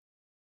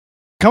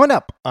Coming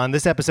up on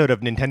this episode of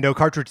Nintendo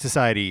Cartridge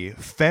Society,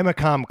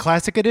 Famicom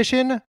Classic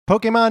Edition,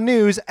 Pokemon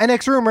news,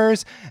 NX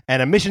rumors,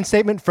 and a mission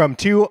statement from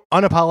two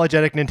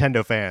unapologetic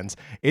Nintendo fans.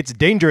 It's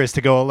dangerous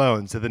to go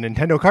alone, so the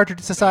Nintendo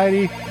Cartridge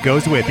Society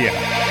goes with you.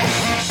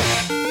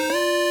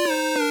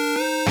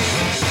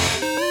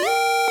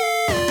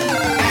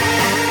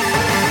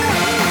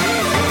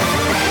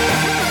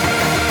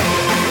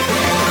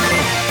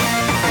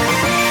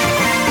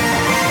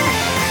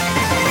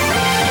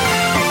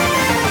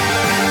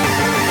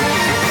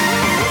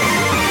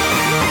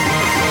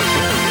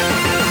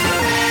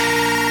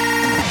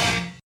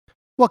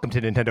 Welcome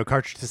to Nintendo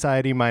Cartridge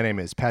Society. My name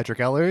is Patrick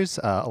Ellers,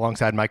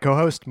 alongside my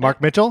co-host,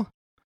 Mark Mitchell.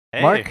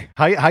 Hey, Mark,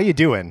 how you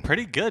doing?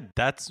 pretty good.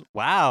 That's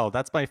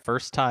my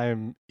first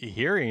time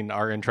hearing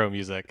our intro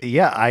music.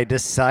 Yeah, I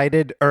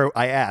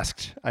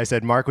asked. I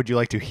said, Mark, would you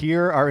like to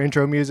hear our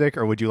intro music,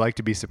 or would you like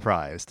to be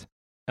surprised?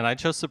 And I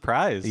chose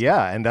surprise.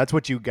 Yeah, and that's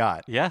what you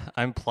got. Yeah,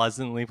 I'm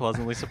pleasantly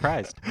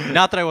surprised.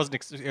 Not that I was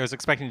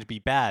expecting it to be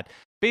bad.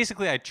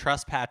 Basically, I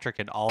trust Patrick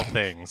in all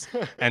things.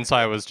 And so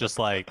I was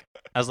like,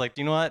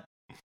 you know what?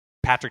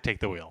 Patrick, take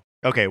the wheel.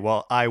 Okay,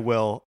 well, I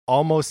will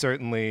almost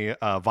certainly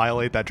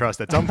violate that trust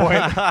at some point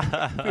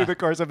through the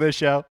course of this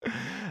show.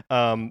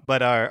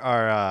 But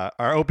our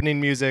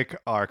opening music,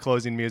 our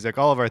closing music,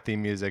 all of our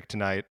theme music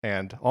tonight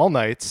and all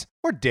nights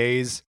or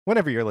days,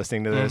 whenever you're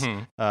listening to this,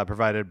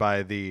 provided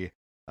by the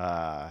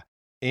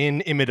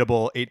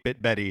inimitable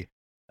 8-Bit Betty.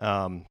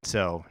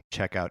 So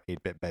check out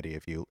 8-Bit Betty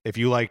if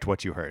you liked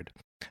what you heard.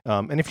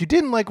 And if you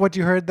didn't like what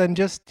you heard, then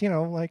just,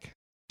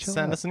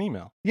 Send us an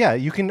email. Yeah,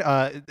 you can.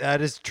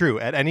 That is true.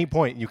 At any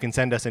point, you can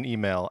send us an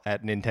email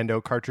at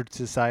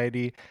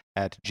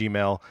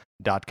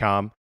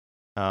nintendocartridgesociety@gmail.com.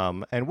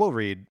 And we'll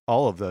read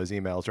all of those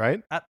emails,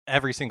 right?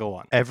 Every single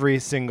one. Every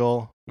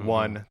single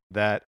one.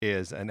 That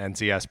is an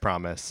NCS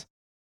promise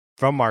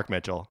from Mark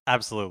Mitchell.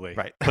 Absolutely.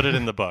 Right. Put it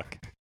in the book.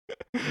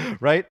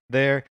 Right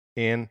there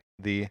in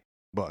the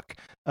book.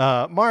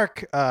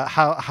 Mark,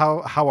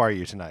 how are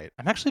you tonight?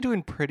 I'm actually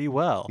doing pretty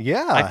well.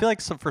 Yeah. I feel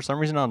like for some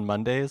reason on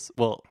Mondays,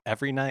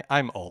 every night,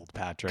 I'm old,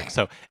 Patrick.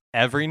 So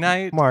every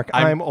night. Mark,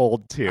 I'm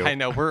old too. I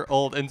know, we're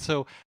old. And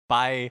so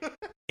by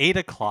 8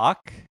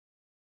 o'clock,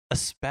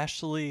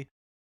 especially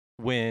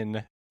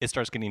when it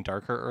starts getting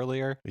darker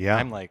earlier, Yeah.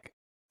 I'm like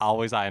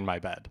always eyeing my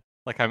bed.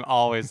 Like I'm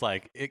always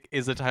like,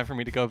 is it time for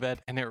me to go to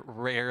bed? And it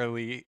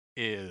rarely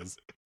is.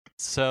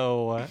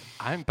 So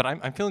I'm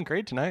feeling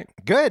great tonight.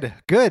 Good.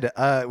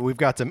 We've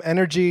got some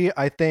energy.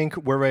 I think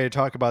we're ready to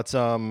talk about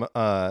some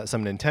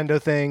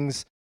Nintendo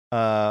things.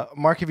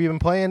 Mark, have you been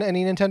playing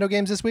any Nintendo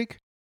games this week?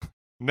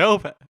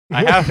 Nope,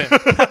 I haven't.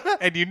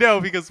 And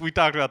because we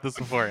talked about this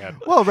beforehand.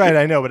 Well, right,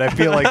 I know, but I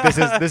feel like this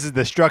is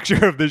the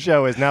structure of the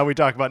show. Is now we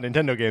talk about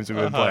Nintendo games we've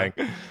been playing.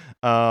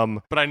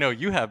 But I know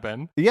you have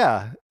been.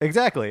 Yeah,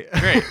 exactly.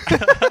 Great.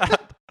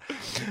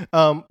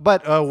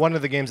 But one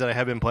of the games that I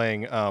have been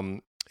playing,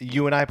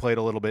 you and I played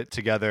a little bit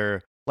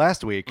together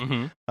last week.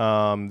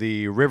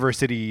 The River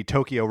City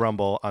Tokyo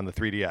Rumble on the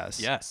 3DS.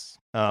 Yes.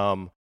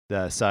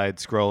 The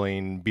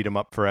side-scrolling beat 'em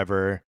up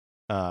forever.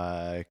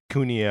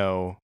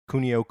 Kunio-kun.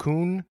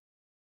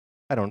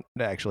 I don't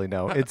actually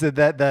know. It's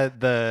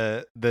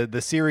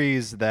the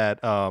series that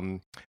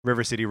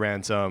River City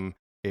Ransom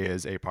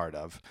is a part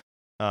of.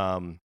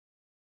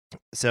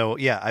 So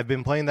yeah, I've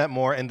been playing that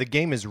more, and the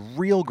game is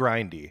real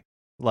grindy.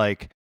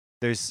 Like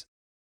there's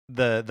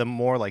the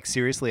more like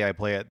seriously I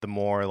play it, the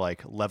more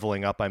like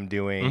leveling up I'm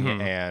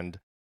doing and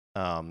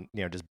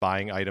just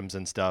buying items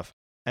and stuff.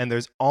 And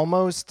there's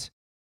almost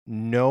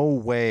no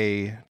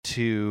way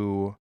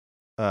to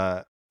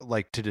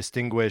to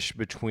distinguish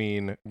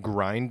between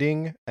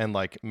grinding and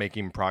like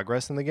making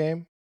progress in the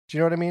game. Do you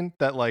know what I mean?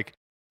 That like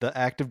the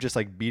act of just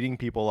like beating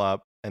people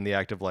up and the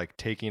act of like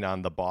taking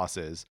on the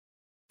bosses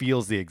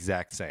feels the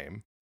exact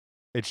same.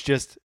 It's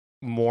just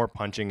more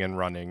punching and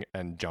running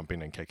and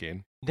jumping and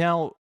kicking.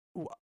 Now,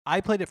 I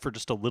played it for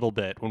just a little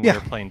bit when we were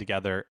playing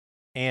together,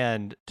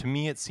 and to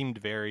me it seemed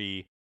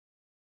very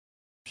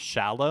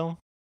shallow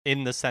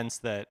in the sense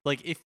that like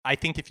if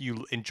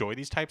you enjoy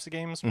these types of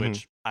games,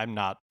 which I'm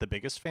not the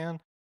biggest fan,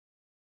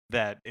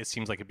 that it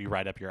seems like it'd be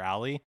right up your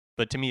alley.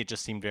 But to me it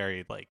just seemed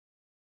very like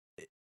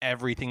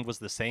everything was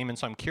the same. And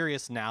so I'm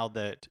curious now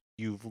that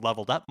you've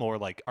leveled up more,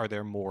 like are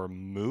there more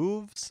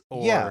moves?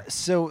 Yeah,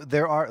 so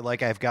there are,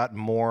 like I've got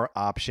more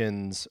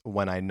options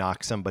when I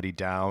knock somebody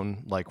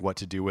down, like what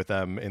to do with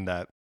them in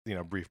that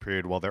brief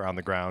period while they're on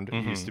the ground.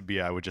 It used to be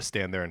I would just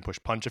stand there and push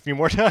punch a few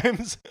more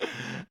times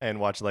and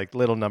watch like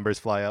little numbers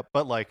fly up.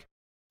 But like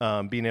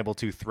being able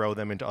to throw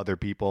them into other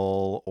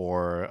people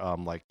or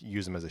like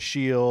use them as a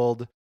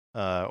shield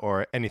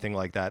or anything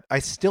like that. I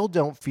still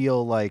don't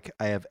feel like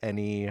I have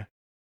any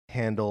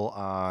handle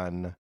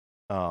on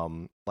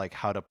like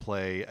how to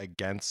play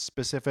against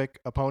specific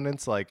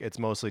opponents. Like it's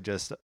mostly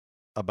just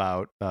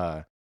about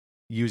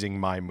using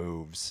my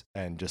moves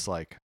and just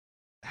like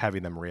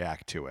having them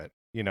react to it.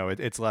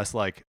 It's less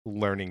like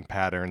learning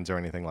patterns or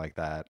anything like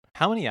that.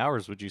 How many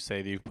hours would you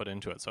say that you've put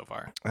into it so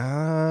far?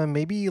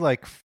 Maybe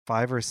like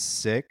 5 or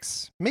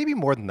 6, maybe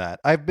more than that.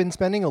 I've been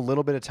spending a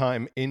little bit of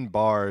time in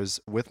bars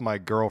with my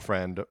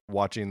girlfriend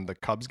watching the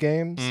Cubs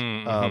games.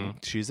 Mm-hmm.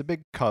 She's a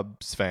big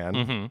Cubs fan,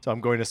 Mm-hmm. so I'm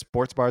going to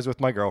sports bars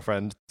with my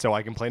girlfriend so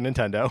I can play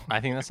Nintendo. I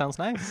think that sounds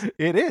nice.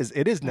 It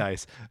is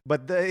nice,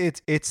 but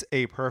it's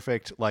a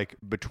perfect like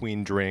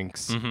between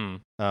drinks,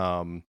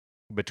 Mm-hmm.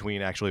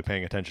 between actually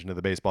paying attention to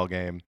the baseball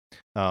game.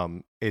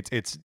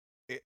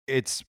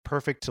 It's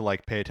perfect to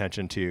like pay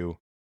attention to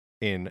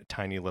in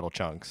tiny little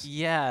chunks.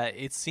 Yeah,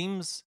 it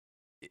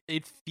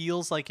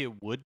feels like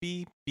it would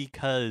be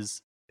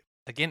because,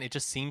 again, it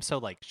just seems so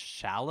like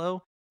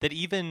shallow that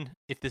even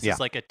if this Yeah. is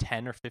like a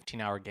 10 or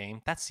 15-hour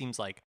game, that seems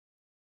like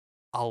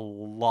a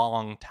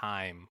long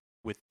time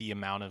with the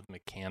amount of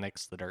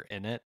mechanics that are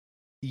in it.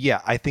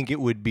 Yeah, I think it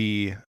would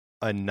be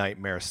a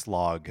nightmare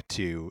slog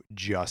to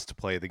just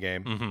play the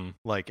game. Mm-hmm.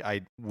 Like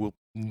I will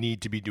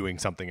need to be doing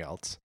something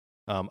else.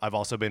 I've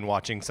also been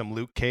watching some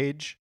Luke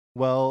Cage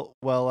while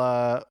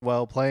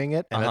playing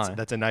it, and Uh-huh.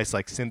 that's a nice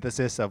like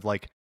synthesis of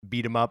like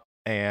beat 'em up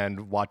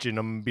and watching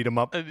them beat 'em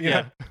up.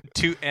 Yeah.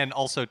 And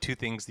also two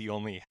things that you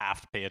only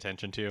have to pay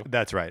attention to.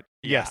 That's right.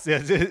 Yeah.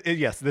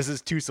 Yes. This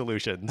is two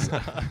solutions.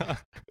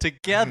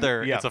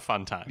 Together, Yeah. it's a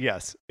fun time.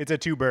 Yes, it's a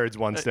 2 birds,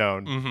 1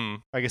 stone. Mm-hmm.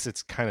 I guess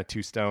it's kind of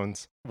 2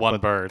 stones. One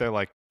but bird. They're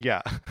like,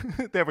 yeah,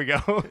 there we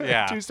go.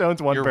 Yeah. 2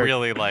 stones, 1 You're bird.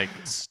 really like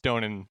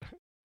stoning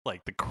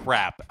like the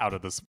crap out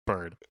of this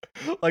bird.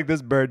 Like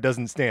this bird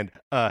doesn't stand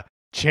a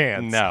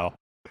chance. No.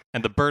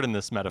 And the bird in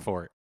this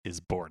metaphor is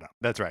boredom.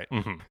 That's right.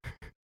 Mm-hmm.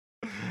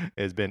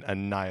 Has been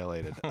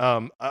annihilated.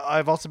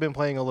 I've also been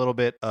playing a little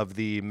bit of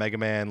the Mega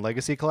Man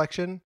Legacy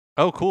Collection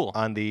Oh, cool.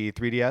 on the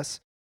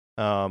 3DS,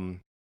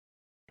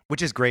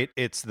 which is great.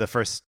 It's the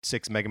first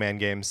 6 Mega Man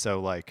games, so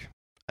like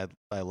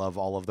I love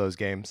all of those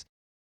games.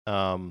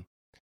 And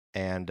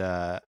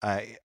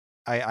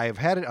I've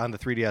had it on the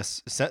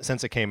 3DS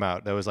since it came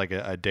out. That was like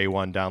a day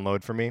one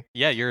download for me.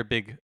 Yeah, you're a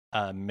big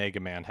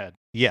Mega Man head.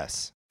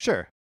 Yes,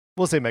 sure.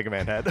 We'll say Mega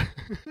Man head.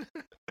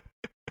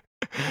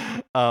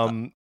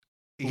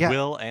 Yeah.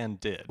 Will and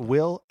did.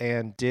 Will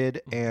and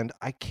did, and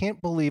I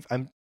can't believe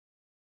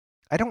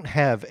I don't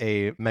have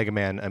a Mega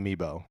Man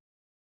amiibo,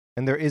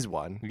 and there is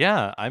one.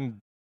 Yeah, I'm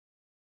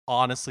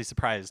honestly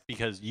surprised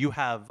because you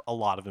have a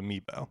lot of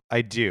amiibo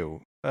I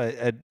do.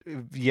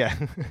 Yeah.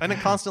 and a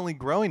constantly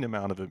growing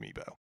amount of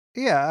amiibo.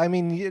 Yeah, I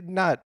mean,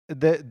 not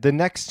the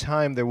next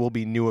time there will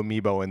be new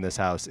amiibo in this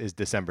house is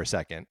December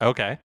 2nd,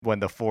 Okay. when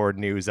the 4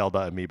 new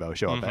Zelda amiibo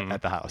show up Mhm.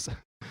 at the house.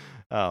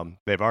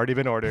 They've already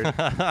been ordered.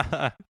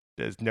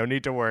 There's no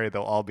need to worry;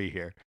 they'll all be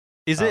here.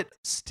 Is it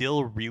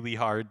still really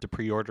hard to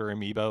pre-order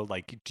amiibo?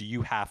 Like, do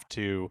you have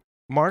to?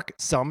 Mark,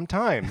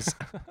 sometimes.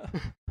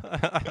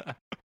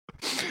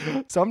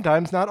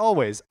 Sometimes, not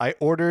always. I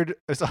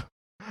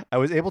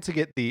was able to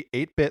get the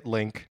 8-bit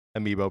Link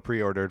amiibo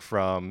pre-ordered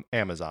from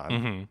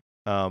Amazon.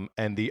 Mhm.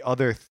 And the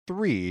other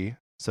 3,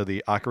 so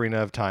the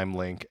Ocarina of Time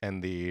Link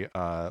and the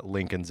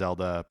Link and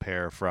Zelda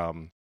pair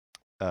from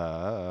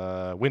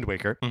Wind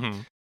Waker,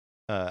 Mhm.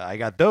 I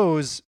got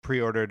those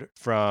pre-ordered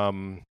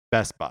from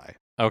Best Buy.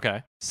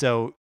 Okay.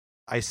 So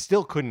I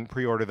still couldn't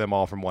pre-order them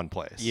all from one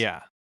place.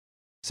 Yeah.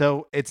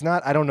 So it's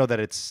not, I don't know that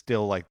it's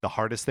still like the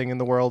hardest thing in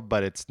the world,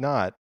 but it's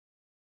not,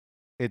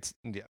 it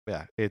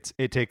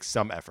takes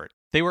some effort.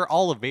 They were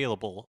all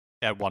available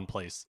at one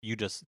place.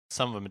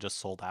 Some of them just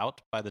sold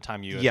out by the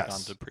time you had gone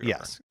to pre-order.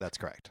 Yes, that's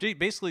correct.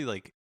 Basically,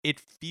 like, it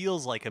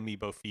feels like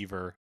amiibo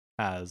fever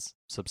has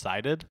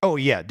subsided. Oh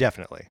yeah,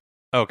 definitely.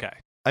 Okay.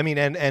 I mean,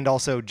 and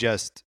also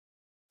just,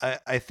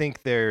 I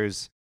think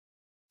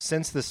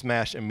since the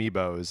Smash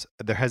amiibos,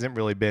 there hasn't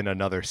really been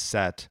another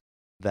set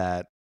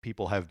that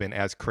people have been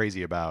as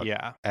crazy about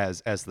Yeah.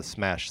 as the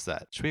Smash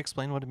set. Should we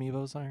explain what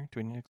amiibos are? Do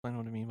we need to explain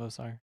what amiibos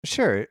are?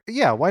 Sure.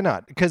 Yeah, why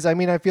not? Because I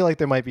mean, I feel like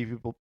there might be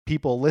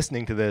people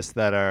listening to this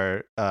that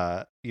are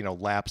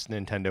lapsed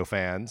Nintendo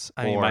fans.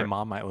 I mean, my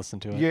mom might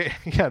listen to it.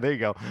 Yeah, there you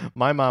go.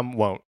 My mom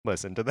won't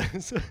listen to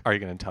this. Are you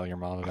going to tell your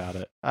mom about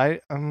it?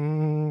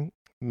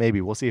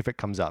 Maybe we'll see if it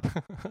comes up.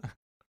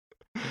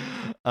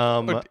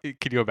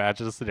 Can you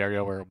imagine a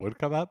scenario where it would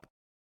come up?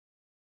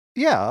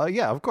 Yeah,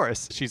 of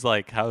course. She's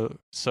like, "How?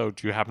 So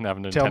do you happen to have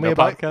a Nintendo Tell me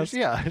about podcast?"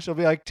 Yeah, she'll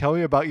be like, "Tell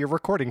me about your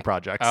recording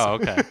projects." Oh,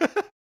 okay.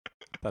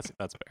 That's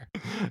fair.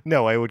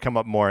 No, it would come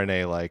up more in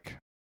a like,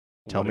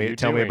 tell What are me you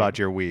doing? about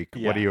your week.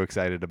 What are Yeah. you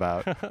excited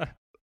about?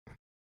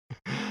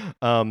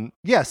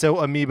 Yeah, so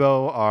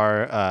amiibo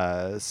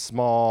are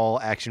small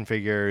action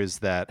figures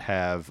that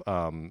have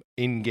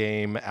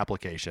in-game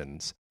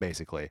applications,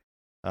 basically.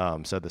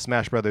 So the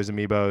Smash Brothers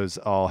amiibos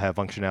all have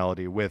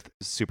functionality with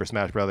Super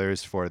Smash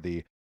Brothers for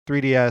the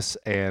 3DS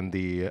and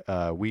the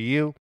Wii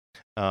U.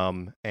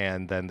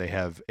 And then they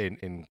have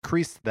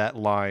increased that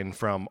line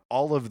from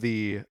all of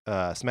the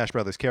Smash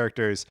Brothers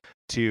characters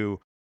to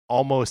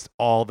almost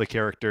all the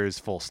characters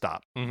full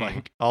stop. Mhm.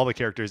 Like all the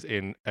characters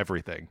in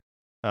everything.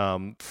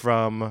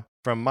 From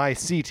my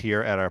seat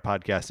here at our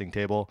podcasting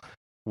table,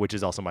 which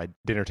is also my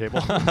dinner table.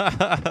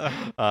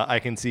 I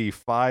can see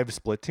 5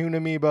 Splatoon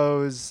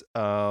amiibos,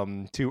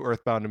 2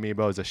 Earthbound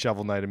amiibos, a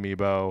Shovel Knight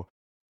amiibo,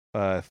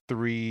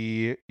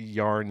 3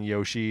 Yarn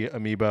Yoshi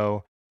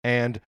amiibo,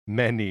 and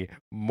many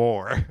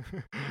more.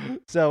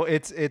 So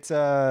it's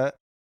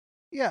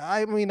yeah,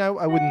 I mean, I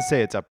wouldn't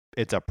say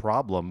it's a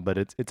problem, but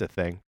it's a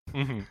thing.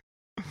 Mm-hmm.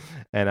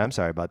 And I'm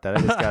sorry about that.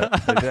 I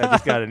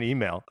just got an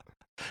email.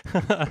 I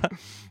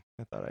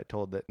thought I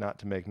told it not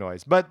to make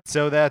noise. But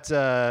so that's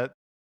what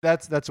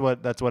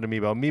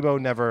Amiibo. Amiibo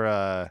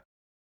never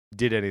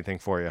did anything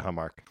for you, huh,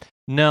 Mark?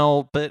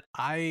 No, but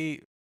I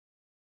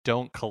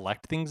don't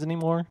collect things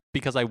anymore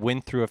because I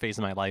went through a phase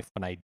in my life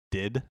when I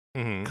did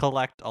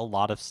collect a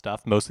lot of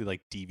stuff, mostly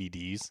like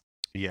DVDs.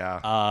 Yeah.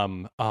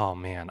 Oh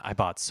man, I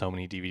bought so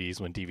many DVDs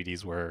when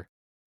DVDs were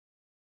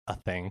a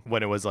thing.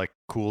 When it was like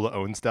cool to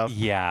own stuff.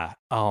 Yeah.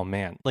 Oh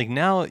man. Like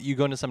now you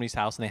go into somebody's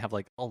house and they have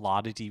like a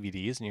lot of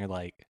DVDs and you're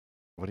like,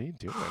 what are you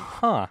doing?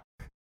 Huh.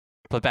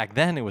 But back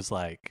then it was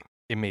like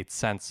it made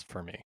sense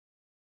for me.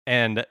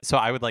 And so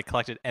I would like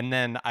collect it, and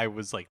then I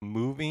was like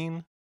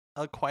moving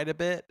quite a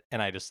bit,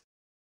 and I just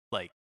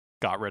like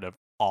got rid of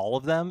all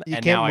of them, you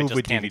and can't now move I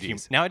with just can't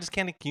DVDs. now I just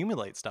can't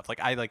accumulate stuff. Like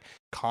I like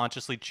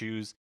consciously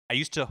choose. I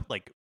used to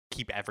like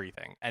keep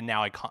everything, and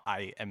now I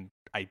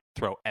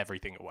throw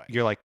everything away.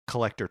 You're like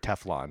collector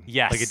Teflon.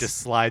 Yes. Like it just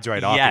slides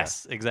right off.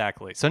 Yes,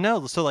 exactly. So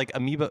like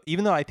Amiibo,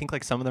 even though I think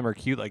like some of them are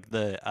cute, like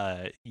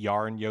the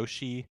Yarn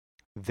Yoshi,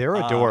 they're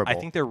adorable. I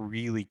think they're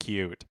really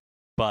cute,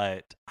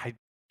 but I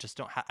just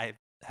don't. I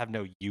have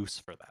no use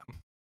for them.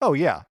 Oh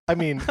yeah. I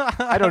mean,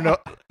 I don't know.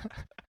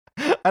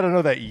 I don't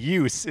know that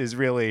use is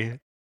really.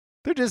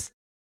 They just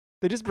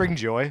bring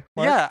joy.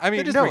 Mark. Yeah, I mean,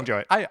 they just no, bring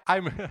joy.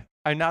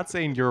 I'm not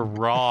saying you're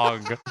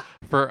wrong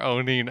for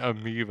owning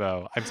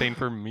Amiibo. I'm saying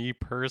for me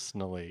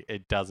personally,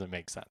 it doesn't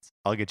make sense.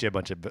 I'll get you a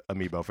bunch of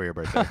Amiibo for your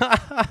birthday.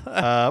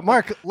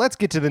 Mark, let's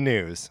get to the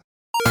news.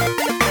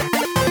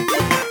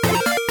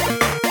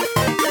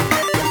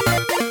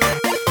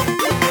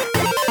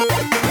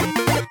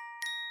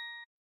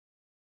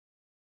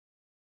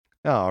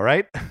 All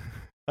right.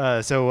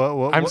 I'm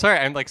sorry,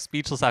 I'm like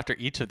speechless after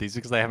each of these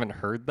because I haven't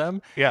heard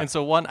them. Yeah. And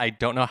so I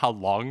don't know how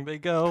long they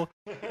go.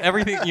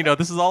 Everything,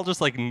 this is all just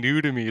like new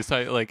to me. So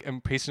I like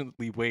am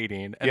patiently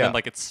waiting, and then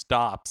like it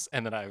stops,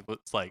 and then I was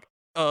like,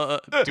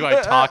 do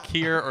I talk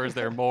here or is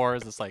there more?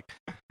 Is this like?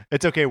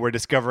 It's okay. We're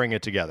discovering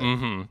it together.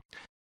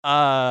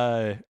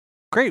 Mm-hmm.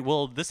 Great.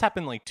 Well, this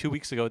happened like 2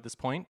 weeks ago at this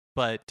point,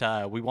 but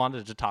we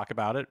wanted to talk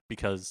about it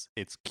because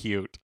it's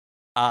cute.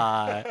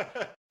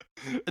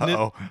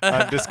 Uh-oh.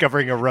 I'm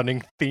discovering a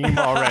running theme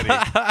already.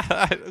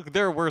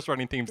 There are worse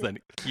running themes than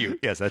cute.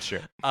 Yes, that's true.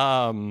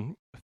 So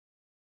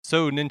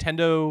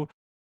Nintendo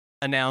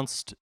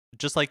announced,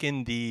 just like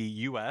in the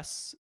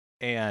US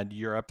and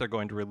Europe, they're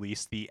going to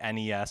release the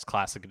NES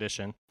Classic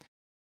Edition.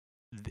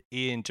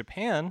 In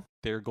Japan,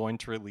 they're going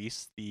to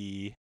release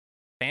the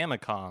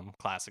Famicom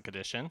Classic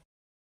Edition.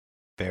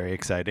 Very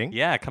exciting.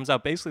 Yeah, it comes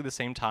out basically the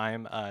same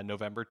time,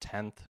 November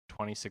 10th,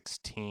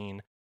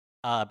 2016.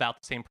 About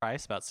the same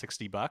price, about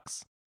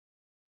 $60,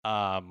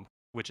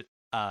 which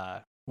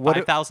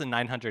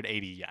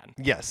 5,980 yen.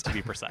 Yes, to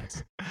be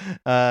precise.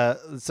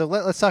 So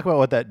let's talk about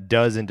what that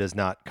does and does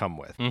not come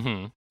with.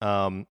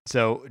 Mm-hmm.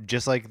 So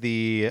just like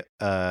the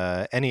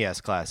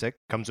NES Classic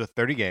comes with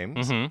 30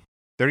 games. Mm-hmm.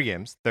 30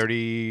 games.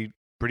 30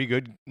 pretty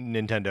good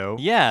Nintendo.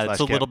 Yeah, it's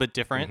a little bit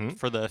different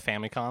for the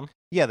Famicom.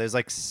 Yeah, there's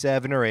like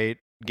 7 or 8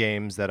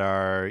 games that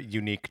are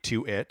unique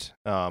to it,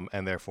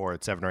 and therefore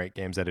it's 7 or 8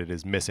 games that it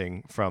is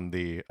missing from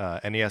the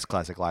NES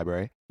Classic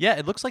library. Yeah,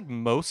 it looks like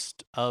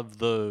most of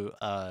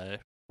the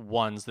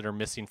ones that are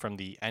missing from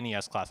the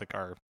NES Classic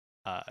are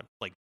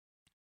like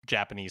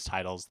Japanese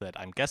titles that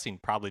I'm guessing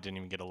probably didn't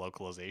even get a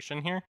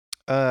localization here.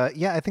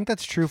 Yeah, I think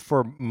that's true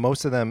for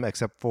most of them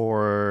except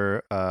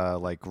for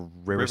like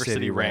River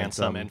City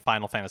Ransom and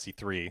Final Fantasy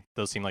 3.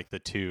 Those seem like the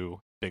two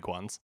big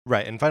ones.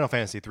 Right, and Final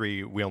Fantasy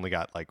 3 we only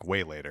got like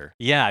way later.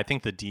 Yeah, I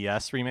think the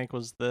DS remake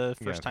was the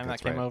first time that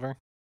came over.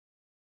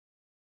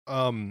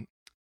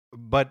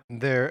 But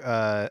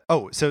there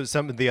so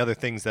some of the other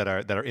things that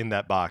are in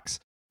that box,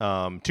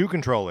 2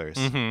 controllers.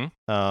 2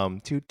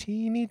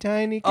 teeny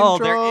tiny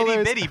controllers. Oh,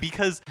 they're itty bitty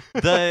because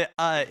the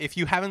if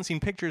you haven't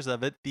seen pictures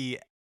of it,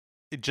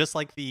 just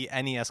like the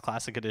NES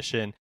Classic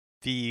Edition,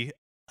 the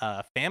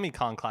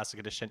Famicom Classic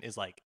Edition is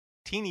like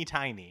teeny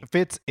tiny.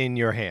 Fits in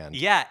your hand.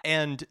 Yeah,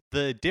 and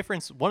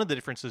one of the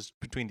differences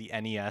between the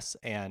NES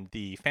and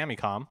the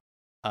Famicom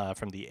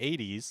from the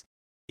 80s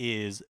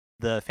is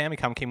the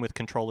Famicom came with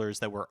controllers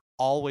that were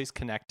always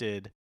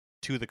connected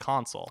to the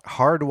console.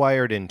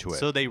 Hardwired into it.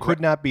 So they could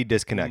not be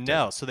disconnected.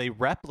 No, so they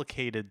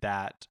replicated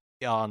that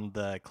on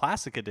the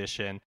Classic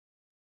Edition,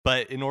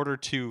 but in order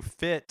to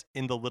fit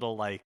in the little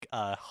like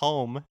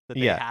home that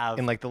they have.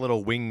 In like the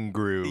little wing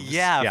grooves.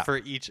 Yeah, for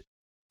each.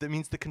 That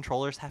means the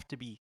controllers have to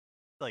be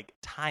like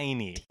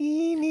tiny.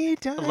 Teeny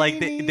tiny. Like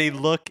they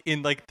look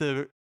in like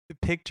the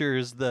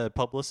pictures, the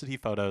publicity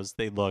photos,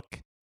 they look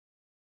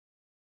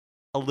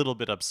a little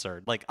bit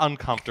absurd, like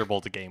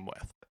uncomfortable to game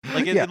with.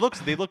 Like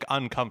they look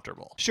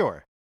uncomfortable.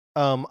 Sure.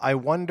 I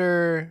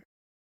wonder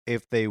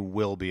if they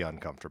will be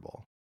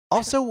uncomfortable.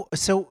 Also,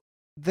 so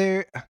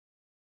the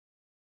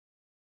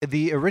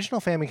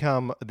original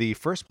Famicom, the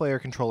first player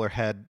controller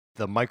had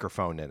the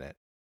microphone in it.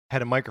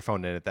 Had a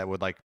microphone in it that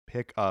would like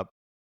pick up.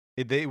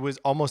 It was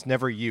almost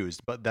never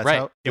used, but that's right.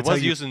 how it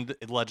was used in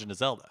Legend of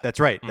Zelda. That's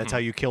right. That's how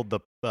you killed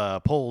the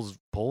Pole's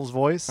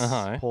voice.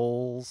 Uh-huh.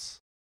 Pole's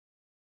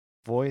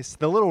voice.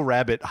 The little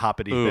rabbit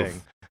hoppity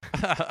thing.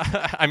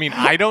 I mean,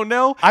 I don't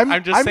know.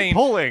 I'm just saying.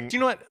 Pulling. Do you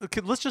know what? Okay,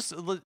 let's just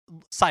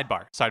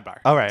sidebar.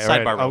 All right.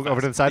 Sidebar. All right.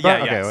 Over to the sidebar.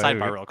 Yeah, okay.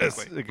 Sidebar real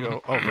quickly. Let's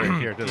go over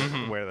here to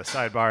where the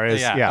sidebar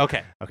is. Yeah.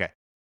 Okay.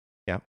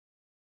 Yeah.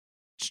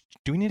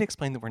 Do we need to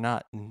explain that we're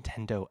not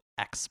Nintendo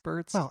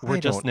experts? Well,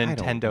 we're just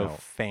Nintendo know.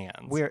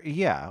 fans.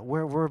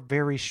 We're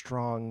very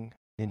strong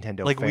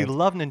Nintendo like fans. We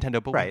love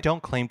Nintendo, but right. we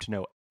don't claim to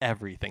know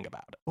everything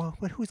about it. Well,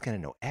 but who's gonna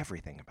know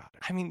everything about it?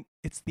 I mean,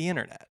 it's the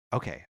internet.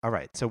 Okay, all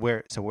right. So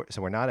we're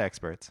not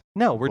experts.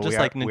 No, we're just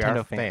like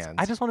Nintendo fans.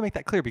 I just want to make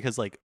that clear because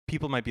like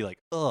people might be like,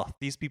 "Ugh,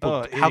 these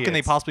people. Idiots. How can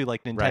they possibly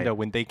like Nintendo right.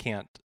 when they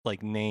can't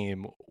like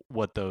name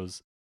what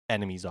those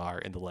enemies are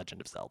in The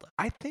Legend of Zelda?"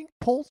 I think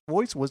Pole's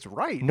voice was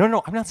right.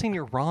 No, I'm not saying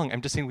you're wrong.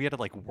 I'm just saying we had to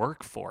like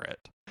work for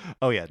it.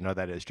 Oh yeah, no,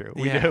 that is true.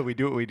 We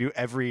do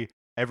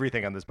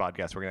everything on this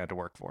podcast. We're gonna have to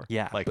work for.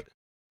 Yeah, like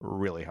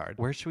really hard.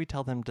 Where should we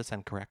tell them to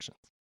send corrections?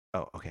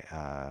 Oh, okay.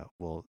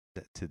 Well,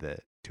 to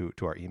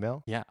our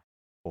email. Yeah.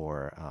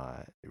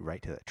 Or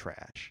right to the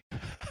trash.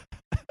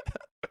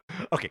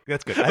 Okay,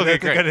 that's good. Okay,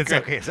 great. Good. It's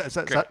okay.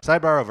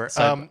 Sidebar over.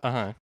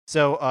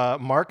 So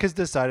Mark has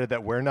decided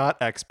that we're not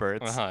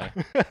experts.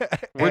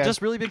 We're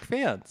just really big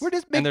fans. We're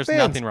just big and there's fans.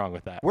 nothing wrong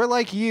with that. We're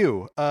like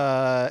you,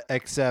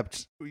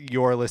 except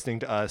you're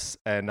listening to us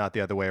and not the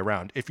other way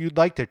around. If you'd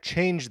like to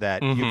change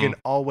that, you can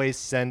always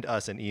send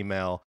us an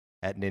email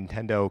at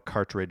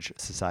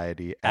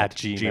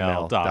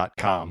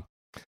nintendocartridgesociety@gmail.com.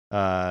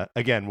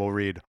 Again, we'll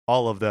read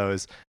all of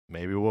those.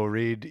 Maybe we'll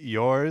read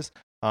yours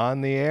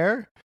on the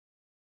air.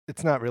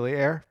 It's not really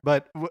air,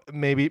 but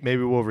maybe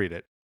we'll read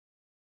it.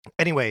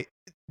 Anyway,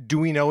 do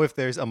we know if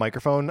there's a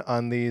microphone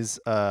on these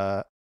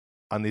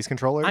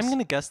controllers? I'm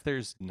gonna guess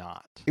there's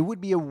not. It would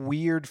be a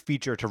weird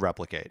feature to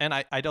replicate, and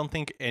I don't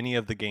think any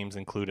of the games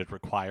included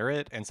require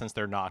it. And since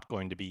they're not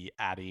going to be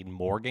adding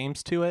more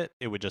games to it,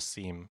 it would just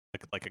seem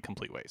like a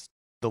complete waste.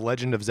 The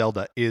Legend of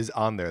Zelda is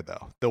on there,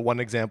 though. The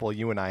one example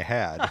you and I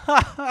had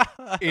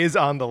is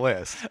on the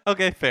list.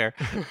 Okay, fair.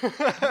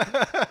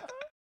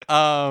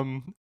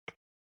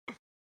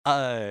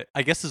 I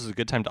guess this is a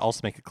good time to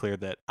also make it clear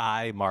that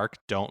I, Mark,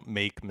 don't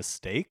make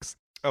mistakes.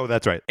 Oh,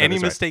 that's right. Any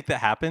mistake that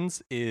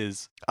happens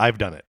is I've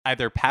done it.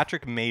 Either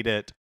Patrick made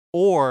it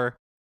or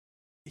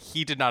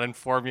he did not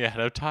inform me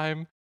ahead of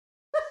time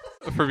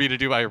for me to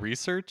do my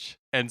research.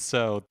 And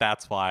so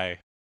that's why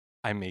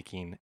I'm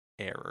making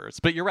errors.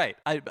 But you're right.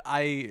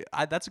 I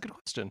that's a good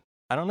question.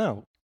 I don't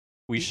know.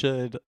 We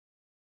should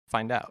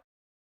find out.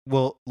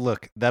 Well,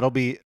 look, that'll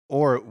be,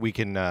 or we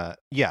can,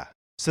 yeah.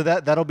 So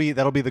that'll be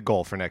the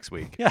goal for next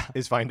week. Yeah,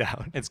 is find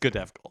out. It's good to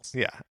have goals.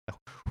 Yeah.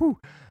 Whew.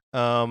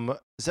 So,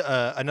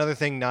 another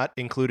thing not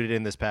included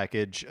in this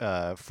package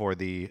for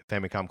the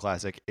Famicom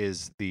Classic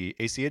is the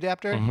AC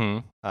adapter.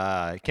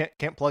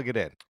 Can't plug it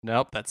in.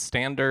 Nope, that's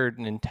standard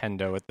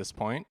Nintendo at this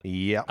point.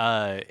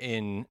 Yeah.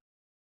 In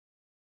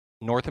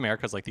North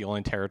America is like the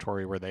only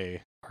territory where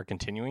they are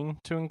continuing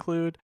to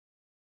include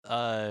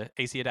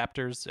AC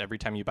adapters every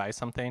time you buy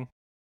something.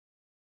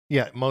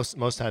 Yeah, most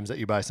times that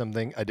you buy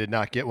something. I did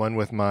not get one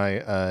with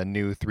my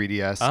new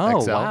 3DS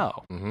XL.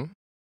 Wow.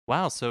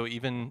 Wow, so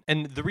even,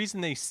 and the reason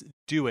they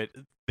do it,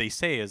 they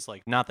say is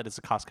like, not that it's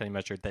a cost-cutting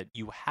measure, that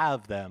you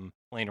have them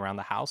laying around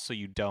the house so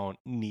you don't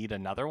need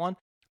another one.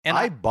 And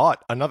I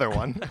bought another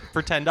one.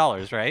 For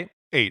 $10, right?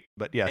 $8,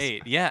 but yes.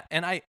 $8, yeah.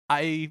 And I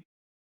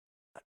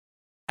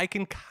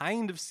can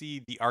kind of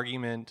see the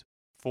argument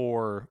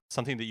for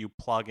something that you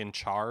plug and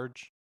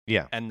charge.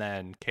 Yeah. And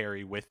then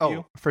carry with you.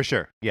 Oh, for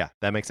sure. Yeah,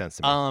 that makes sense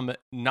to me.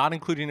 Not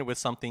including it with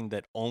something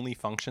that only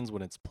functions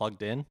when it's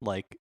plugged in,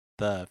 like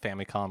the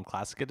Famicom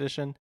Classic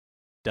Edition,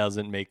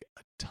 doesn't make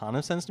a ton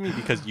of sense to me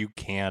because you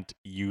can't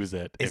use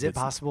it. Is it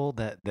possible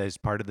that there's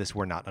part of this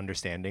we're not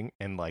understanding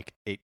and like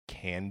it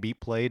can be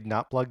played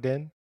not plugged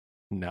in?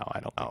 No, I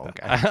don't think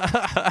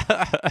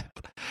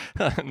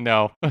that.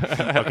 No.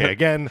 Okay,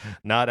 again,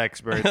 not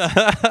experts.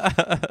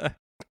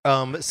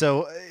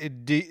 So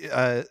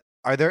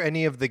are there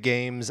any of the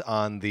games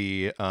on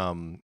the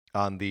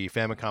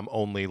Famicom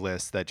only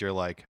list that you're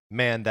like,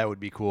 man, that would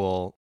be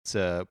cool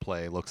to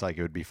play? Looks like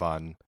it would be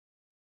fun.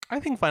 I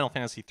think Final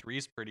Fantasy III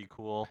is pretty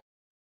cool.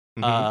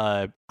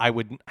 I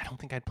don't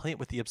think I'd play it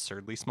with the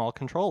absurdly small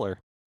controller.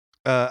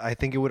 I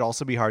think it would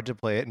also be hard to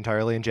play it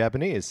entirely in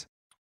Japanese.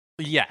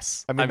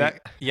 Yes. I mean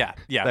yeah.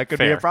 That could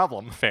fair. be a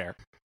problem. Fair.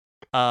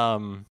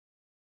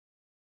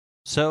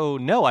 So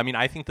no, I mean,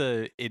 I think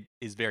it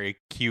is very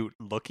cute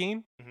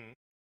looking,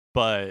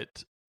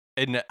 but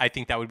I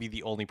think that would be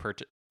the only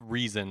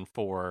reason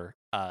for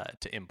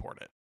to import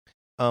it.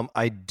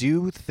 I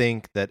do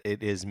think that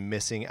it is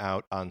missing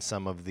out on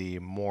some of the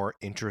more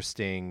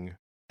interesting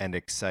and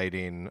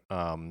exciting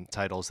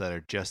titles that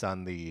are just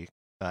on the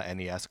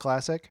NES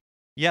Classic.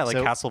 Yeah, like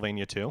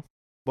Castlevania 2.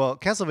 Well,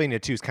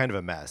 Castlevania 2 is kind of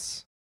a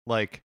mess.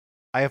 Like,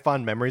 I have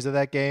fond memories of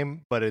that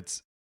game,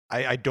 but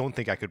I don't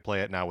think I could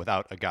play it now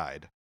without a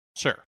guide.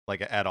 Sure.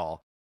 Like, at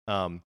all.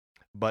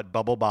 But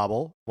Bubble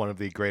Bobble, one of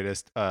the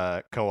greatest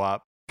couch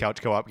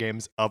co-op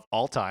games of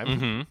all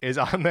time, is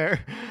on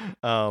there.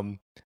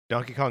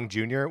 Donkey Kong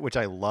Jr., which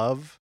I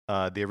love.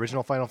 The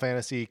original Final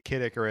Fantasy,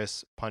 Kid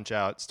Icarus,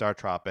 Punch-Out, Star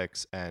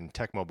Tropics, and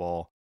Tecmo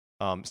Bowl.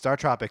 Star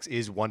Tropics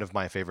is one of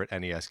my favorite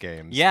NES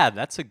games. Yeah,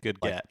 that's a good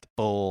get.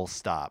 Full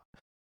stop.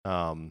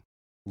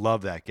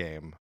 Love that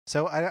game.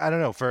 So I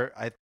don't know,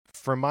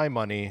 for my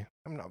money,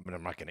 I'm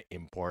not going to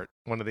import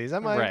one of these.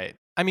 Right.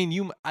 I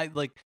mean,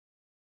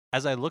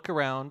 as I look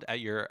around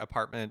at your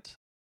apartment,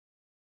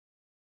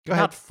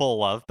 not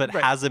full of, but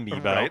has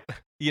Amiibo. Right.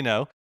 You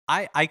know,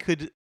 I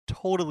could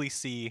totally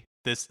see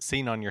this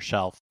scene on your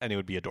shelf, and it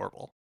would be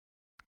adorable.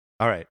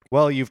 All right.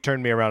 Well, you've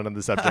turned me around on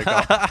the subject.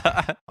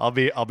 I'll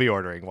be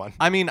ordering one.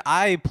 I mean,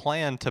 I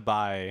plan to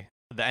buy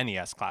the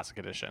NES Classic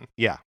Edition.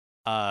 Yeah.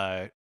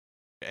 And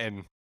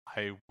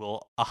I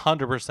will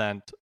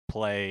 100%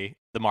 play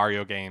the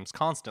Mario games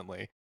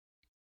constantly.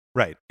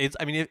 Right.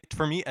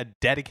 For me, a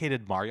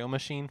dedicated Mario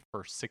machine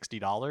for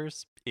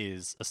 $60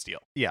 is a steal.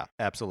 Yeah,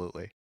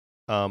 absolutely.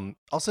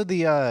 Also,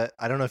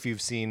 I don't know if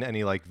you've seen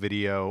any like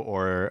video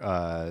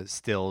or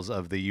stills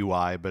of the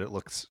UI, but it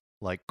looks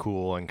like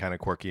cool and kind of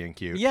quirky and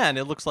cute. Yeah, and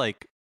it looks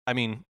like,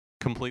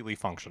 completely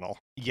functional.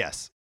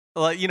 Yes.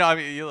 Like,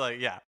 you're like,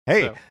 yeah.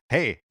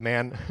 Hey,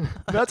 man,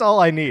 that's all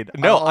I need.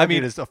 All I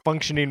need is a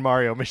functioning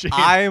Mario machine.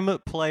 I'm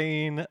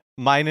playing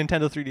my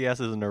Nintendo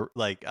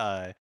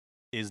 3DS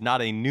is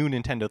not a new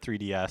Nintendo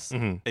 3DS.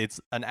 Mm-hmm.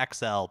 It's an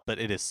XL, but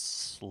it is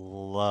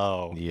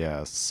slow.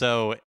 Yes.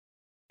 So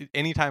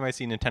anytime I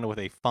see Nintendo with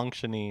a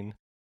functioning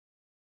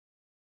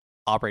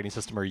operating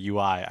system or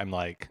UI, I'm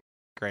like,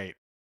 great.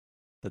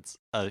 That's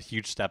a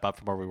huge step up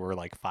from where we were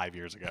like 5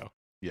 years ago.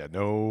 Yeah,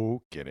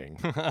 no kidding.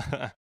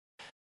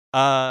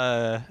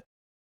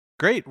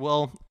 Great.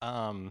 Well,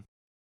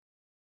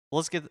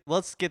 let's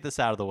get this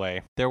out of the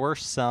way. There were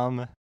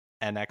some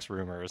NX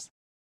rumors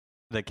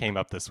that came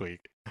up this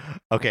week.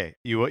 Okay,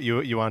 you want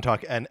to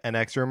talk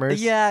NX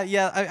rumors?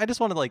 Yeah. I just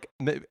want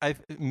to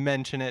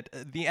mention it.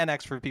 The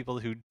NX, for people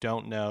who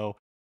don't know,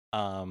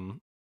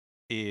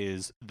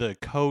 is the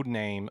code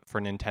name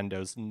for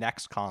Nintendo's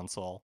next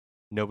console.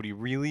 Nobody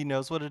really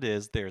knows what it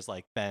is. There's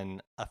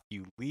been a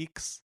few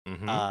leaks,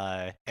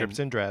 drips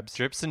and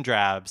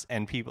drabs,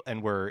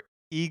 and we're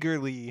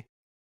eagerly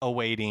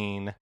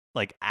awaiting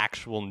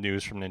actual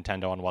news from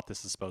Nintendo on what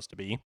this is supposed to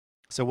be.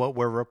 So what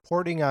we're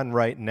reporting on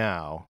right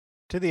now,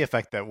 to the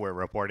effect that we're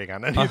reporting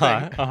on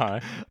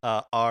anything,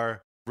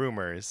 are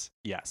rumors.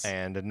 Yes,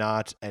 and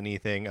not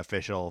anything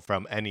official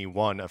from any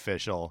one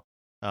official.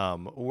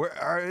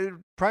 Our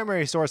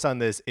primary source on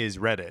this is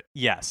Reddit.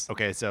 Yes.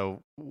 Okay,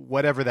 so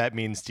whatever that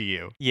means to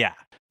you. Yeah.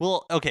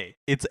 Well, okay,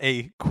 it's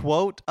a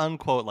quote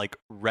unquote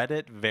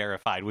Reddit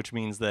verified, which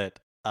means that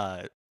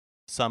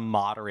some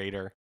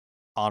moderator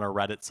on a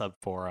Reddit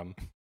subforum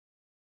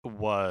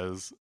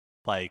was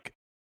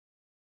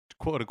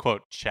quote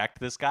unquote checked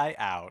this guy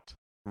out.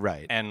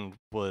 Right. And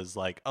was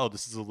like, "Oh,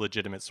 this is a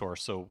legitimate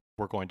source, so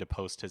we're going to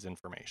post his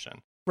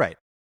information." Right.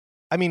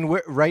 I mean,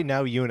 right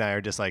now, you and I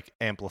are just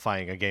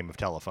amplifying a game of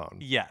telephone.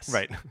 Yes.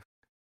 Right.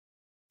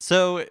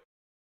 So,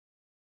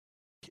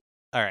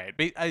 all right.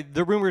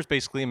 The rumors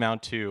basically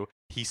amount to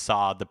he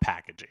saw the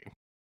packaging.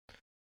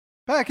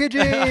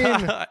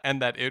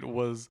 And that it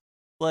was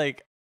I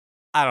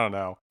don't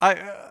know.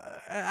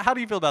 How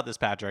do you feel about this,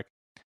 Patrick?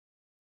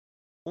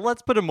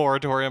 Let's put a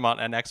moratorium on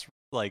NX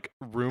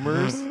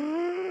rumors.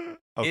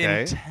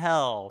 Okay.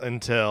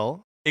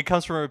 Until it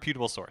comes from a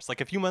reputable source.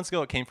 A few months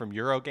ago, it came from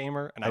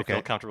Eurogamer, and I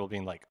feel comfortable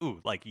being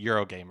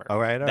Eurogamer. All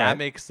right, that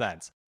makes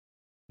sense.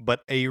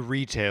 But a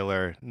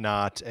retailer,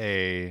 not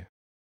a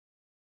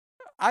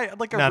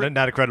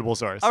not a credible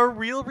source. A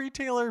real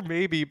retailer,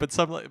 maybe, but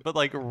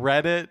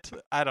Reddit,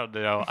 I don't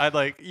know.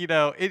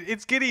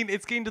 It's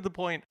getting to the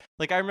point.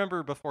 I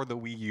remember before the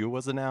Wii U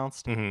was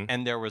announced,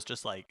 and there was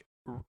just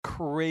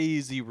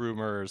crazy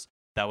rumors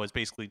that was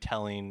basically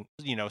saying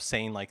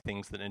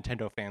things that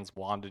Nintendo fans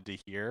wanted to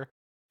hear.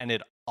 And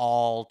it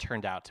all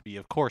turned out to be,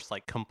 of course,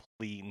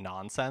 complete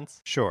nonsense.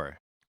 Sure.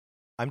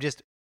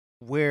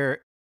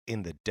 We're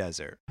in the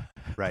desert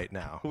right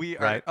now. We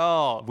are. Right?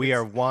 Oh, we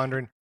are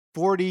wandering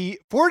 40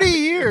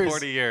 years.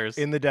 40 years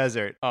in the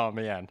desert. Oh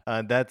man.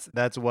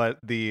 That's what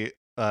the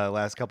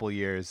last couple of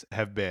years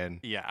have been.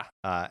 Yeah.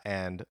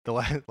 And the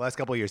last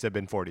couple of years have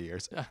been 40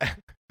 years.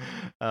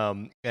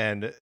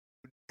 And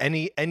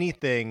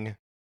anything,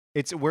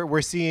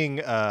 we're seeing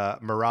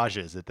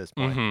mirages at this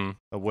point,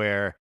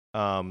 where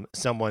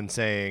someone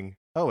saying,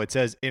 "Oh, it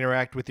says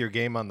interact with your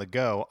game on the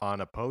go" on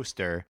a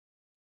poster,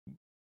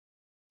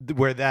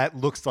 where that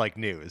looks like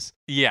news.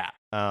 Yeah.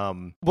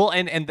 Well,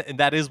 and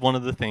that is one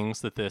of the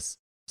things that this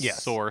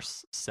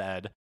source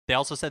said. They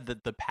also said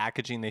that the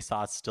packaging they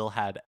saw still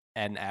had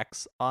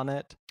NX on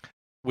it,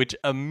 which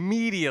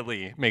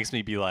immediately makes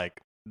me be like,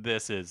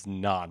 this is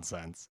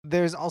nonsense.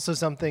 There's also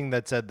something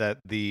that said that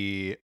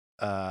the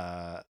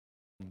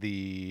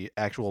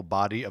actual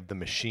body of the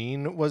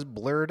machine was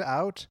blurred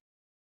out,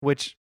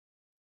 which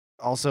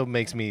also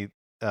makes me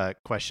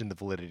question the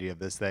validity of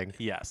this thing.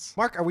 Yes.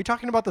 Mark, are we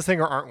talking about this thing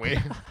or aren't we?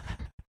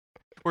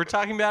 We're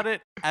talking about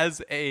it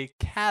as a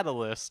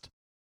catalyst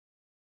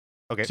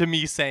to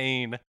me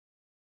saying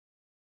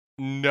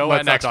no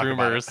Let's not NX talk about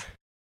rumors it.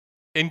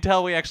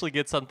 until we actually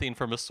get something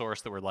from a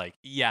source that we're like,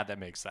 yeah, that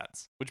makes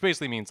sense. Which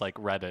basically means like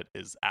Reddit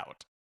is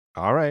out.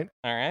 All right.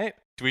 All right.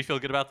 Do we feel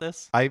good about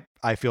this?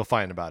 I feel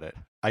fine about it.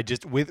 I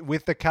just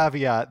with the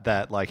caveat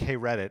that like, hey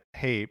Reddit,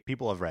 hey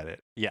people of Reddit,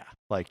 Yeah.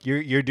 like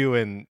you're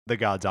doing the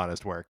God's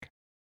honest work.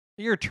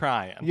 You're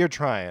trying. You're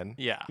trying.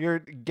 Yeah. You're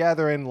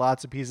gathering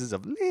lots of pieces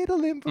of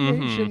little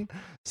information.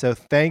 So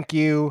thank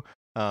you.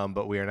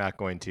 But we are not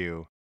going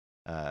to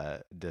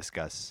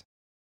discuss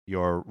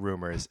your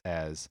rumors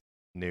as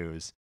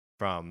news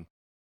from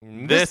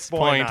this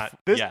point.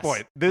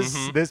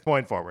 This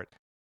point forward.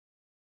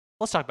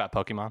 Let's talk about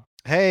Pokemon.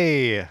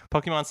 Hey,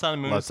 Pokemon Sun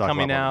and Moon Let's is talk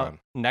coming about out Pokemon.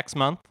 next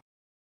month.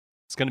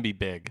 It's going to be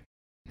big.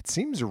 it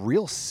seems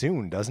real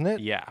soon, doesn't it?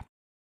 Yeah.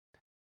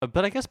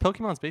 But I guess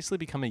Pokemon's basically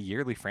become a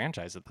yearly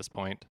franchise at this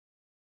point.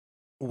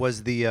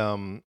 Was the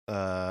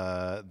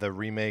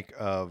remake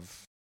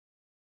of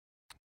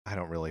I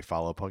don't really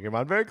follow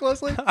Pokemon very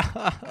closely.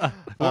 Well,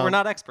 we're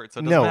not experts, so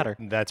it doesn't matter.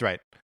 That's right.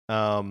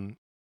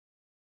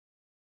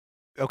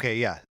 Okay,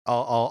 yeah,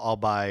 I'll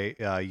buy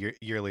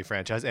yearly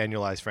franchise,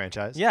 annualized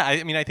franchise. Yeah,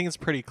 I mean, I think it's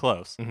pretty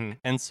close. Mm-hmm.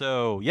 And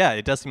so, yeah,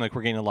 it does seem like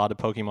we're getting a lot of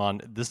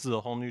Pokemon. This is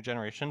a whole new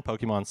generation,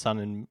 Pokemon Sun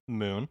and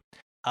Moon.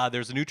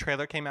 There's a new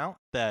trailer came out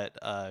that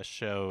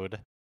showed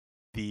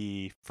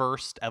the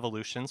first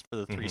evolutions for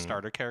the 3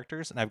 starter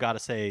characters. And I've got to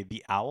say,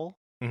 the owl,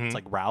 it's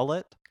like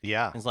Rowlet.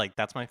 Yeah. It's like,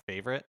 that's my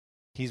favorite.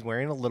 He's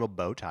wearing a little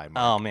bow tie.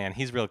 Mark. Oh, man,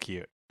 he's real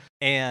cute.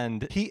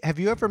 And Have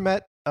you ever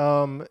met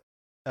Taylor,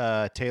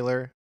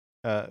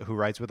 who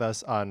writes with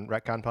us on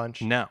Retcon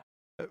Punch? no.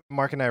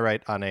 Mark and I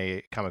write on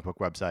a comic book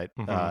website,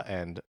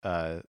 and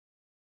our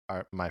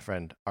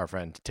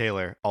friend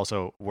Taylor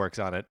also works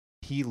on it.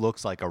 He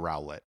looks like a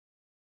Rowlet.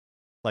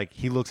 Like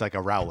he looks like a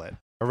Rowlet,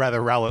 or rather,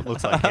 Rowlet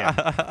looks like him.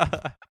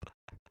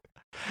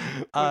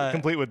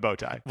 Complete with bow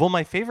tie. Well,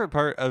 my favorite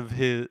part of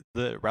the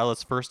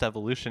Rowlet's first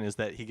evolution is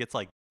that he gets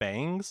like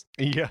bangs.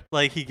 Yeah.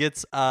 Like he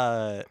gets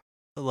like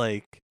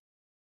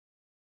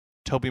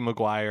Tobey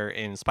Maguire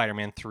in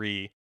Spider-Man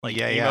 3 like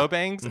emo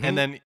bangs, and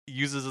then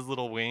uses his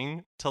little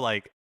wing to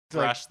like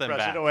brush them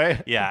back. It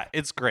away. Yeah,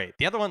 it's great.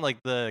 The other one, like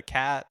the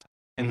cat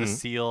and the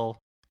seal,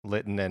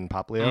 Litten and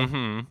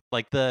Poplio.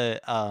 like the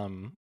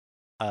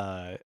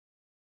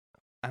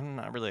I'm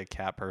not really a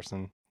cat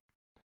person.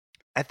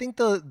 I think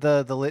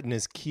the Litten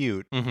is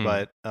cute,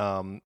 but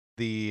I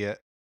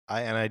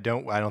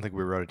don't think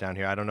we wrote it down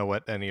here. I don't know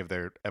what any of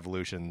their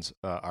evolutions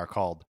are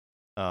called.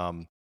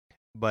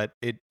 But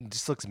it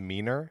just looks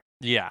meaner.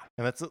 Yeah.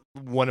 And that's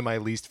one of my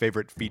least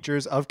favorite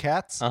features of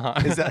cats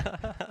is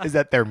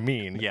that they're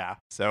mean. Yeah.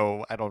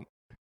 So I don't.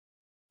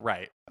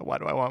 Right. Why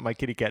do I want my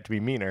kitty cat to be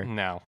meaner?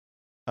 No.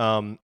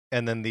 And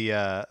then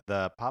the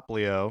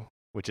Poplio,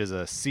 which is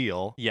a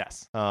seal.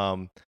 Yes.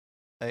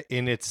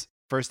 In its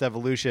first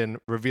evolution,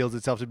 reveals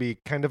itself to be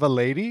kind of a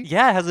lady.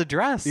 Yeah, it has a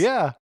dress.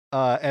 Yeah.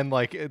 And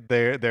like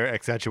they're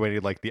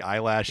accentuating like the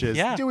eyelashes,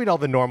 doing all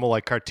the normal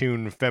like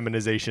cartoon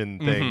feminization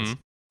things.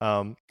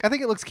 I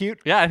think it looks cute.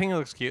 Yeah, I think it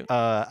looks cute.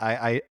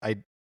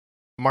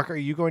 Mark, are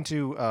you going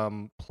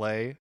to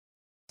play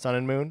Sun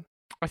and Moon?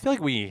 I feel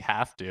like we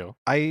have to.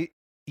 I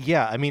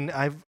mean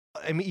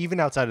even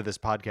outside of this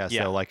podcast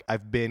though, like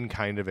I've been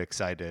kind of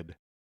excited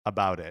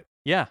about it.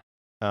 Yeah.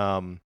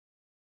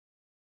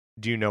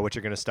 Do you know what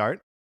you're going to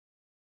start?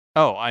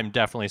 Oh, I'm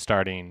definitely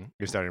starting.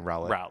 You're starting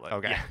Rowlet. Rowlet.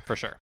 Okay. Yeah, for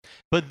sure.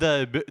 But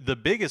the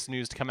biggest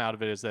news to come out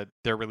of it is that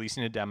they're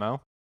releasing a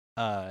demo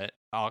on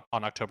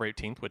October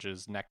 18th, which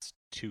is next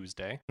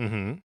Tuesday.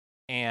 Mm-hmm.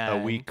 And a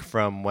week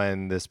from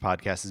when this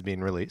podcast is being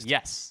released.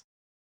 Yes.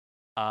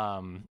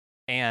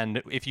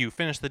 And if you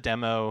finish the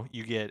demo,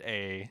 you get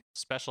a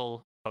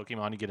special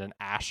Pokemon. You get an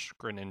Ash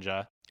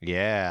Greninja.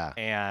 Yeah.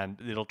 And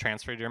it'll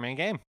transfer to your main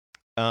game.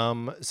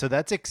 So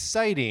that's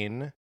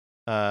exciting.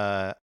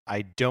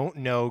 I don't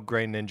know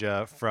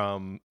Greninja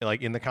from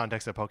like in the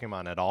context of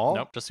Pokemon at all.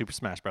 Nope, just Super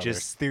Smash Brothers.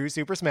 Just through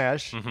Super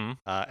Smash.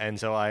 And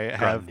so I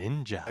have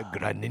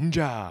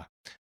Greninja.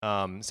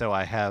 So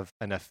I have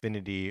an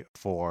affinity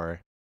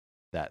for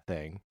that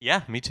thing.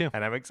 Yeah, me too.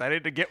 And I'm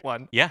excited to get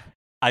one. Yeah.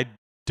 I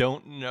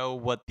don't know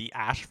what the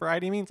Ash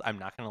variety means. I'm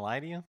not going to lie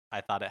to you. I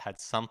thought it had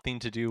something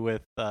to do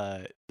with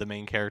the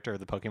main character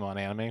of the Pokemon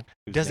anime.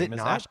 Does it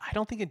not? Ash. I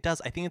don't think it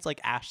does. I think it's like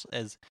Ash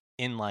as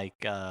in like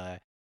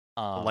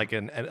like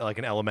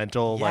an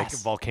elemental, like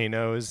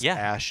volcanoes,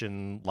 ash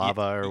and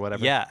lava or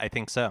whatever. Yeah, I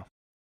think so.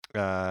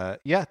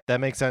 Yeah, that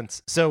makes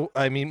sense. So,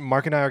 I mean,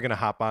 Mark and I are going to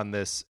hop on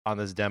this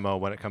demo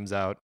when it comes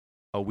out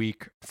a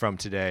week from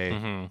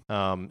today.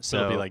 So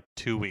it'll be like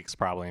 2 weeks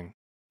probably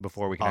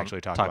before we can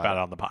actually talk about it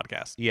on the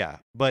podcast. Yeah,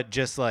 but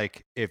just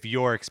like if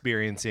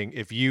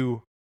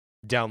you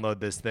download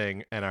this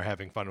thing and are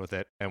having fun with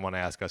it and want to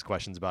ask us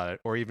questions about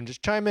it, or even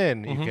just chime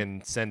in, you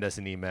can send us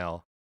an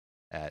email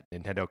at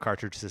Nintendo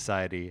Cartridge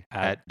Society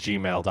at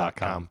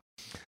gmail.com.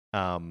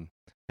 And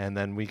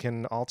then we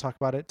can all talk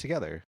about it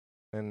together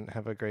and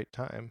have a great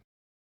time.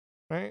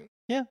 Right?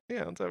 Yeah,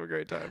 let's have a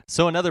great time.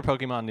 So another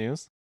Pokemon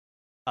news.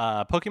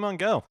 Pokemon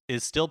Go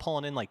is still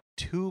pulling in like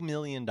 $2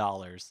 million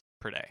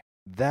per day.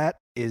 That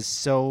is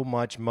so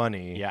much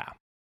money. Yeah.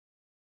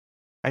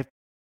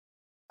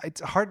 It's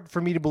hard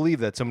for me to believe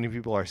that so many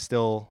people are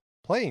still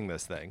playing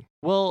this thing.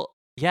 Well,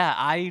 yeah,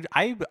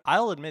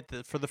 I'll admit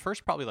that for the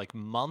first probably like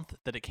month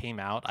that it came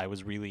out, I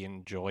was really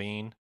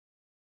enjoying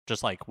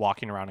just like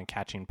walking around and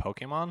catching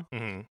Pokemon.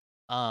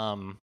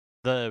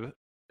 The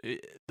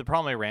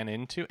problem I ran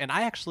into, and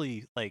I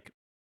actually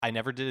I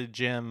never did a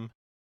gym.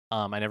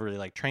 I never really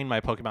like trained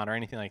my Pokemon or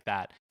anything like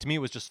that. To me, it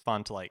was just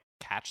fun to like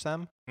catch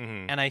them.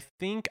 And I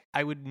think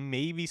I would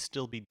maybe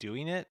still be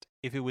doing it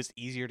if it was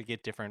easier to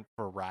get different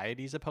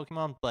varieties of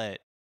Pokemon.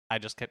 But you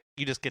just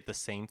get the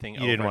same thing.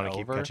 You didn't want to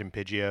keep catching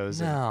Pidgeos.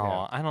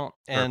 No, I don't.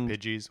 And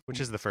Pidgeys, which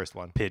is the first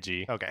one.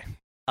 Pidgey. Okay.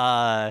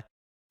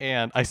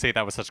 And I say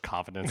that with such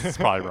confidence. It's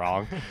probably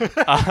wrong.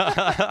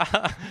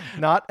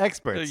 Not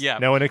experts. Yeah.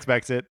 No one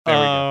expects it. There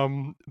we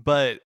go.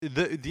 But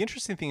the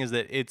interesting thing is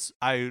that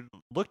I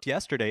looked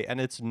yesterday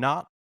and it's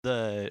not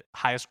the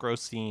highest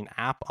grossing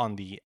app on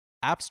the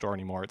App Store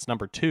anymore. It's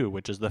number 2,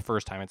 which is the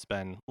first time it's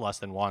been less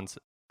than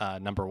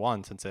number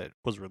 1 since it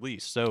was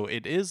released. So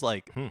it is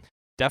like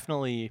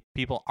definitely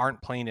people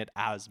aren't playing it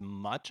as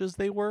much as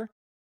they were,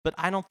 but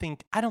I don't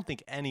think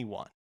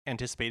anyone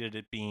anticipated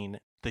it being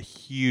the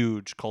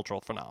huge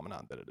cultural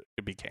phenomenon that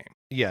it became.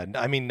 Yeah,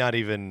 I mean, not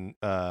even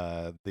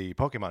the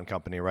Pokemon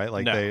Company, right?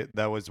 Like No.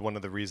 that was one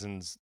of the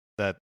reasons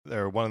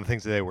or one of the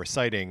things that they were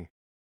citing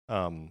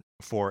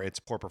for its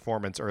poor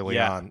performance early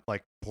on,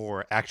 like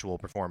poor actual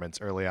performance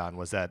early on,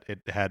 was that it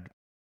had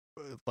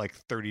like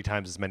 30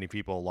 times as many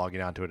people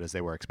logging onto it as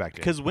they were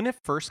expecting. Because when it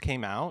first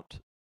came out,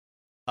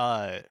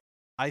 I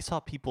saw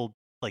people,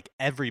 like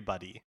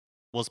everybody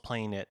was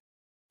playing it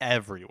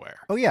everywhere.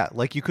 Oh yeah,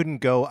 like you couldn't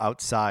go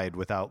outside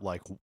without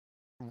like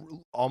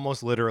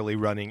almost literally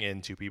running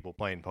into people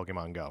playing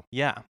Pokemon Go.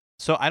 Yeah.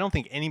 So I don't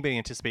think anybody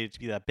anticipated it to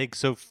be that big.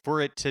 So for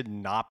it to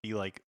not be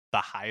like the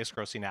highest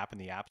grossing app in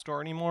the App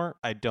Store anymore,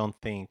 I don't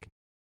think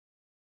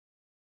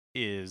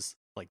is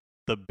like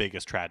the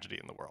biggest tragedy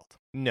in the world.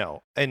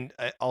 No. And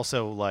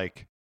also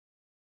like,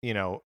 you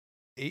know,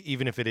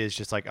 even if it is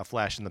just like a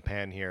flash in the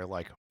pan here,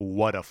 like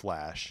what a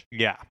flash.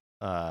 Yeah.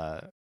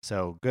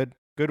 So good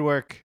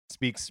work.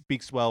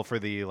 Speaks well for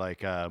the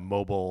like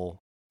mobile.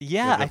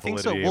 Yeah, I think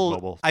so.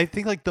 Well, I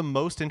think like the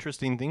most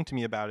interesting thing to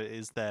me about it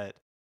is that,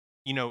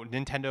 you know,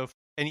 Nintendo,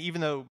 and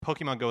even though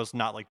Pokemon Go is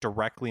not like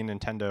directly a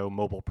Nintendo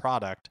mobile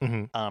product,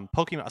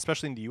 Pokemon,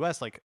 especially in the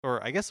US, like,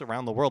 or I guess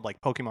around the world,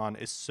 like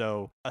Pokemon is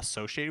so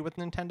associated with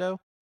Nintendo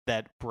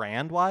that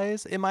brand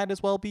wise, it might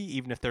as well be,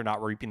 even if they're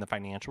not reaping the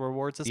financial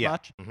rewards as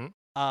much.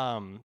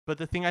 But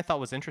the thing I thought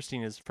was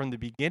interesting is from the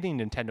beginning,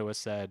 Nintendo has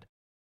said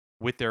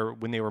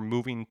when they were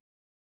moving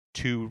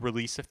to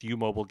release a few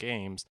mobile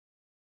games,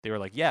 they were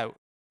like, yeah,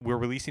 we're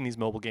releasing these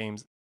mobile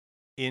games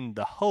in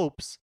the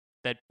hopes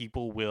that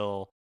people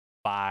will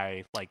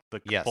buy like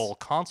the full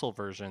console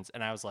versions.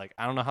 And I was like,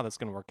 I don't know how that's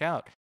going to work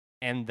out.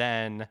 And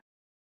then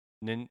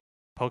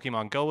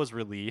Pokemon Go was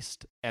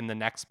released, and the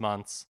next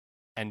month's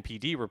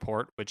NPD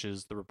report, which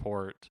is the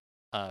report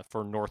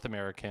for North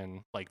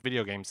American like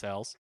video game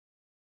sales,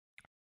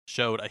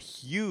 showed a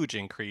huge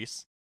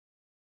increase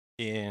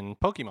in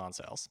Pokemon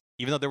sales,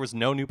 even though there was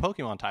no new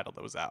Pokemon title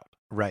that was out.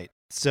 Right.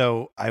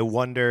 So I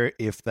wonder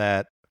if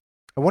they're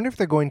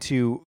going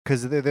to,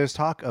 because there's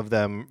talk of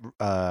them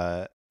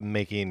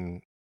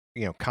making,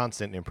 you know,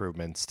 constant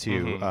improvements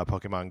to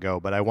Pokemon Go,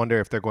 but I wonder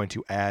if they're going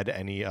to add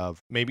any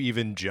of, maybe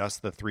even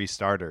just the 3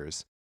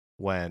 starters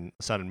when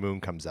Sun and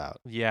Moon comes out.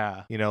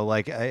 Yeah. You know,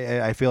 like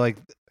I feel like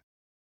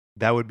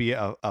that would be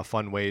a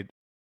fun way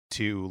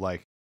to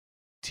like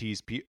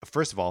tease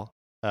first of all,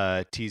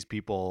 tease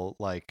people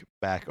like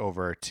back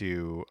over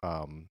to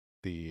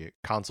the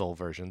console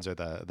versions or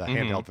the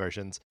handheld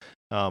versions.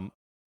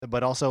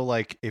 But also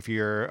like if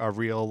you're a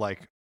real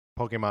like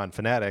Pokemon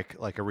fanatic,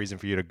 like a reason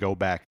for you to go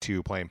back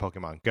to playing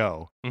Pokemon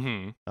Go.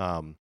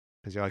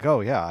 Because you're like,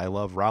 oh yeah, I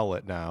love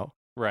Rowlet now.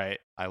 Right.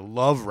 I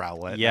love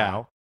Rowlet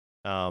now.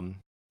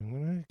 I'm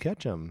gonna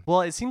catch him.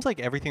 Well, it seems like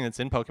everything that's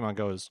in Pokemon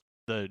Go is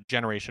the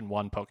Generation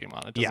 1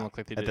 Pokemon. It doesn't look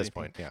like they did at this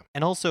anything. point. Yeah.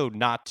 And also,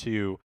 not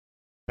to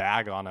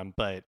bag on them,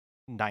 but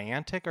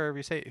Niantic, or however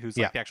you say it, who's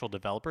like the actual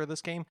developer of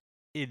this game,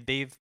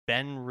 they've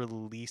been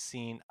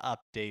releasing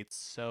updates,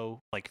 so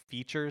like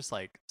features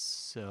like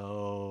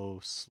so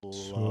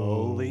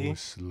slowly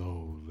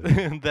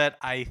that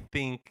I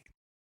think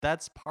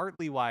that's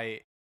partly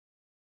why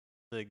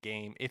the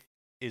game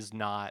is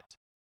not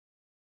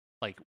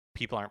like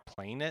people aren't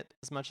playing it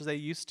as much as they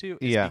used to,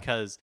 is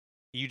because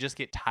you just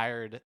get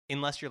tired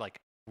unless you're like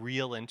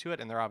real into it,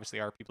 and there obviously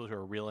are people who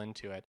are real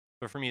into it.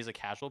 But for me as a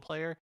casual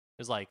player,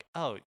 it's like,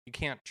 oh, you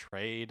can't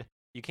trade,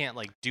 you can't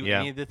like do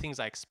any of the things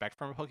I expect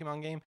from a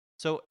Pokemon game.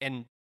 So,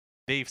 and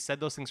they've said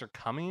those things are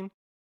coming,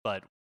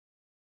 but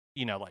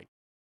like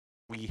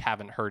we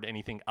haven't heard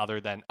anything other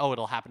than, oh,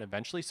 it'll happen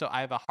eventually. So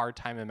I have a hard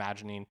time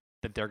imagining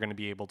that they're going to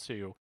be able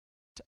to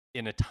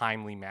in a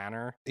timely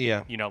manner,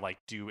 Yeah. like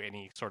do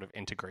any sort of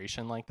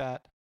integration like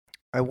that.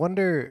 I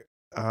wonder,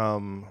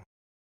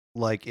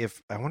 like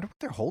I wonder what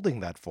they're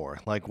holding that for.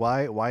 Like,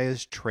 why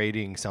is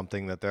trading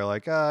something that they're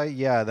like,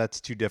 yeah, that's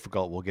too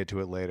difficult. We'll get to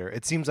it later.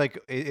 It seems like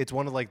it's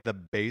one of like the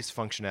base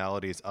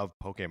functionalities of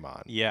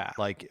Pokemon. Yeah.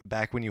 Like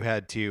back when you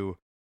had to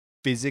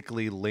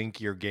physically link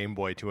your Game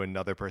Boy to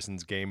another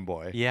person's Game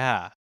Boy.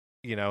 Yeah.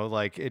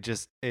 Like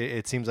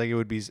it seems like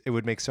it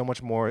would make so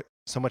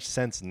much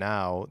sense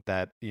now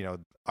that,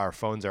 our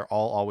phones are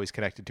all always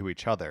connected to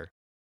each other.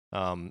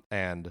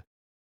 And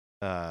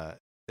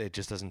it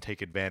just doesn't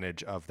take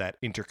advantage of that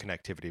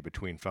interconnectivity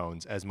between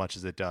phones as much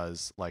as it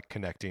does like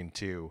connecting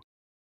to,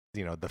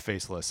 the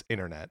faceless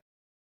internet.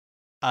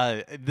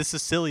 This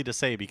is silly to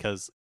say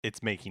because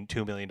it's making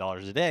 $2 million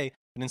a day,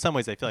 but in some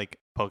ways I feel like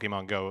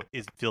Pokemon Go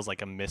feels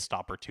like a missed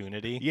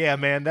opportunity. Yeah,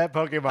 man, that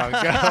Pokemon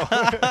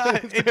Go,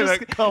 it's been a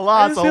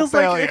colossal it feels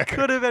failure. Like it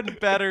could have been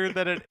better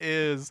than it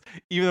is,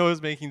 even though it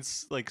was making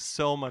like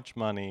so much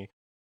money.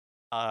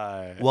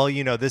 Well,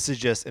 this is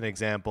just an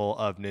example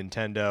of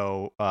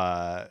Nintendo,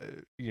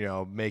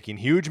 making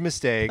huge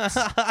mistakes.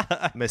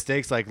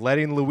 Mistakes like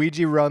letting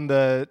Luigi run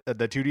the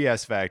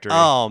 2DS factory.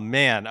 Oh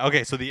man.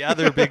 Okay, so the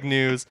other big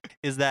news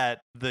is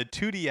that the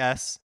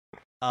 2DS,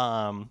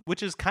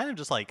 which is kind of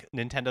just like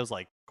Nintendo's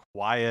like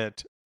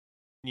quiet,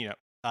 Nintendo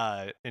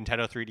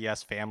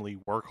 3DS family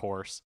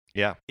workhorse.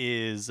 Yeah.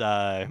 Is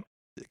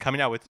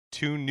coming out with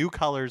 2 new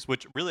colors,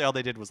 which really all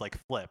they did was like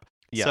flip.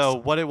 Yes. So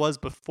what it was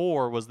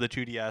before was the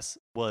 2DS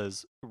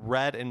was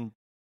red and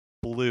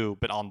blue,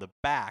 but on the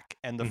back,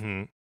 and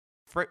the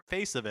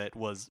face of it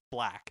was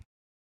black.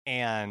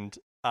 And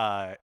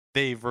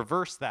they've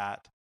reversed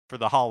that for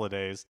the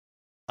holidays,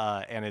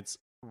 and it's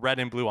red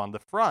and blue on the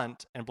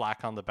front and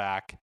black on the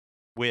back,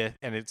 and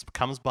it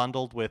comes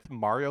bundled with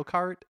Mario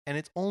Kart, and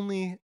it's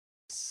only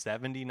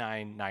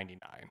 $79.99.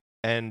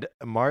 And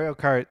Mario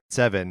Kart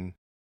 7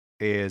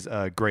 is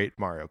a great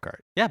Mario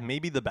Kart. Yeah,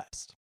 maybe the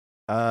best.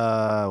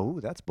 Ooh,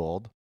 that's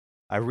bold.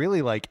 I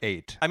really like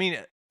 8. I mean,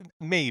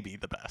 maybe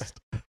the best.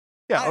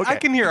 Yeah, okay. I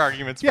can hear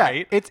arguments, yeah,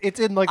 right? It's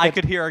in like I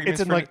could hear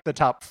arguments. It's in like the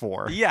top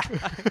 4. Yeah,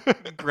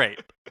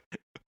 great.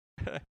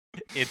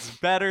 It's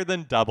better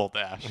than Double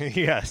Dash.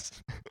 Yes.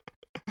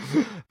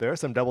 There are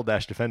some Double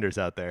Dash defenders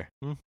out there.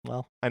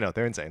 Well, I know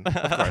they're insane. Of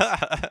course.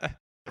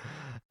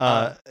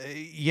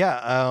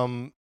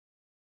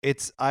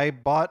 I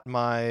bought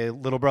my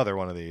little brother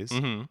one of these.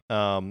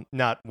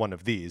 Not one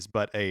of these,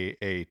 but a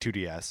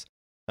 2DS.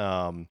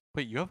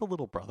 Wait, you have a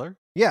little brother?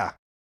 Yeah.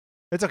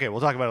 It's okay.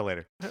 We'll talk about it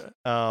later.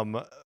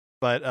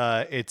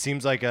 But it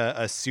seems like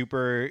a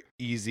super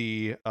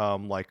easy,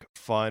 like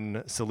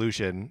fun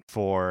solution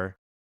for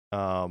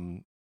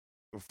playing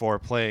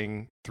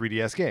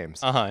 3DS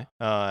games.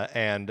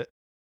 And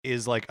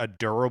is like a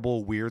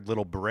durable, weird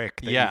little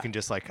brick that you can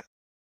just like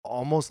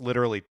almost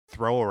literally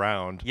throw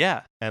around.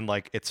 Yeah. And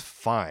like it's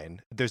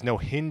fine. There's no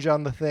hinge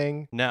on the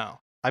thing. No.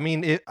 I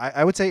mean,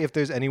 I would say if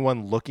there's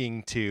anyone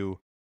looking to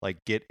like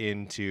get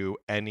into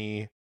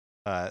any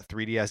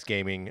 3DS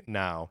gaming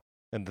now,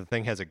 and the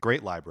thing has a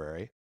great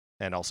library,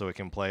 and also it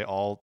can play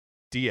all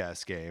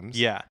DS games.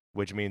 Yeah.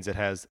 Which means it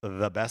has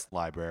the best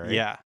library.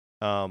 Yeah.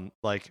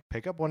 Like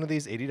pick up one of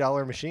these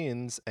 $80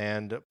 machines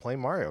and play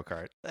Mario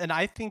Kart. And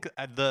I think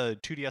the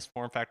 2DS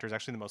form factor is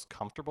actually the most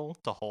comfortable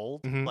to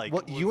hold. Like,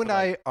 well, you and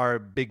I are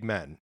big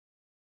men,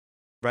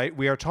 right?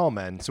 We are tall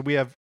men, so we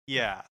have.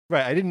 Yeah.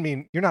 Right. I didn't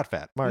mean you're not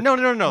fat, Mark. No.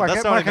 Mark,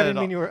 That's not Mark, what I didn't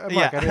mean you were.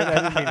 Mark, I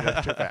didn't mean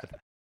that you're fat.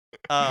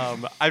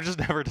 I've just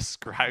never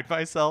described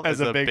myself as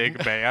a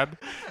big man.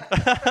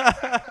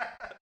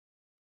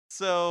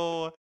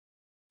 So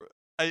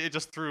it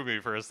just threw me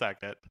for a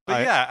second.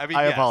 But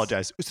I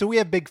apologize. So we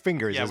have big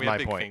fingers. Yeah, is we my have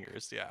big point.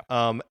 fingers. Yeah.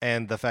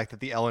 And the fact that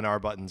the L and R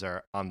buttons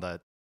are on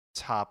the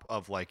top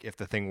of like if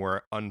the thing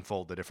were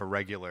unfolded, if a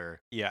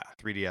regular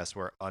 3DS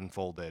were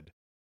unfolded,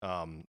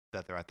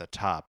 that they're at the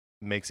top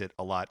makes it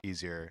a lot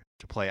easier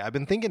to play. I've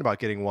been thinking about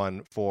getting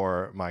one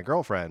for my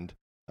girlfriend.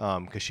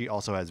 Because she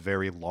also has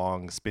very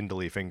long,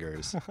 spindly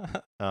fingers.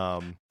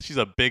 She's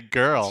a big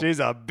girl. She's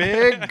a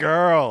big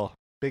girl.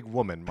 Big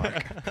woman,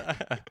 Mark.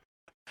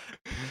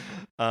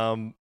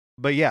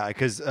 But yeah,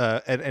 because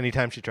at any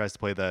time she tries to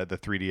play the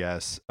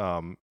 3DS,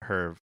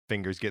 her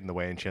fingers get in the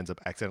way and she ends up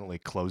accidentally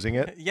closing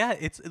it. Yeah,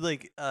 it's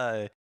like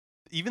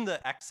even the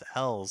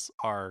XLs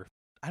are,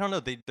 I don't know,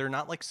 they're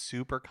not like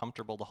super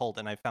comfortable to hold.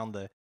 And I found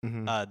the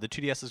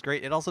 2DS is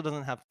great. It also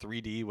doesn't have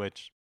 3D,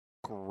 which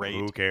great.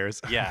 Who cares?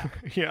 Yeah.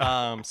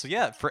 Yeah. So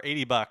yeah, for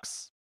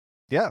 $80.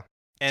 Yeah.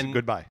 And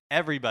goodbye.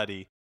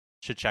 Everybody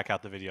should check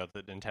out the video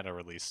that Nintendo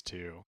released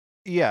to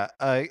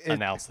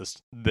announce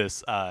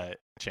this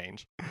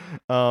change.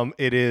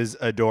 It is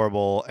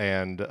adorable,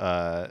 and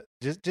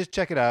just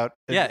check it out.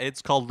 Yeah,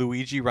 it's called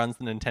Luigi Runs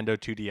the Nintendo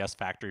 2DS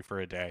Factory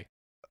for a Day.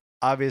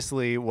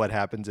 Obviously, what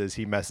happens is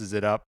he messes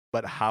it up,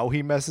 but how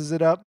he messes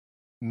it up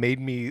made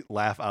me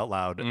laugh out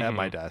loud at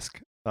my desk.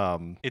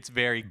 It's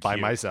very cute. by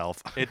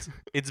myself.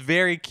 It's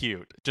very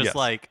cute. Just Yes.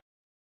 like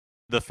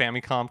the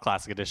Famicom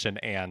Classic Edition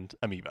and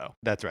Amiibo.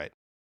 That's right.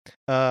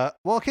 Well,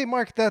 okay,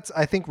 Mark, that's,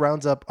 I think,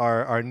 rounds up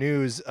our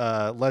news.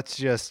 Let's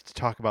just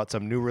talk about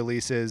some new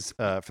releases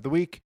for the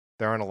week.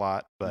 There aren't a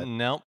lot, but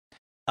Nope.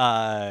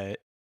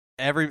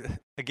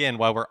 Again,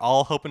 while we're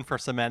all hoping for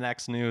some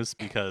NX news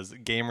because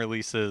game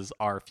releases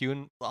are few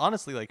and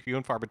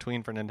far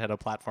between for Nintendo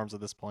platforms at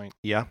this point.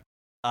 yeah.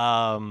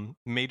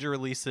 Major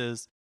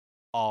releases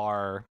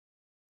are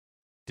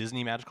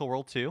Disney Magical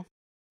World 2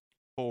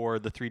 for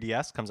the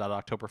 3DS, comes out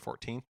October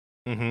 14th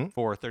Mm-hmm.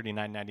 for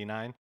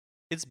 $39.99.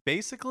 It's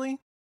basically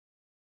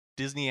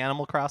Disney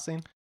Animal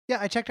Crossing. Yeah,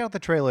 I checked out the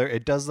trailer.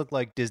 It does look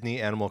like Disney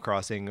Animal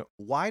Crossing.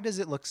 Why does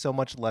it look so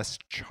much less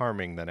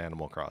charming than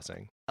Animal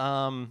Crossing?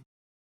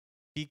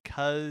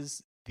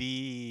 Because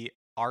the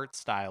art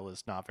style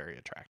is not very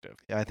attractive.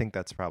 Yeah, I think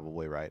that's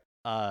probably right.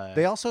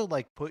 They also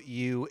like put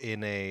you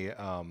in a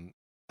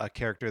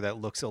character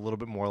that looks a little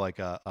bit more like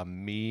a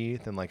me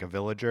than like a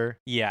villager.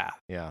 Yeah.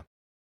 Yeah.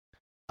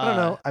 I don't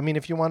know. I mean,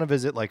 if you want to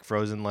visit like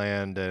Frozen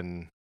Land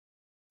and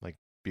like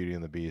Beauty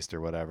and the Beast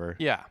or whatever.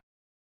 Yeah.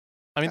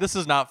 I mean, this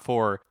is not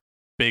for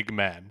big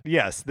men.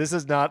 Yes, this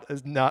is not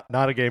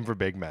a game for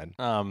big men.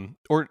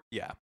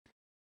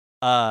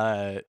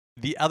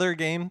 The other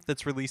game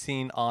that's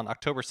releasing on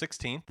October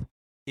 16th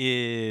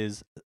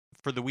is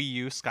for the Wii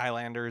U,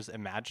 Skylanders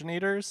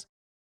Imaginators.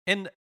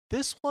 And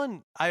this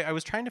one, I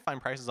was trying to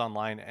find prices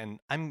online, and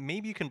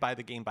maybe you can buy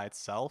the game by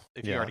itself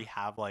if you already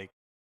have like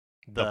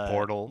the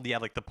portal. Yeah,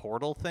 like the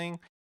portal thing.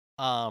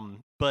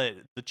 But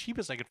the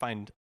cheapest I could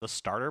find, the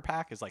starter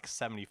pack, is like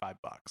 $75.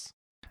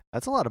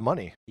 That's a lot of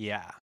money.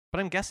 Yeah.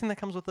 But I'm guessing that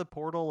comes with a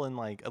portal and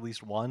like at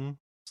least one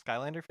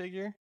Skylander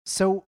figure.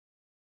 So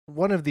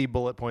one of the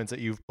bullet points that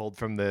you've pulled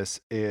from this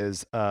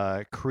is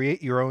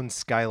create your own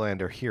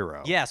Skylander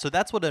hero. Yeah, so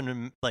that's what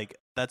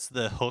that's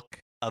the hook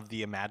of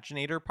the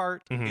Imaginator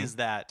part, is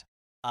that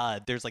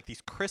there's like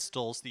these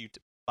crystals that you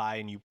buy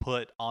and you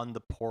put on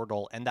the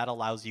portal, and that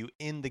allows you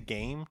in the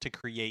game to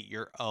create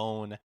your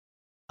own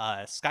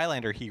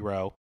Skylander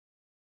hero.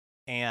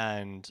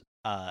 And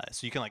so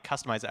you can like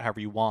customize it however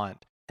you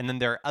want. And then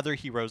there are other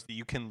heroes that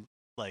you can,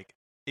 like,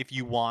 if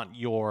you want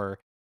your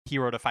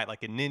hero to fight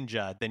like a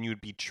ninja, then you would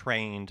be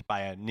trained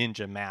by a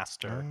ninja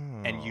master,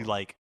 and you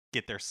like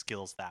get their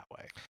skills that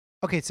way.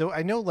 Okay, so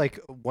I know like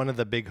one of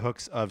the big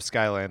hooks of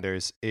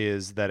Skylanders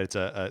is that it's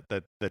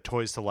the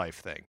toys to life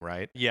thing,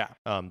 right? Yeah.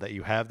 That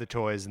you have the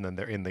toys and then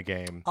they're in the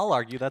game. I'll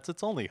argue that's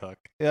its only hook.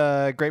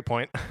 Great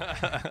point.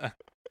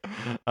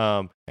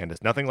 And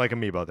it's nothing like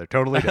Amiibo. They're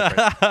totally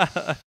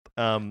different.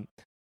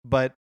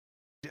 But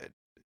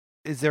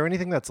is there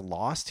anything that's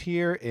lost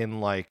here in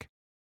like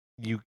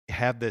you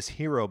have this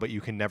hero, but you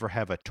can never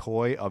have a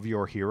toy of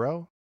your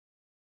hero?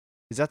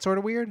 Is that sort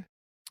of weird?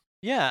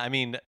 Yeah, I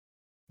mean,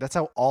 that's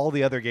how all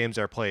the other games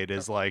are played,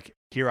 is like,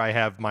 here I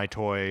have my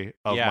toy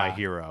of my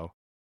hero.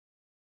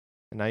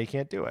 And now you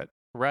can't do it.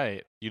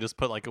 Right. You just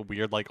put like a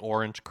weird like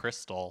orange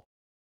crystal.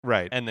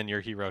 Right. And then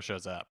your hero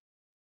shows up.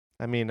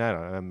 I mean, I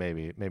don't know,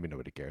 maybe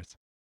nobody cares.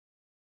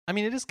 I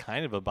mean, it is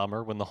kind of a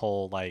bummer when the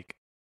whole like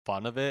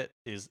fun of it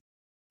is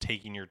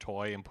taking your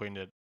toy and putting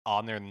it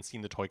on there and then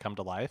seeing the toy come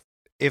to life.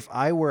 If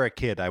I were a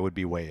kid, I would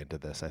be way into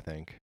this, I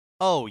think.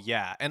 Oh,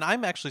 yeah. And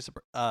I'm actually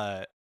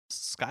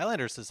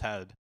Skylanders has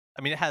had,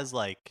 I mean, it has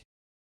like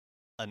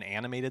an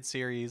animated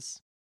series,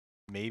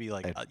 maybe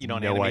like an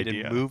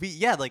animated movie.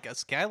 Yeah, like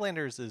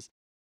Skylanders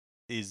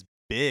is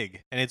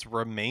big, and it's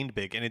remained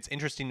big, and it's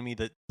interesting to me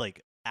that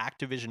like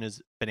Activision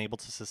has been able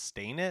to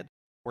sustain it,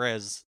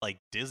 whereas like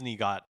Disney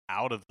got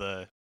out of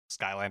the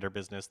Skylander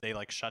business. They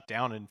like shut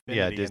down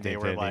Infinity, Disney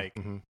and they Infinity.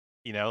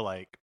 were like,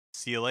 like,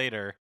 see you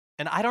later.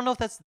 And I don't know if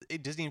that's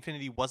Disney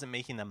Infinity wasn't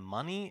making them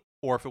money,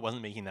 or if it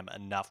wasn't making them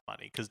enough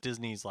money, because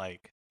Disney's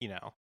like,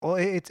 Well,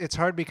 it's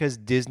hard because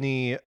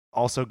Disney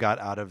also got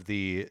out of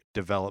the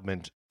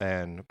development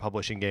and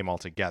publishing game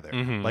altogether.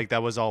 Like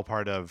that was all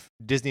part of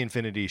Disney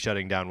Infinity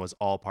shutting down, was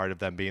all part of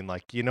them being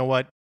like, you know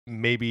what,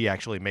 maybe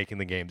actually making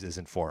the games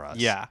isn't for us.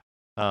 Yeah.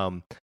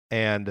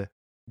 And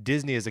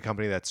Disney is a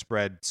company that's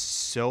spread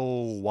so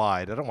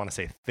wide. I don't want to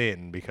say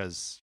thin,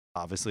 because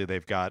obviously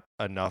they've got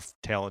enough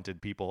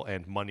talented people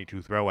and money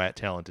to throw at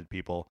talented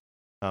people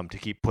to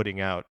keep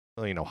putting out,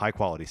 high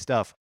quality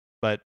stuff.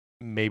 But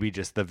maybe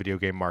just the video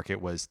game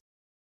market was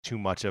too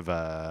much of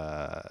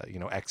a,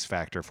 X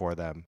factor for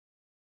them.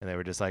 And they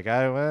were just like,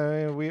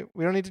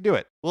 we don't need to do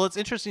it. Well, it's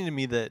interesting to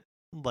me that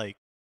like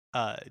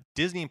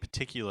Disney in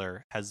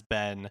particular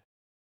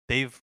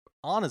they've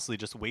honestly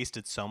just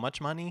wasted so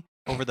much money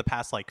over the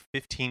past like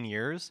 15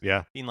 years.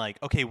 Yeah. Being like,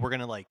 okay, we're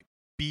going to like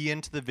be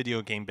into the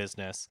video game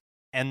business.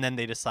 And then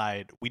they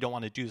decide we don't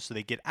want to do this. So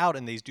they get out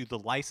and they do the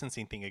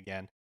licensing thing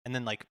again. And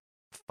then like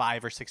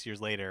 5 or 6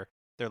 years later,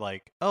 they're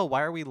like, oh,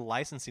 why are we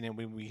licensing it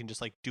when we can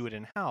just like do it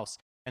in house?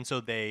 And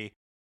so they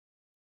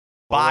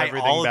buy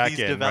all of these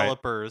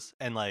developers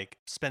and like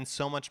spend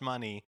so much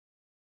money.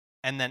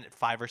 And then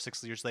 5 or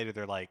 6 years later,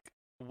 they're like,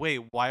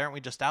 wait, why aren't we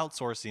just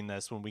outsourcing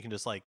this when we can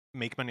just like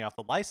make money off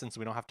the license?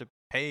 We don't have to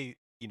pay,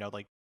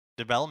 like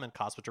development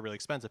costs, which are really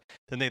expensive.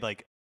 Then they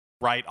like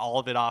write all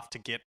of it off to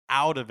get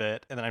out of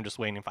it, and then I'm just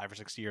waiting 5 or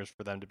 6 years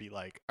for them to be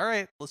like, all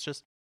right, let's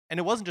just. And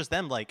it wasn't just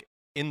them. Like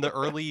in the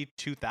early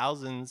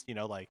 2000s,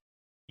 like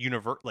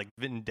like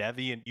Vin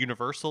Devi and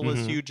Universal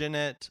was huge in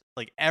it.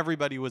 Like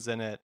everybody was in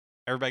it.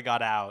 Everybody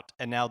got out,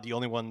 and now the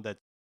only one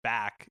that's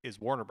back is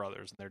Warner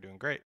Brothers, and they're doing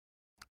great.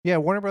 Yeah,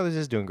 Warner Brothers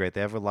is doing great.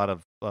 They have a lot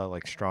of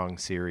like strong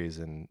series,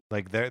 and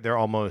like they're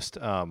almost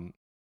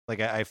like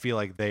I feel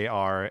like they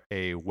are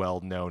a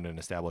well-known and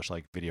established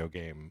like video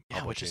game.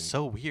 Yeah, which is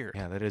so weird.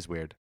 Yeah, that is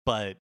weird.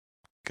 But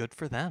good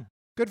for them.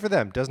 Good for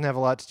them. Doesn't have a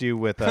lot to do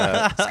with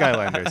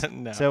Skylanders.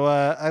 No. So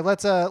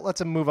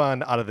let's move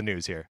on out of the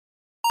news here.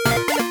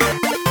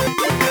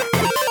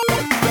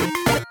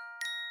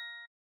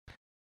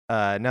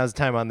 Now's the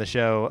time on the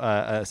show,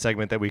 a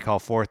segment that we call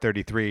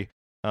 433.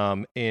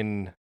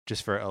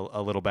 Just for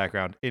a little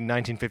background, in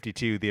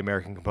 1952, the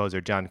American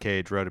composer John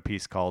Cage wrote a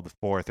piece called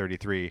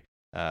 433,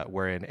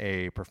 wherein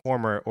a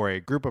performer or a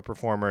group of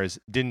performers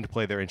didn't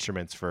play their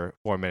instruments for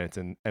 4 minutes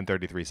and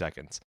 33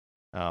 seconds.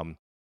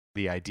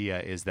 The idea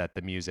is that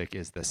the music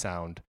is the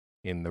sound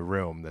in the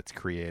room that's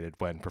created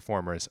when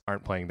performers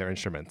aren't playing their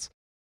instruments.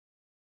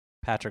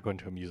 Patrick went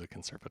to a music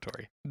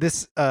conservatory.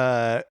 This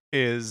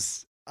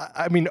is,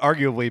 I mean,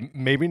 arguably,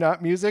 maybe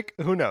not music.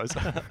 Who knows?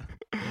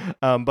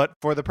 But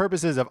for the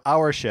purposes of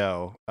our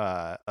show,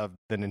 of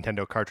the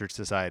Nintendo Cartridge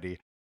Society,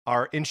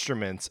 our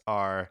instruments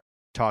are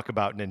talk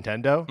about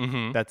Nintendo.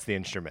 Mm-hmm. That's the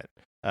instrument.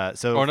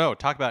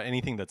 Talk about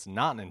anything that's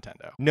not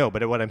Nintendo. No,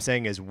 but what I'm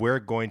saying is we're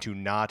going to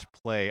not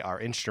play our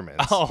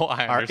instruments. Oh,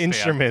 I understand. Our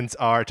instruments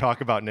are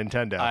talk about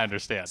Nintendo. I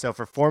understand. So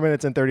for 4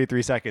 minutes and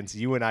 33 seconds,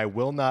 you and I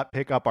will not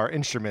pick up our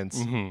instruments.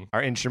 Mm-hmm.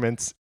 Our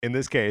instruments, in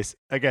this case,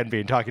 again,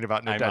 being talking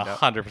about Nintendo.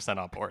 I'm 100%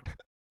 on board.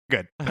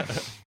 Good.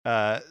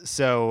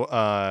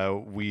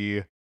 So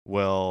we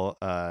will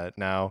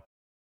now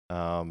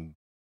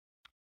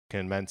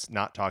commence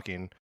not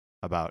talking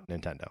about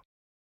Nintendo.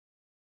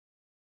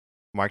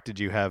 Mark, did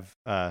you have...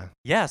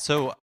 Yeah,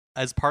 so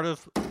as part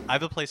of... I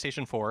have a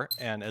PlayStation 4,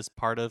 and as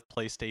part of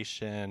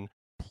PlayStation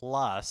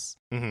Plus,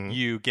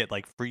 you get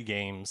like free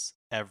games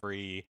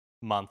every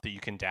month that you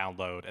can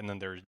download, and then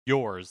they're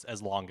yours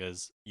as long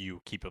as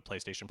you keep a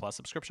PlayStation Plus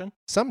subscription.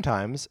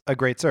 Sometimes a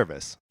great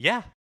service.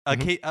 Yeah.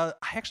 Okay, I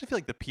actually feel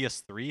like the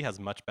PS3 has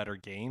much better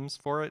games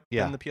for it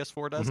than the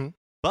PS4 does.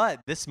 But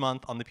this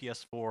month on the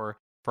PS4 for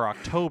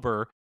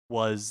October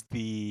was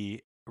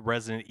the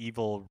Resident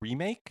Evil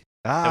remake.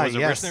 That was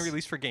originally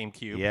released for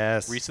GameCube.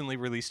 Yes. Recently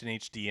released in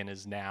HD and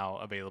is now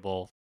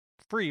available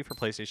free for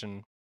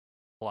PlayStation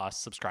Plus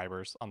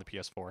subscribers on the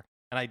PS4.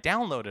 And I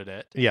downloaded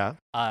it. Yeah.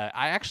 I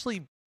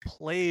actually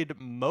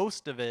played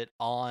most of it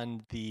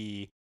on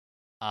the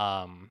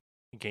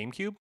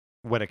GameCube.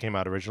 When it came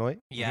out originally?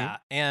 Yeah,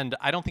 and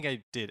I don't think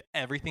I did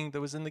everything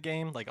that was in the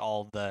game, like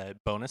all the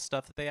bonus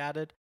stuff that they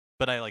added,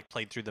 but I like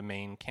played through the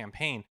main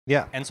campaign.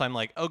 Yeah. And so I'm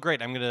like, oh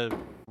great, I'm going to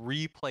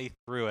replay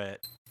through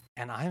it,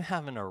 and I'm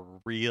having a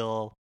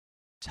real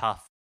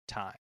tough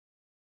time.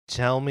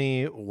 Tell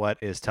me what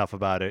is tough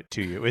about it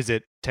to you. Is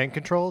it tank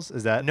controls?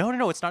 Is that...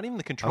 No, it's not even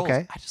the controls.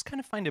 Okay. I just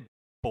kind of find it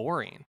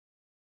boring.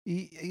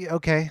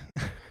 Okay.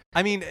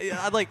 I mean,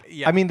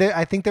 I mean,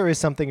 I think there is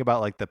something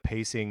about like the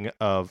pacing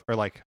of, or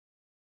like,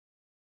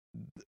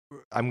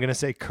 I'm going to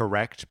say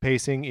correct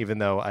pacing, even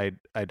though I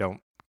don't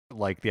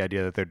like the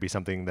idea that there'd be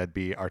something that'd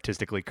be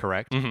artistically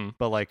correct.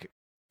 But like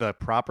the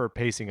proper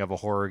pacing of a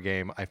horror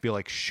game, I feel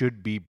like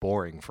should be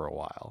boring for a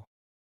while.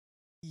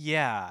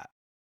 Yeah.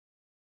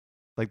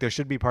 Like there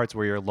should be parts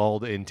where you're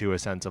lulled into a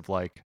sense of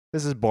like,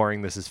 this is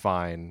boring, this is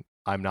fine,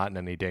 I'm not in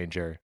any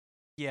danger.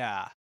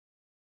 Yeah.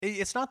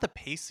 It's not the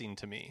pacing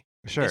to me.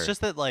 Sure. It's just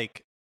that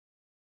like,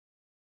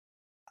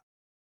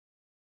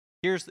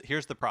 here's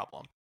the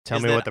problem. Tell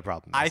me what the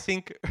problem is. I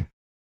think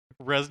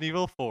Resident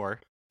Evil 4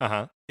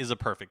 is a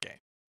perfect game.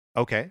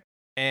 Okay.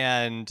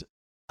 And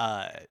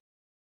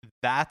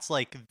that's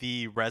like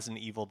the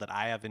Resident Evil that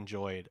I have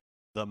enjoyed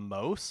the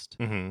most.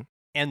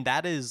 And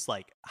that is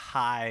like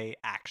high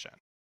action.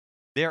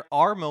 There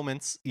are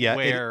moments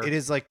where... it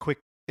is like quick,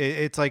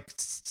 it's like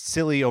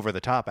silly over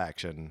the top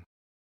action.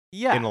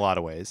 Yeah. In a lot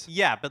of ways.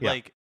 Yeah, but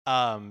like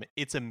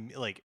it's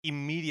like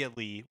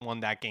immediately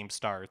when that game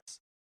starts,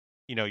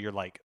 you're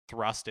like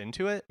thrust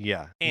into it.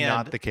 Yeah, and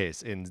not the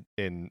case in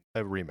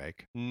a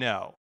remake.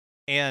 No.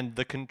 And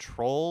the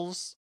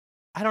controls,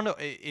 I don't know,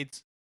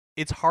 it's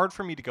hard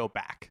for me to go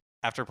back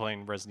after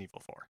playing Resident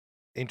Evil 4.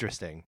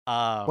 Interesting.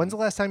 When's the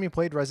last time you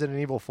played Resident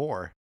Evil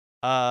 4?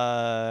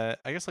 I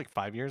guess like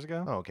 5 years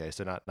ago. Oh, okay,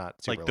 so not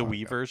super like the long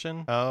Wii ago.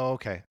 version. Oh,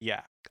 okay.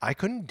 Yeah. I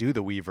couldn't do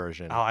the Wii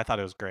version. Oh, I thought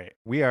it was great.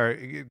 We are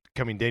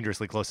coming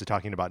dangerously close to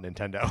talking about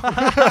Nintendo.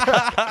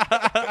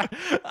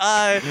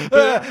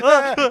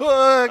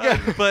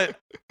 But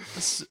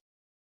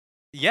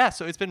yeah,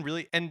 so it's been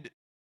really, and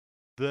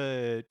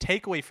the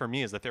takeaway for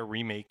me is that they're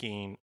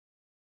remaking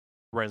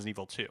Resident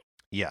Evil 2.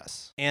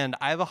 Yes. And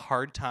I have a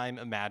hard time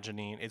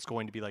imagining it's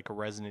going to be like a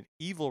Resident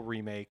Evil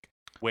remake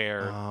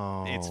where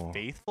it's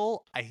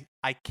faithful.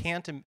 I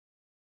can't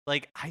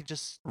Like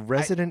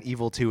Resident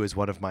Evil 2 is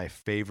one of my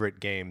favorite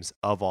games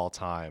of all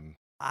time.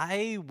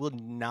 I would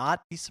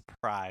not be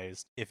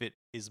surprised if it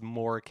is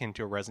more akin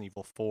to a Resident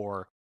Evil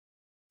 4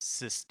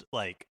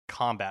 like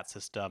combat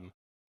system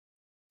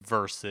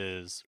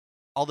versus,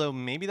 although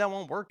maybe that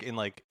won't work in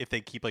like if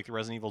they keep like the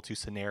Resident Evil 2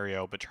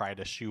 scenario but try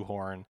to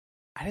shoehorn.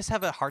 I just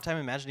have a hard time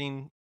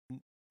imagining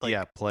playing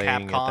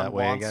Capcom it that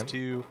way wants again.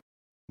 to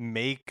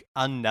make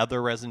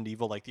another Resident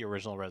Evil like the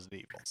original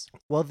Resident Evils.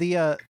 Well,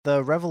 the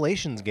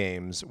Revelations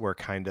games were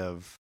kind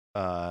of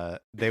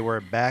they were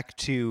back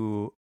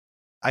to,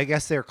 I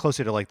guess they're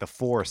closer to like the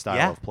 4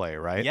 style of play,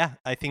 right? Yeah,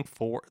 I think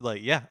 4,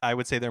 I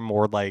would say they're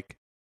more like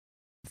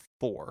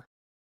 4.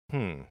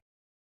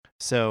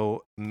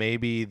 So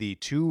maybe the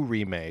 2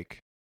 remake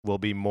will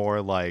be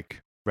more like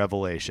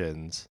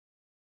Revelations.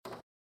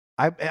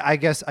 I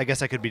guess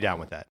I could be down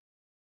with that.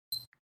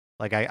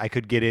 Like I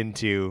could get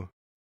into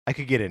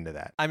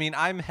that. I mean,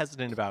 I'm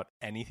hesitant about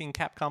anything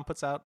Capcom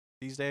puts out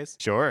these days.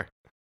 Sure.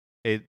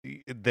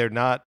 They're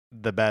not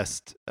the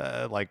best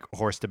like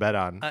horse to bet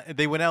on.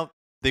 They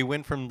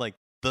went from like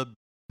the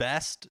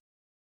best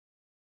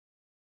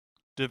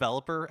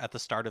developer at the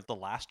start of the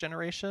last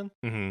generation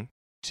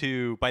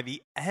to, by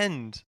the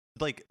end,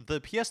 like the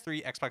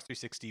PS3, Xbox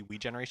 360, Wii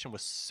generation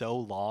was so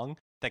long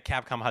that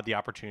Capcom had the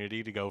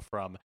opportunity to go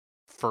from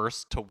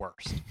first to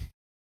worst.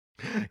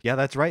 Yeah,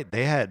 that's right.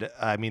 They had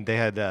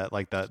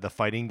like the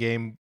fighting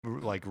game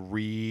like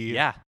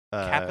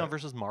Capcom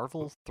versus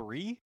Marvel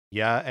 3.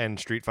 Yeah, and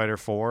Street Fighter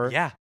 4.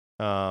 Yeah.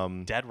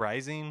 Dead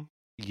Rising.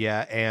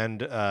 Yeah,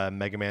 and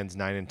Mega Man's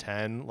 9 and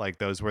 10, like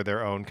those were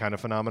their own kind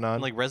of phenomenon.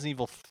 And like Resident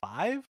Evil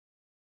 5.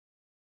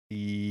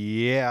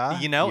 Yeah.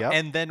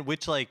 And then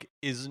which like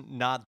is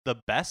not the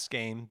best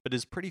game, but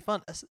is pretty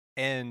fun.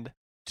 And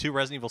to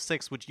Resident Evil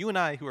 6, which you and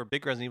I, who are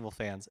big Resident Evil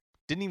fans,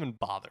 didn't even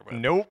bother with.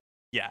 Nope.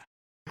 Yeah.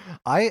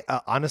 I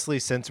honestly,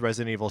 since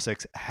Resident Evil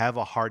 6, have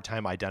a hard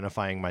time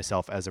identifying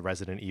myself as a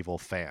Resident Evil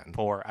fan.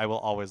 4. I will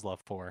always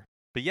love 4.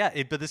 But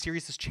yeah, but the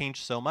series has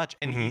changed so much.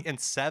 And and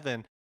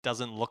 7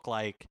 doesn't look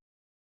like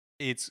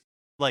it's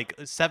like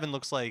 7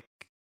 looks like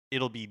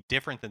it'll be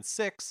different than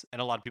 6,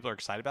 and a lot of people are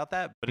excited about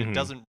that, but it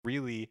doesn't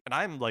really, and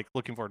I'm like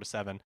looking forward to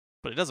 7,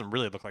 but it doesn't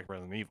really look like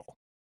Resident Evil.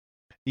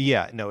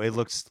 Yeah, no, it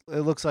looks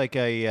like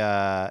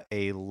a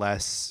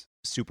less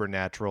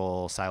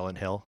supernatural Silent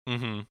Hill.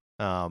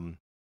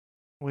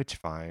 Which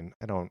fine.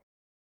 I don't.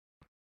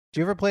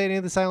 Do you ever play any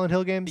of the Silent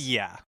Hill games?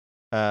 Yeah.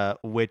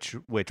 Which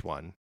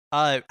one?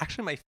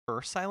 Actually my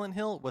first Silent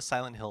Hill was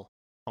Silent Hill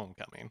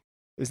Homecoming.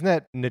 Isn't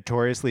that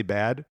notoriously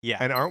bad? Yeah.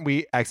 And aren't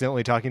we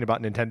accidentally talking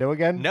about Nintendo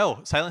again?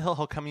 No, Silent Hill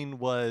Homecoming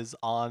was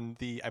I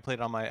played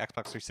it on my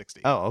Xbox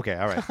 360. Oh, okay,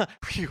 all right.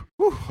 Phew.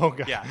 Oh,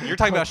 God. Yeah, you're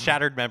talking about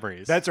Shattered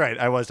Memories. That's right.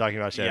 I was talking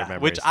about Shattered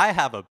Memories. Which I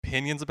have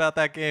opinions about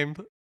that game.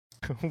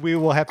 We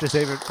will have to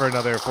save it for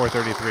another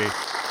 433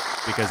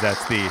 because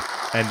that's the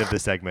end of the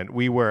segment.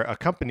 We were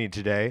accompanied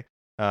today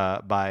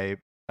by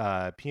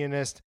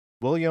pianist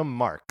William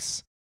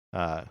Marks,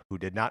 who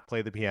did not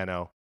play the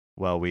piano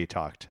while we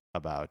talked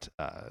about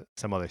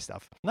some other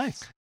stuff.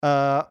 Nice.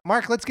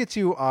 Mark, let's get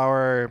to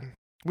our...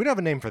 We don't have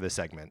a name for this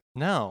segment.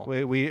 No.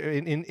 We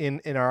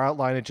in our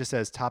outline, it just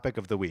says topic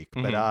of the week,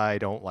 but I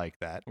don't like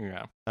that.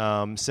 Yeah.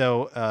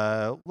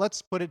 So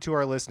let's put it to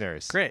our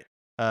listeners. Great.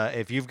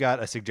 If you've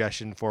got a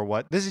suggestion for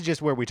what... This is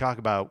just where we talk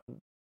about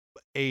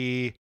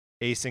a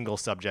single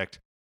subject.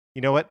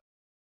 You know what?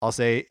 I'll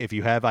say if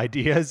you have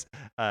ideas,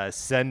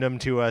 send them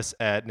to us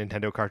at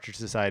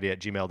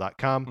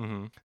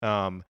nintendocartridgesociety@gmail.com.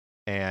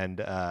 And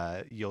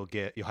you'll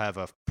have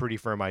a pretty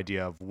firm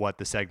idea of what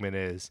the segment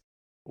is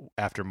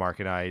after Mark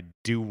and I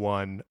do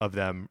one of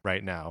them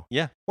right now.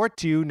 Yeah. Or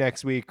 2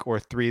 next week, or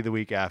 3 the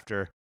week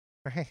after.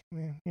 Or hey,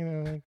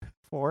 like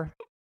 4.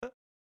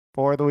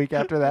 4 the week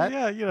after that.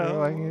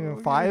 Yeah,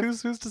 5.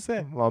 Who's to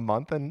say? A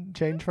month and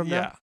change from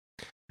now.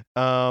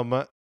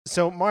 Yeah.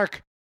 So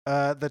Mark,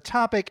 the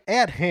topic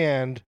at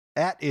hand,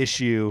 at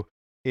issue,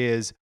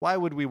 is why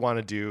would we want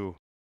to do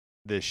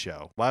this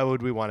show? Why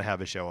would we want to have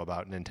a show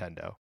about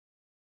Nintendo?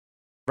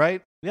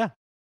 Right? Yeah.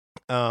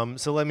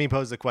 So let me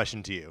pose the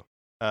question to you.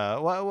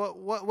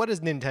 What does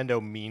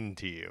Nintendo mean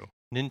to you?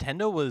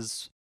 Nintendo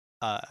was,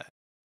 I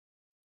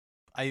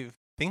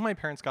think my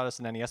parents got us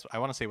an NES. I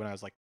want to say when I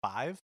was like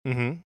 5.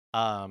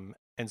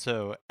 And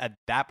so at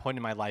that point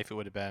in my life, it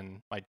would have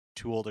been my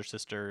 2 older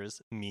sisters,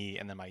 me,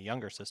 and then my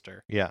younger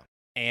sister. Yeah.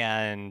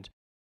 And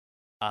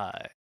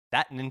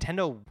that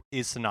Nintendo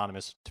is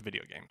synonymous to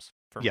video games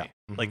for me.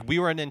 Like we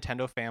were a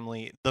Nintendo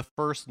family. The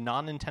first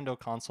non-Nintendo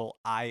console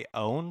I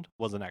owned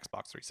was an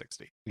Xbox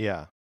 360.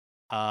 Yeah.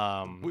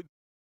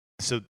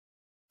 So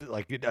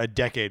like a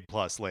decade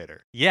plus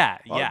later. Yeah.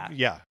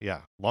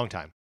 Long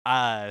time.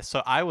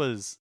 So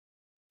I'm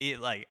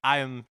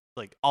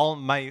like all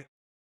my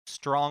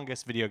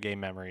strongest video game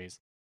memories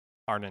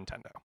are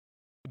Nintendo.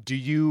 Do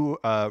you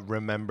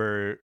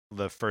remember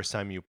the first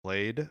time you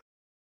played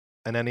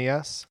an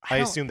NES? I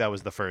assume that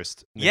was the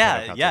first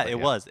Nintendo console it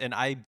was. And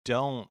I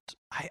don't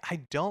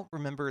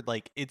remember,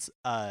 like it's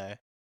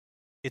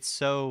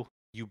so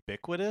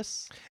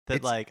ubiquitous that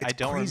It's I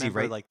don't crazy,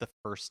 remember right? the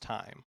first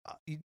time.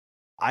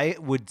 I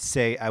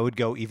would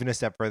go even a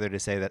step further to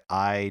say that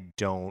I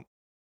don't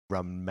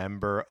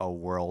remember a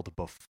world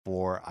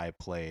before I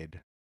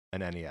played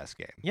an NES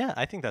game. Yeah,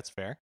 I think that's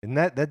fair. And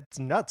that's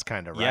nuts,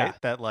 kind of, right?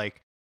 Yeah. That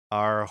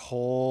our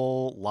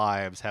whole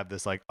lives have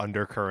this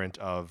undercurrent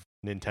of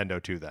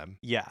Nintendo to them.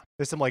 Yeah.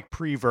 There's some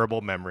pre-verbal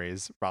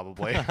memories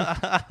probably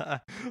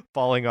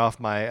falling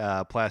off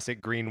my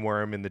plastic green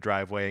worm in the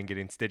driveway and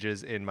getting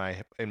stitches in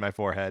my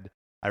forehead.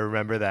 I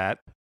remember that.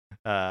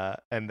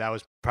 And that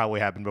was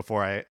probably happened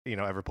before I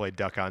ever played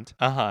Duck Hunt.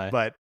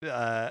 But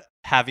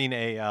having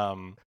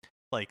a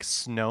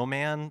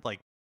snowman,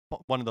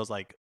 one of those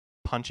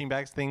punching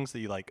bags things that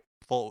you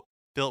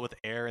fill it with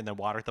air and then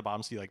water at the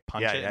bottom, so you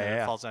punch it and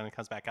then it falls down and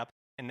comes back up,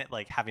 and it,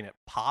 having it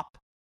pop,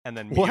 and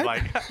then me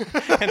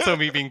and so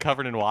me being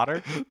covered in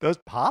water. Those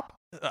pop?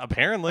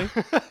 Apparently.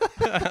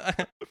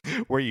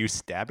 Were you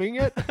stabbing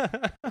it?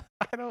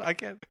 I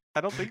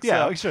don't think so.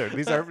 Yeah, sure.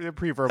 These are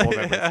pre-verbal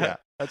memories. Yeah,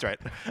 that's right.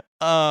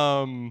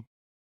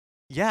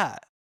 Yeah.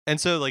 And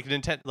so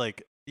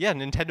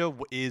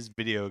Nintendo is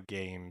video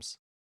games.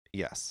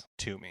 Yes.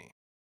 To me.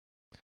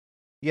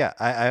 Yeah,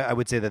 I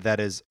would say that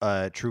is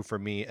true for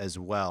me as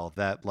well.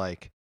 That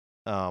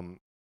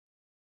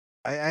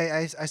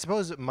I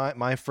suppose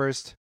my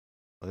first,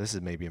 this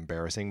is maybe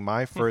embarrassing.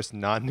 My first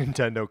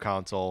non-Nintendo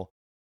console,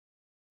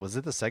 was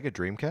it the Sega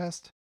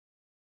Dreamcast?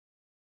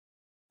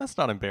 That's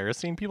not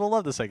embarrassing. People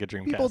love the Sega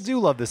Dreamcast. People do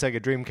love the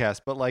Sega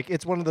Dreamcast, but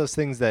it's one of those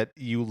things that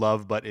you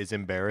love but is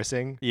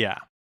embarrassing. Yeah.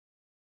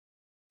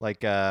 I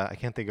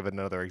can't think of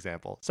another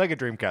example. Sega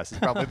Dreamcast is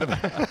probably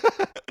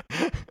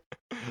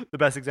the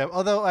best example.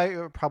 Although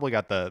I probably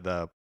got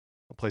the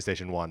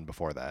PlayStation 1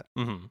 before that.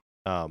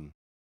 Mm-hmm.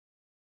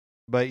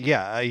 But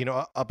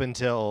yeah, up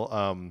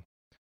until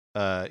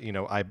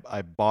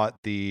I bought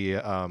the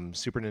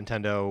Super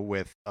Nintendo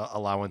with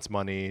allowance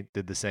money.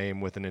 Did the same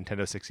with the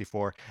Nintendo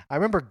 64. I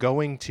remember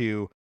going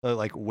to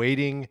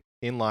waiting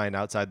in line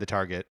outside the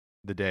Target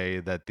the day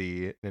that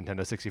the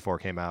Nintendo 64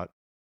 came out,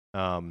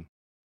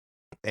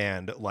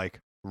 and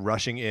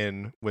rushing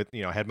in with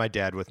I had my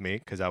dad with me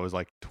because I was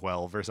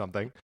 12 or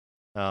something,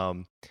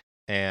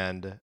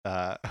 and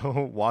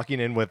walking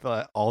in with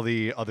all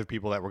the other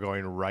people that were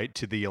going right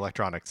to the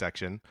electronics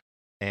section.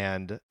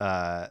 And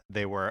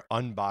they were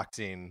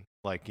unboxing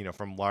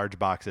from large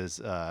boxes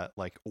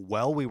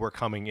while we were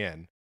coming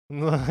in.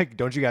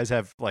 Don't you guys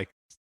have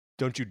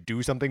don't you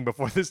do something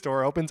before the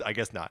store opens? I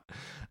guess not.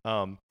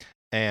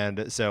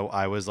 And so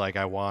I was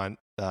I want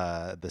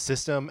the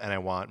system and I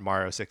want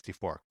Mario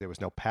 64. There was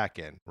no pack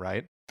in,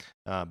 right?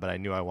 But I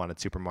knew I wanted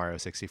Super Mario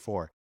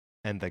 64.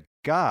 And the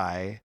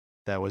guy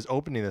that was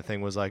opening the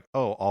thing was oh,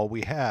 all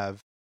we have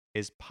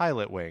is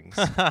Pilot Wings,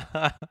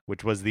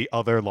 which was the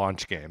other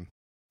launch game.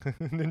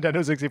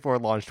 Nintendo 64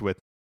 launched with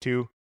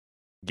 2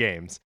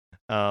 games,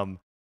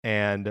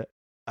 and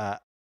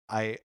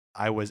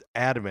I was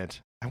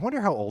adamant. I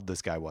wonder how old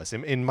this guy was.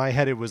 In my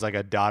head, it was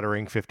a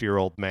doddering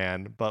 50-year-old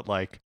man, but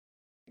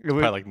it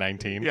was probably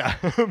 19. Yeah,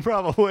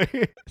 probably.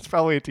 It's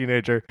probably a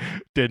teenager.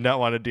 Did not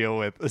want to deal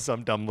with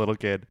some dumb little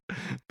kid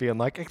being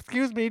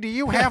 "Excuse me, do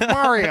you have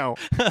Mario?"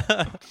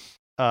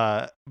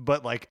 But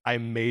I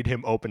made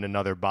him open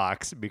another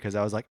box because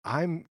I was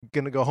I'm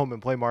gonna go home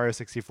and play Mario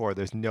 64.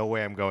 There's no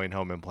way I'm going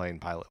home and playing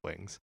Pilot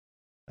Wings.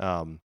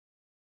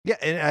 Yeah,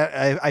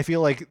 and I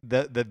feel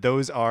that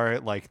those are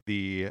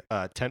the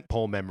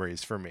tentpole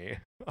memories for me.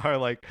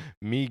 Are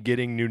me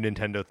getting new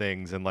Nintendo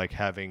things and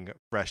having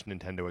fresh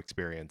Nintendo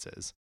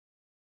experiences.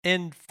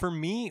 And for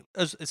me,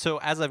 so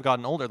as I've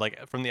gotten older,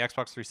 from the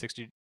Xbox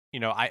 360,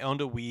 I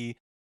owned a Wii,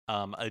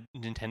 a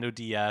Nintendo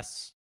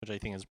DS, which I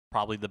think is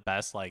probably the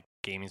best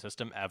gaming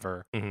system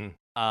ever. Mm-hmm.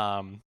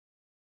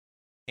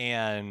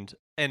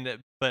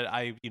 But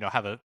I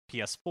have a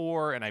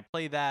PS4 and I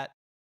play that,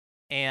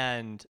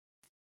 and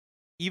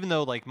even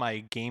though my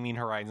gaming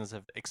horizons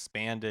have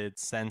expanded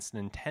since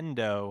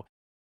Nintendo,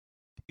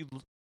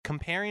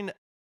 comparing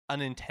a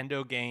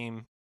Nintendo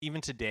game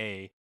even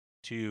today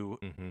to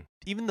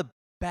even the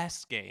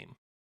best game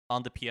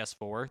on the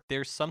PS4,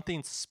 there's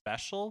something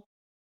special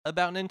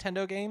about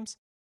Nintendo games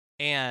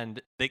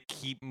and that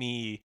keep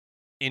me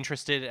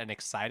interested and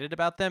excited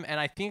about them. And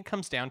I think it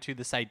comes down to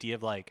this idea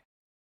of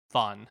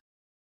fun.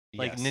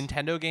 Yes.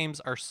 Nintendo games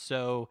are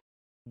so,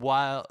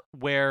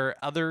 where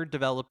other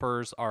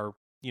developers are,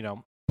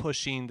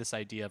 pushing this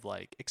idea of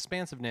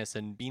expansiveness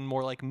and being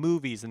more like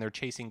movies and they're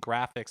chasing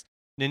graphics.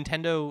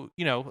 Nintendo,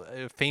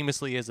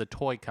 famously is a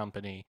toy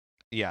company.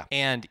 Yeah.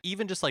 And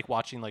even just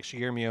watching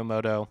Shigeru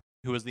Miyamoto,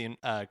 who was the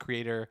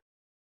creator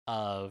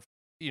of,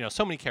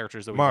 so many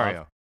characters that we Mario,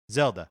 love.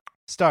 Zelda,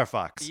 Star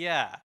Fox.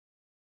 Yeah.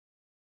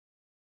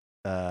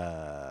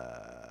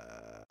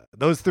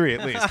 Those 3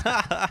 at least.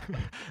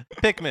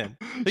 Pikmin.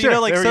 But,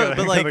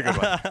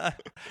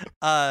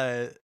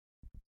 so,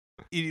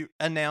 you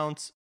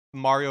announce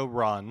Mario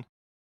Run,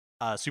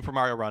 Super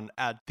Mario Run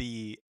at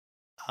the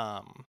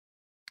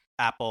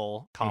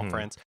Apple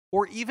conference,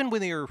 or even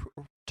when they were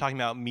talking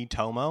about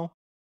Miitomo,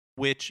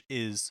 which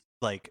is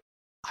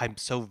I'm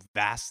so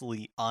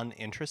vastly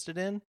uninterested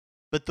in.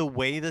 But the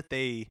way that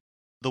they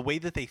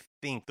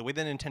think, the way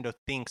that Nintendo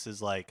thinks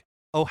is like,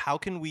 oh, how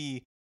can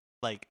we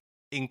like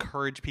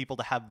encourage people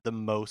to have the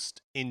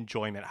most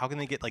enjoyment? How can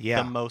they get like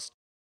the most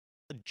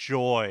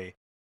joy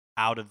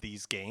out of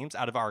these games,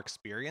 out of our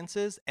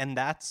experiences? And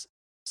that's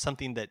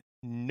something that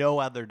no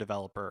other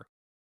developer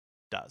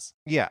does.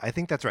 Yeah, I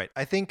think that's right.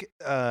 I think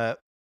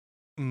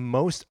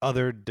most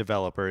other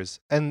developers,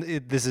 and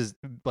this is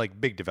like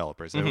big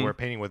developers, and we're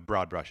painting with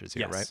broad brushes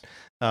here, right?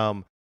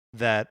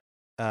 That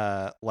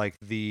like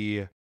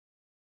the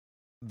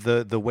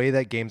way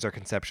that games are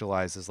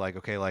conceptualized is like,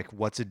 okay, like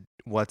what's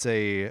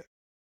a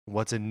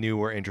new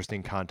or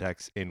interesting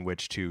context in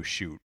which to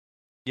shoot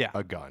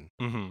a gun,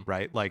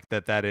 right? Like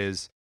that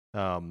is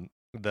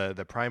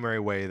the primary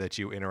way that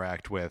you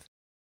interact with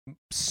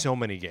so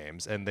many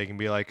games, and they can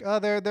be like, oh,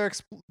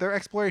 they're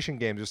exploration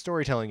games or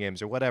storytelling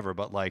games or whatever,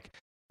 but like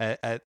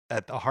at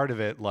the heart of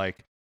it,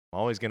 like I'm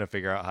always gonna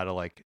figure out how to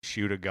like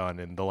shoot a gun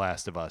in The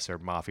Last of Us or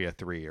Mafia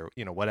 3 or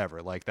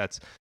whatever. Like that's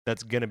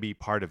gonna be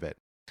part of it.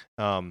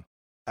 I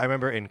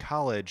remember in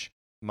college,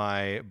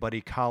 my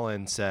buddy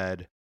Colin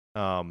said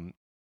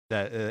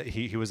that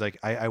he was like,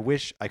 I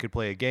wish I could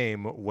play a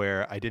game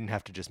where I didn't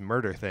have to just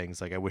murder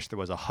things. Like I wish there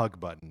was a hug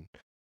button.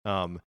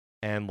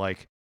 And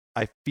like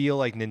I feel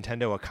like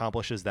Nintendo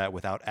accomplishes that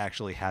without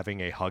actually having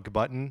a hug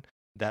button.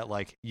 That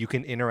like you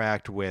can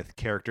interact with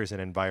characters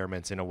and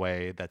environments in a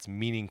way that's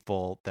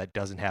meaningful, that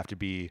doesn't have to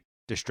be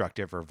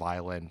destructive or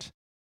violent.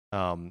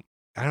 I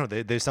don't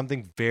know. There's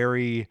something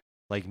very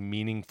like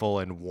meaningful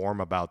and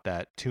warm about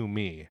that to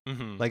me.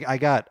 Like I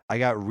got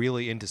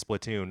really into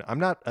Splatoon. I'm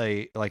not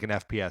an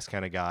FPS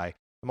kind of guy.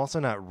 I'm also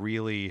not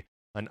really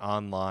an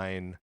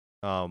online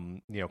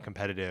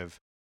competitive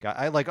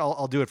guy.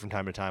 I'll do it from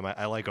time to time.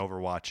 I like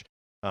Overwatch.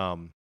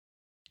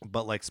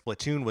 But like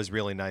Splatoon was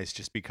really nice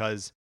just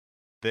because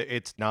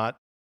it's not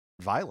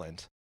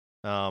violent.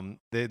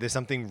 There's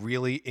something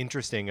really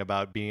interesting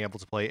about being able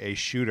to play a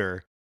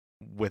shooter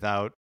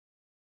without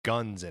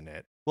guns in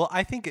it. Well,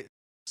 I think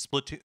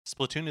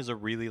Splatoon is a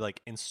really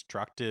like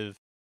instructive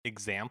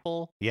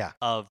example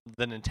of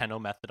the Nintendo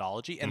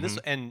methodology, and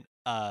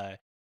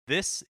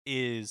this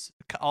is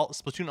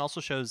Splatoon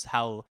also shows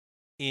how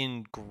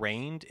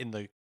ingrained in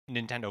the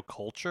Nintendo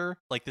culture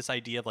like this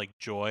idea of like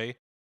joy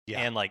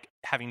and like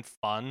having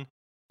fun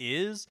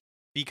is,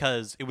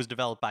 because it was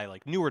developed by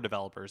like newer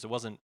developers. It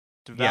wasn't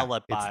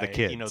developed by the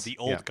kids. The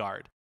old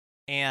guard.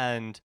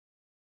 And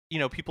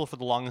people for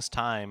the longest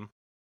time,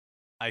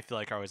 I feel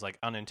like, are always like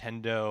on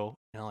Nintendo,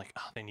 like,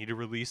 oh, they need to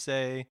release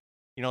a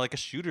like a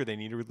shooter. They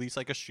need to release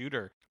like a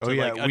shooter. To, we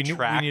need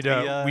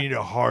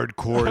a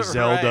hardcore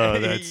Zelda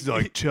that's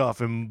like tough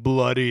and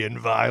bloody and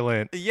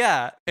violent.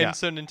 Yeah. And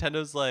so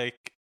Nintendo's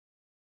like,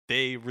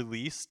 they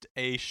released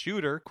a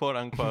shooter, quote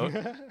unquote,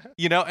 and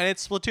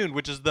it's Splatoon,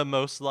 which is the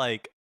most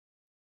like,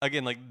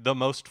 again, like the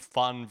most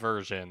fun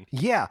version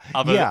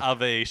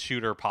of a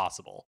shooter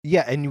possible.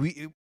 Yeah,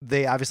 and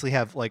they obviously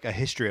have like a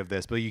history of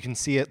this, but you can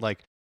see it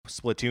like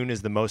Splatoon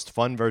is the most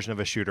fun version of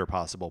a shooter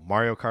possible.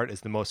 Mario Kart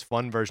is the most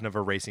fun version of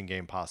a racing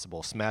game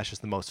possible. Smash is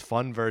the most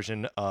fun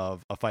version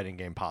of a fighting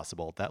game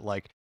possible. That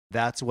like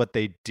that's what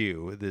they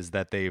do, is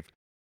that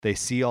they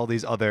see all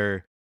these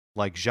other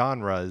like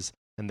genres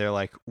and they're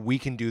like, we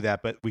can do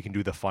that, but we can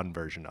do the fun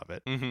version of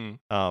it.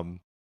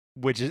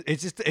 Which is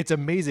it's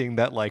amazing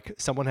that like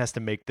someone has to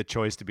make the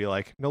choice to be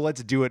like, no,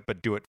 let's do it,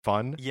 but do it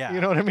fun. Yeah,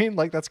 you know what I mean?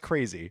 Like that's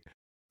crazy.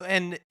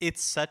 And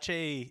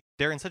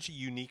they're in such a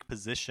unique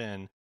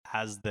position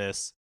as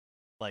this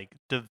like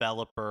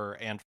developer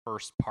and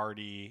first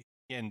party,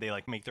 and they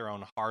like make their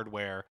own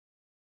hardware.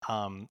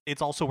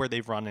 It's also where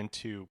they've run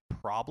into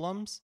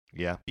problems.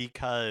 Yeah,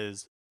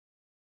 because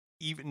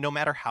even no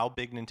matter how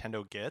big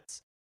Nintendo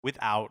gets,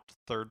 without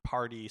third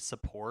party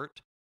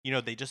support,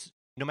 they just,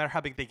 no matter how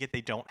big they get,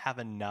 they don't have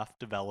enough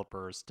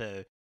developers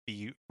to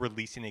be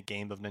releasing a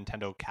game of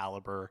Nintendo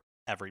caliber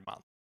every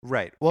month.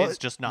 Right. Well, it's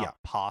just not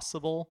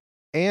possible.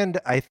 And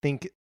I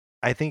think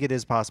it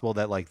is possible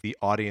that like the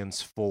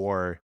audience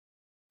for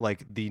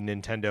like the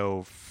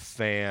Nintendo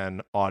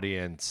fan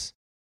audience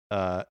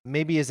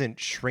maybe isn't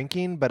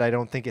shrinking, but I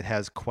don't think it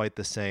has quite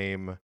the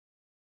same.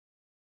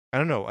 I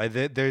don't know. I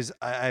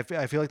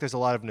feel like there's a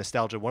lot of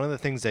nostalgia. One of the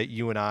things that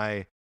you and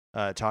I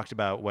talked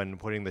about when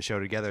putting the show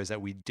together is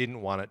that we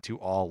didn't want it to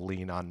all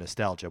lean on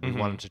nostalgia. We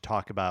wanted to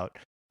talk about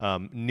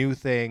new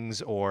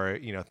things or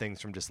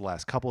things from just the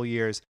last couple of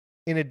years,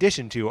 in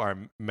addition to our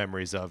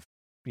memories of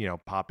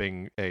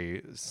popping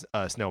a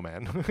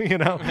snowman.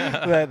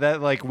 that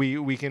like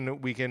we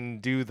can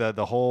do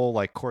the whole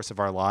like course of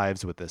our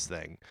lives with this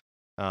thing.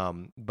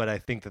 But I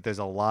think that there's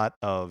a lot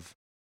of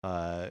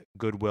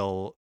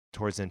goodwill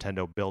towards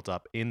Nintendo built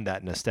up in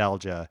that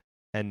nostalgia,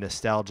 and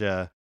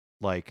nostalgia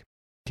like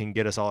can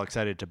get us all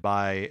excited to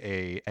buy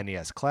a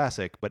NES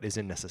Classic, but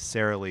isn't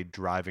necessarily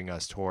driving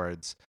us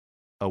towards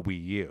a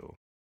Wii U.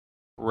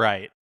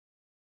 Right.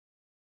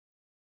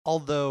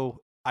 Although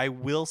I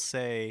will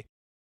say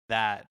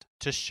that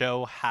to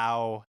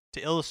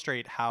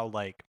illustrate how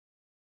like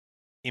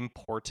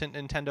important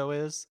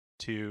Nintendo is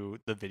to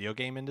the video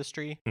game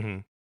industry, Mm-hmm.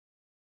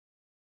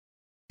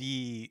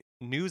 the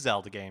new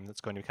Zelda game that's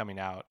going to be coming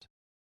out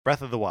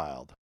Breath of the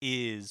Wild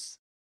is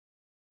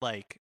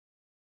like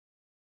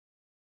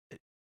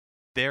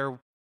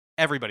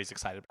everybody's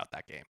excited about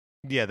that game.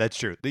 Yeah, that's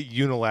true. The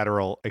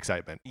unilateral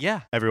excitement.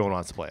 Yeah. Everyone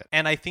wants to play it.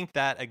 And I think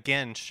that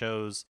again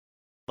shows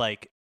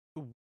like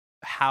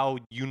how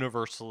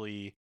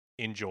universally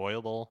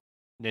enjoyable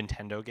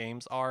Nintendo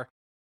games are.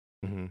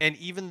 Mm-hmm. And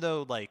even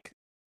though like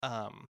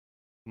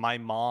my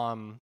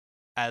mom,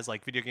 as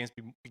like video games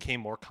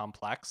became more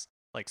complex,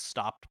 like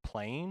stopped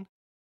playing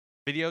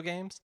video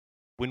games,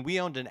 when we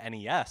owned an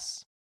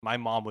NES, my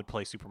mom would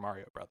play Super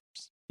Mario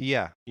Brothers.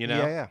 Yeah. You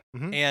know? Yeah.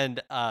 Mm-hmm.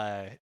 And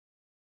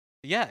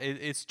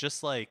it's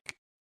just like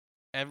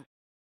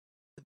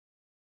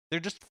they're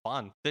just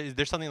fun.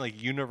 There's something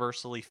like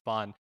universally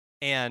fun.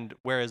 And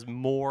whereas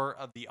more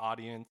of the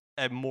audience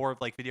and more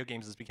of like video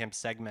games has become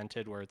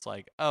segmented, where it's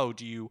like, oh,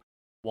 do you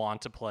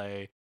want to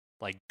play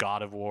like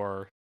God of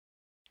War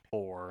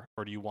 4,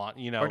 or do you want,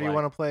 or do you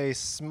want to play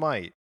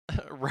Smite?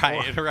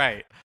 right. And or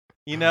like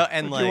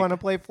do you want to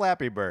play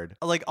Flappy Bird?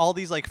 Like all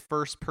these like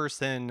first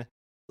person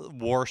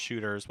war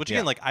shooters, which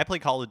again, like I play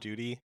Call of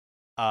Duty,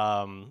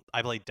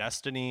 I play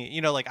Destiny,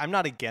 like I'm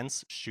not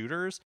against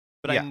shooters,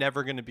 but I'm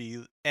never gonna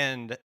be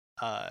I'm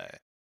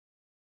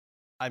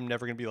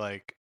never gonna be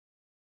like,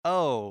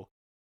 oh,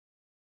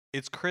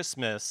 it's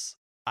Christmas,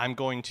 I'm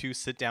going to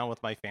sit down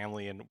with my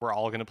family and we're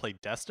all gonna play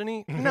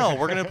Destiny. No,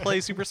 we're gonna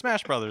play Super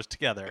Smash Brothers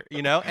together,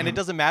 and it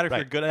doesn't matter if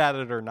you're good at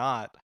it or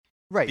not,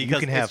 right?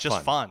 Because you can have it's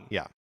just fun.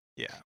 Yeah.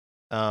 Yeah.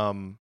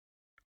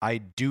 I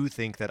do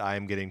think that I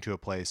am getting to a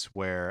place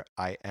where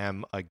I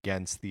am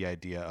against the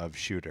idea of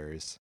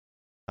shooters,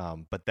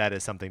 but that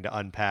is something to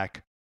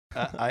unpack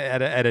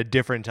at a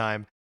different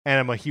time. And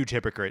I'm a huge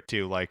hypocrite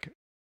too. Like,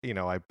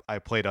 I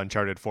played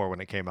Uncharted 4 when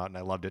it came out, and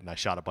I loved it, and I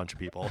shot a bunch of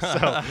people.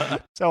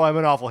 So I'm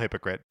an awful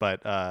hypocrite.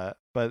 But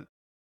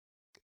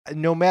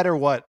no matter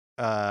what,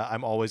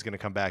 I'm always going to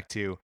come back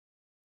to,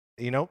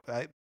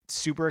 I'm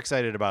super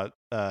excited about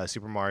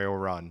Super Mario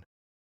Run.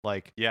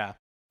 Like, yeah,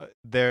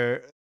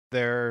 there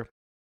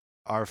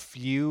are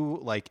few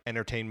like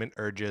entertainment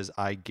urges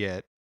I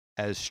get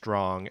as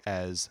strong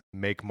as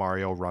make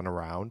Mario run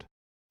around.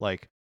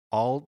 Like,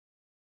 I'll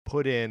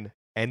put in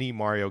any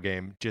Mario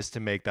game just to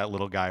make that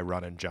little guy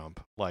run and jump.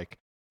 Like,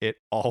 it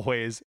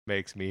always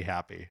makes me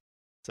happy.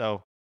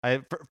 So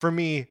for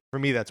me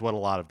that's what a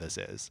lot of this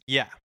is.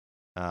 Yeah.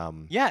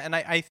 And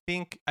I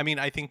think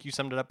you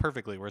summed it up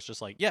perfectly, where it's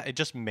just like, it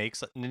just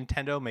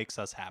Nintendo makes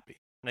us happy.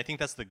 And I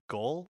think that's the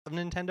goal of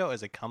Nintendo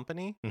as a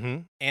company.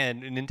 Mm-hmm.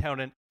 And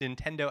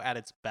Nintendo at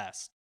its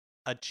best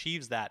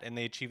achieves that. And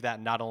they achieve that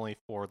not only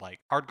for like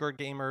hardcore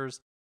gamers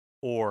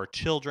or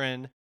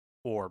children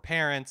or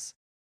parents,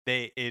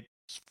 it's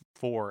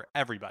for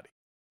everybody.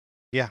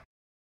 Yeah.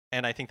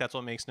 And I think that's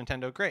what makes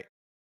Nintendo great.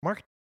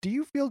 Mark, do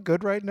you feel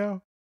good right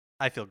now?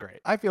 I feel great.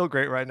 I feel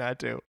great right now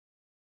too.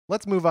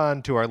 Let's move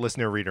on to our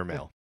listener reader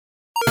mail.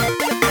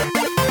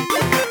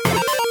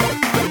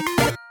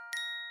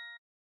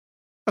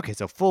 Okay,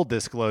 so full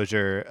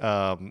disclosure,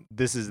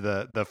 this is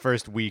the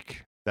first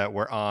week that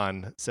we're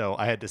on, so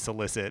I had to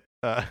solicit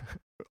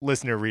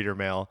listener reader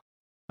mail.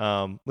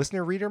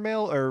 Listener reader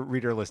mail or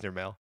reader listener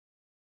mail?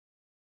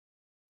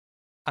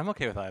 I'm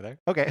okay with either.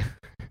 Okay.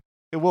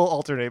 It will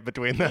alternate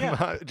between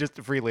them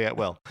just freely at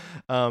will.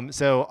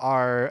 So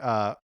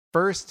our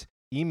first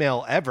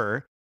email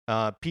ever,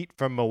 Pete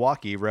from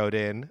Milwaukee wrote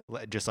in,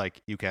 just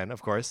like you can,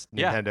 of course,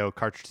 Nintendo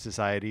Cartridge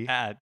Society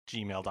at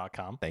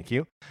gmail.com. Thank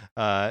you.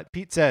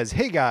 Pete says,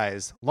 "Hey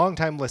guys,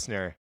 longtime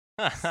listener."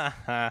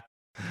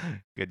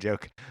 Good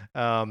joke.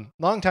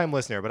 Longtime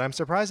listener, but I'm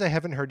surprised I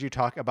haven't heard you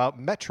talk about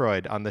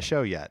Metroid on the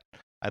show yet.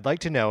 I'd like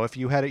to know, if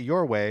you had it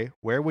your way,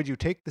 where would you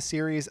take the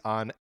series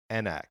on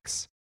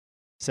NX?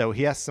 So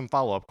he has some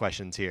follow-up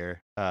questions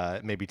here,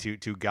 maybe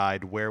to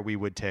guide where we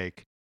would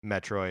take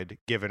Metroid,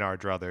 given our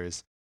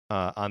druthers,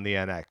 on the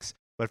NX.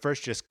 But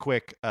first, just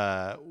quick,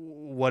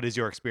 what is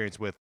your experience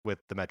with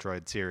the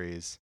Metroid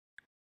series?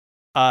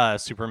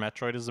 Super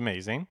Metroid is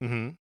amazing.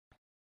 Mm-hmm.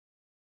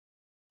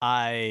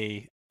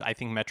 I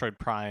think Metroid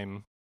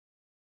Prime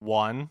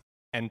 1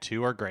 and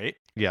 2 are great.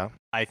 Yeah.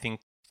 I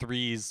think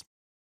 3's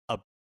a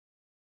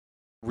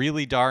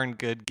really darn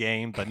good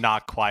game, but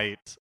not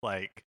quite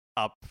like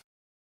up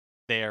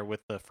there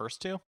with the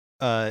first two.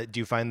 Do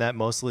you find that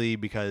mostly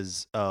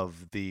because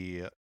of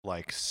the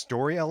like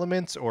story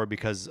elements or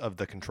because of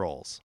the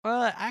controls?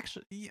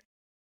 Actually,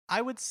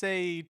 I would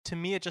say to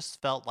me it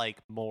just felt like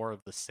more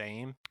of the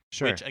same.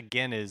 Sure. Which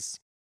again is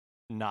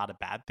not a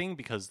bad thing,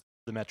 because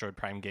the Metroid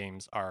Prime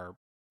games are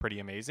pretty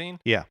amazing.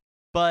 Yeah.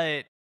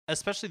 But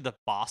especially the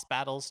boss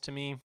battles to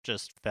me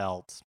just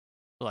felt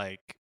like,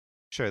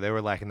 sure, they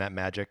were lacking that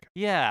magic.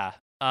 Yeah.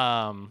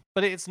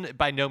 But it's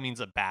by no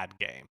means a bad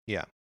game.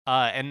 Yeah.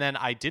 And then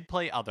I did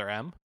play Other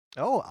M.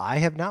 Oh, I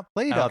have not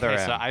played Other M.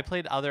 So I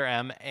played Other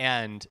M,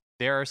 and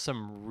there are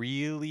some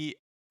really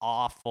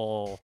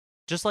awful,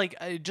 just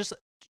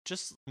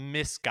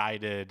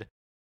misguided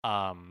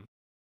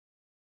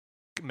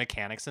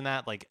mechanics in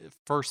that, like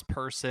first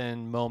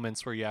person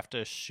moments where you have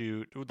to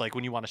shoot, like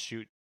when you want to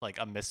shoot like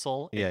a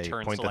missile, Yeah, it you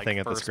turns point to the like thing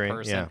at the first screen.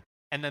 person. Yeah.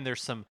 And then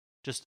there's some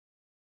just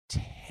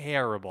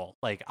terrible,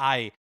 like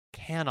I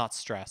cannot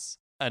stress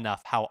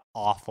enough how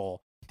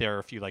awful there are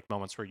a few like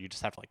moments where you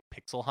just have to like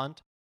pixel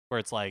hunt, where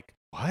it's like,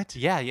 What?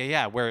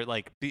 yeah, where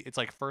like it's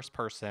like first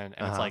person and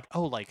it's Uh-huh. like,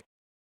 oh, like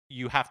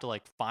you have to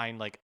like find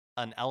like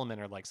an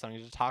element or like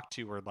something to talk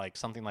to or like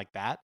something like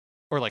that,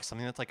 or like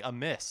something that's like a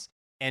miss,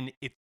 and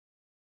it's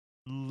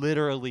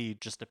literally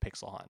just a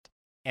pixel hunt,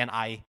 and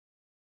I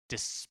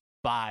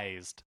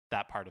despised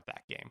that part of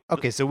that game.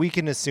 Okay, so we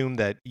can assume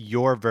that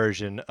your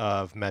version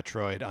of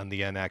Metroid on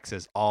the NX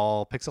is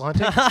all pixel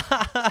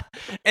hunting?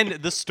 And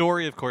the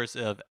story, of course,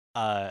 of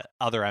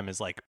Other M is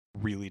like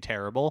really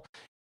terrible.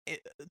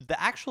 The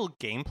actual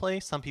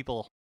gameplay, some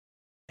people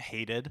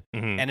hated,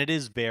 Mhm. and it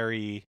is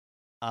very,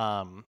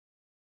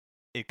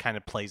 it kind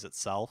of plays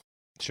itself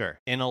Sure.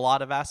 in a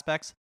lot of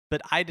aspects,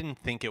 but I didn't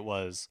think it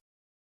was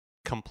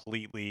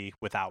completely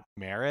without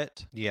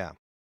merit. Yeah.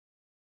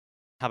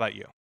 How about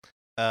you?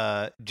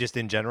 Just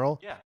in general,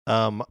 Yeah.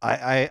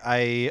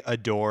 I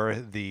adore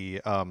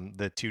the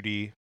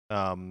 2D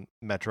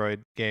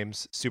Metroid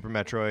games. Super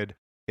Metroid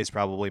is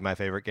probably my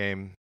favorite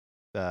game.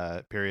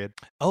 Period.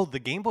 Oh, the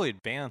Game Boy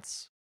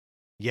Advance.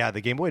 Yeah,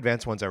 the Game Boy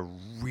Advance ones are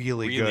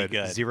really, Really good.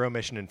 good. Zero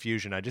Mission and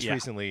Fusion. I just Yeah.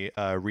 recently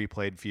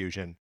replayed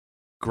Fusion.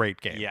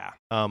 Great game. Yeah.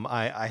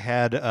 I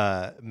had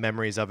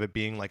memories of it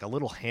being like a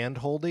little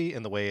handholdy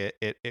in the way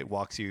it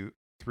walks you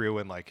through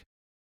and like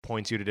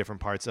points you to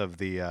different parts of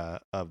the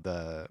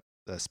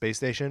space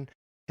station,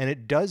 and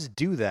it does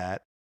do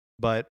that.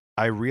 But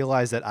I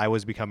realized that I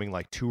was becoming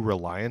like too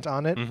reliant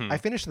on it. Mhm. I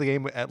finished the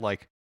game at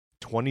like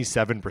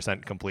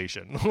 27%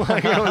 completion.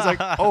 Like I was like,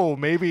 oh,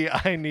 maybe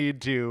I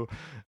need to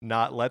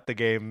not let the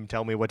game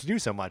tell me what to do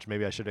so much.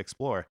 Maybe I should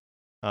explore.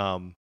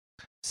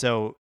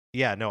 So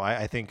yeah, no,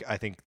 I think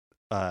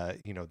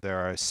there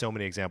are so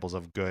many examples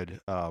of good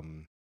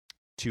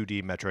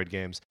 2D Metroid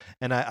games,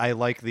 and I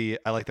like the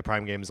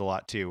Prime games a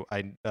lot too.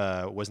 I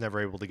was never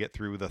able to get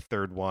through the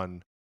third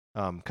one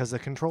because the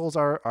controls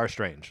are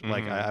strange.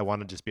 Like Mhm. I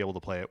want to just be able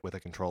to play it with a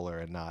controller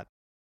and not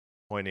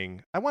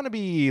pointing. I want to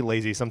be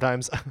lazy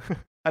sometimes.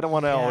 I don't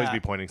want to always Yeah. be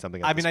pointing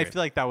something at I the mean, I screen.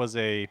 feel like that was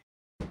a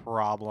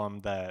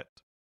problem that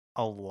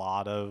a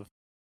lot of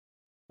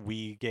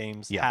Wii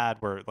games Yeah.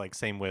 had, where like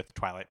same with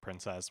Twilight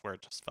Princess, where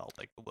it just felt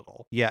like a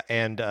little. Yeah,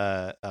 and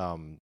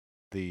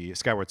the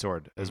Skyward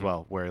Sword as Mhm.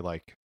 well, where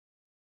like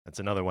that's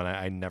another one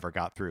I never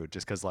got through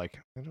just because like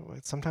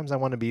sometimes I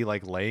want to be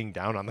like laying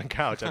down on the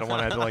couch. I don't want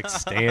to have to like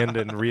stand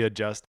and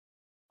readjust.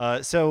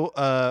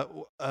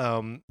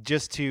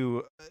 Just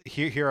to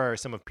here are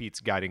some of Pete's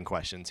guiding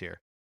questions here.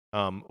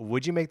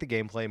 Would you make the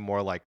gameplay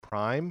more like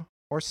Prime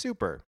or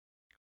Super?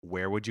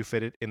 Where would you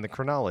fit it in the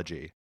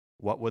chronology?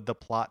 What would the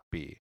plot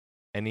be?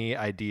 Any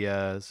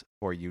ideas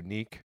for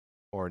unique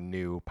or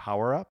new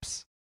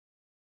power-ups?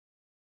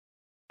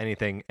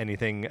 Anything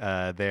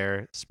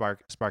there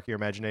spark your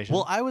imagination?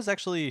 Well, I was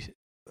actually,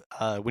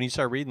 when you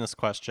started reading this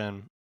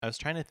question, I was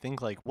trying to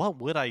think like, what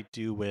would I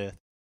do with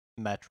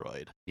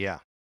Metroid? Yeah.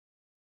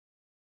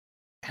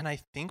 And I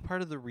think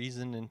part of the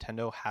reason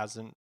Nintendo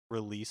hasn't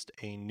released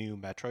a new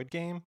Metroid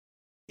game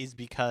is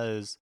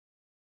because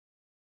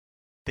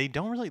they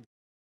don't really,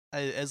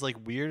 as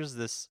like weird as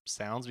this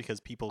sounds, because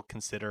people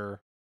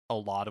consider a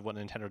lot of what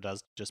Nintendo does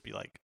to just be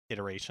like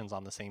iterations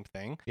on the same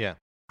thing. Yeah.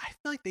 I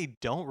feel like they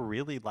don't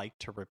really like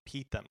to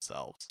repeat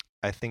themselves.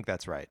 I think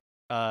that's right.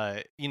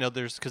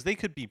 There's because they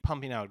could be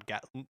pumping out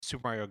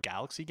Super Mario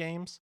Galaxy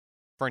games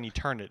for an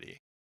eternity.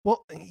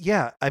 Well,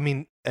 yeah, I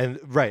mean, and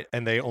right,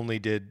 and they only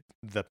did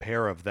the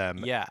pair of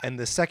them. Yeah. And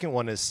the second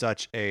one is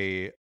such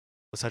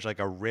like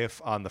a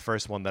riff on the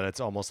first one that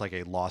it's almost like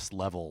a lost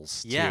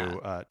levels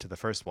Yeah. to the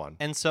first one.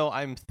 And so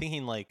I'm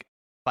thinking like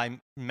by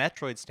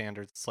Metroid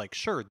standards, it's like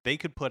sure they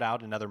could put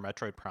out another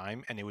Metroid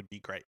Prime and it would be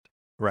great.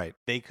 Right.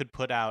 They could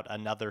put out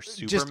another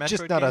Super Just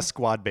Metroid not game. a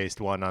squad-based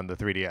one on the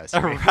 3DS.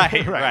 you mean?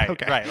 right,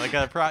 Okay. right. Like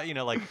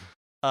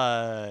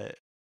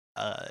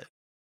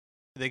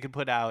they could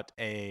put out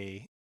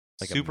a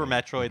Like a Super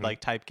Metroid mhm. like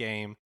type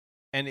game,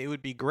 and it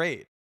would be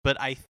great. But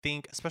I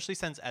think, especially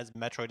since as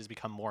Metroid has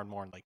become more and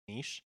more like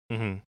niche,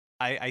 Mhm.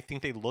 I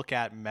think they look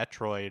at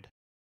Metroid,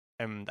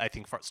 and I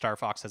think Star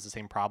Fox has the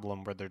same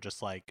problem where they're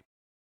just like,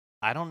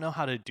 I don't know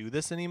how to do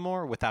this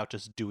anymore without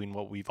just doing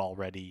what we've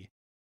already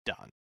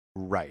done.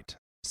 Right.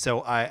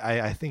 So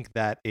I think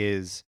that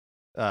is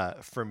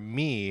for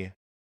me.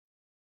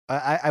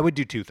 I would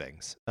do two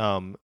things.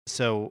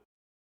 So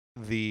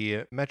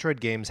the Metroid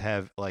games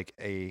have like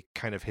a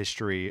kind of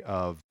history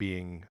of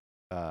being.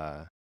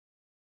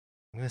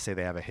 I'm gonna say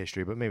they have a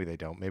history, but maybe they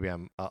don't. Maybe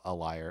I'm a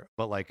liar.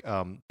 But like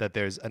that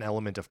there's an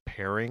element of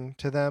pairing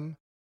to them.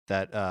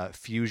 That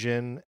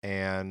Fusion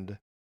and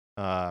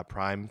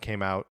Prime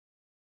came out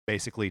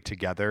basically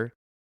together,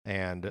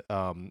 and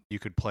you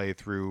could play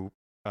through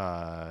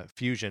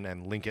Fusion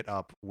and link it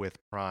up with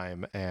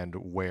Prime and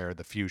wear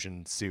the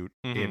Fusion suit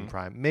in Mhm.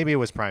 Prime. Maybe it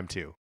was Prime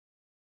 2.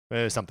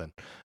 Something.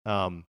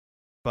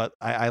 but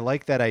I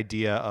like that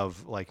idea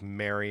of like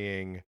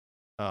marrying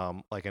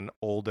like an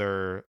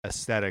older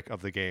aesthetic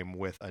of the game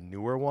with a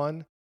newer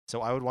one.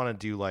 So I would want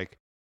to do like,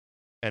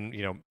 and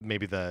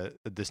maybe the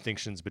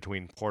distinctions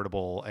between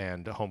portable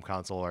and home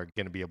console are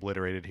going to be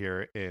obliterated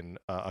here in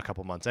a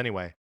couple months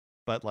anyway.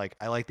 But like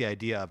I like the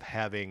idea of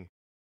having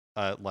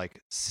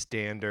like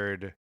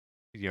standard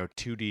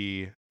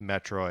 2D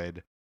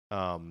Metroid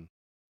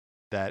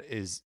that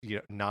is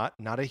not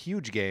a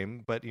huge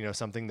game, but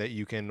something that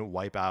you can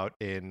wipe out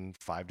in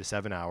 5 to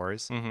 7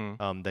 hours.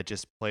 That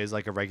just plays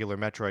like a regular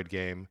Metroid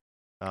game.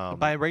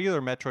 By a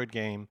regular Metroid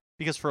game,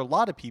 because for a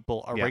lot of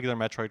people, a regular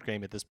Metroid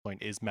game at this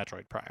point is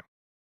Metroid Prime.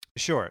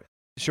 Sure.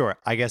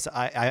 I guess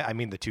I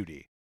mean the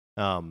 2D,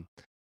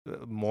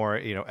 more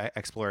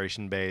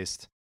exploration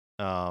based,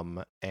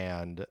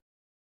 and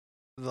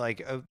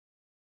like,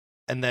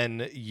 and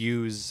then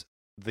use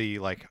the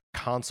like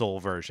console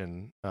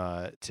version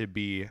to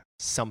be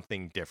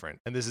something different.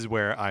 And this is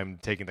where I'm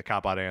taking the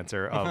cop out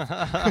answer of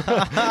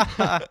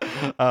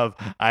of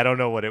I don't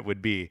know what it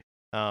would be.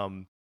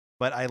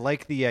 But I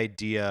like the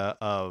idea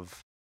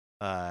of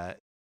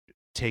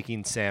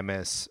taking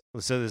Samus.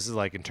 So this is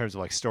like in terms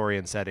of like story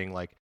and setting,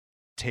 like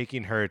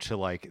taking her to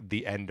like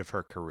the end of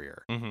her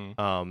career,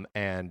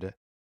 and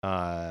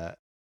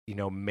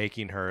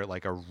making her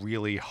like a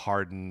really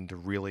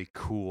hardened, really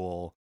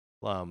cool,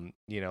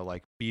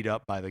 like beat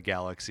up by the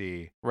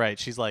galaxy. Right.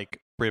 She's like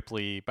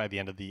Ripley by the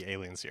end of the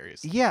Alien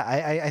series. Yeah,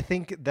 I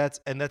think that's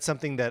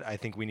something that I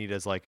think we need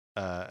as like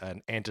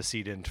an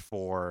antecedent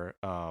for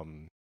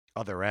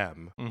Other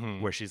M,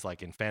 where she's like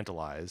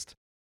infantilized.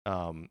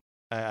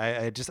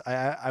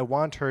 I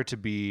want her to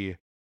be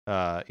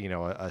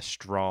a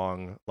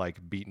strong,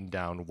 like beaten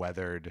down,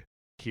 weathered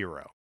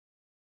hero.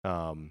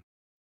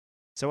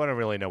 So I don't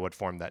really know what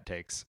form that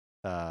takes.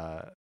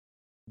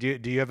 Do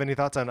you have any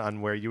thoughts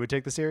on where you would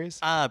take the series?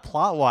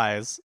 Plot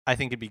wise, I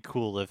think it'd be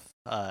cool if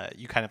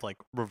you kind of like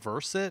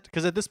reverse it,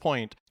 because at this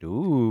point,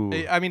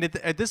 I mean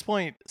at this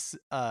point,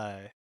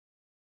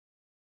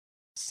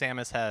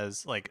 Samus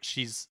has like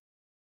she's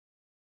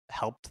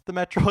helped the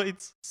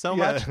Metroids so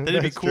much that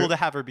it'd be cool to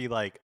have her be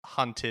like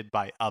hunted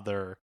by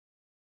other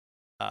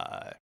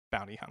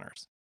bounty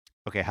hunters.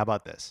 Okay, how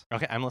about this?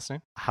 Okay, I'm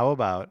listening. How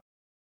about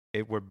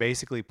we're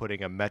basically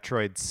putting a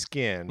Metroid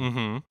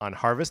skin on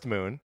Harvest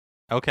Moon.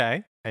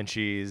 Okay. And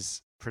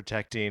she's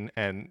protecting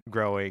and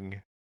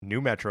growing new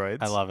Metroids.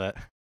 I love it.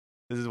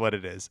 This is what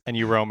it is. And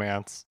you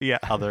romance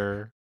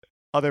other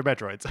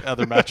Metroids.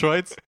 Other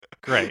Metroids?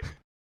 Great.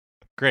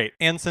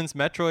 And since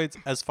Metroids,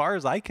 as far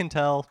as I can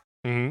tell,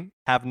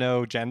 have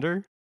no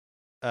gender.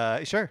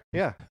 Sure.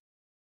 Yeah.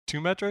 2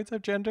 Metroids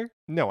have gender?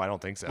 No, I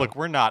don't think so. Look,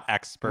 we're not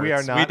experts. We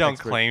are not. We don't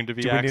claim to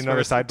be experts. Do we need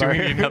another sidebar? Do we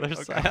need another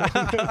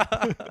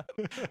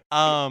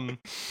sidebar?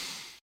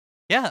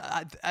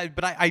 Yeah,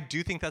 but I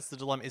do think that's the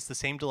dilemma. It's the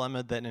same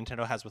dilemma that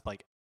Nintendo has with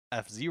like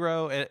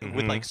F-Zero,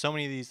 with like so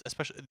many of these,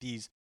 especially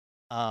these,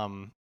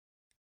 and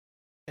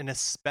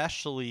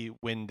especially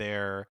when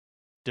their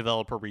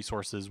developer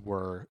resources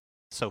were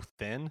so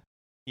thin.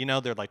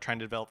 They're like trying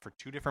to develop for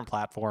 2 different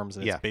platforms,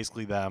 and it's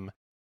basically them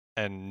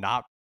and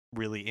not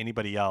really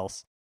anybody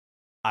else.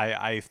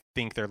 I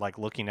think they're like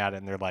looking at it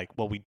and they're like,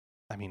 well, we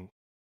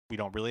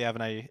don't really have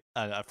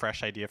a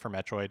fresh idea for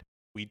Metroid.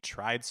 We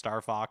tried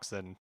Star Fox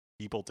and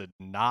people did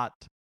not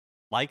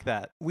like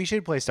that. We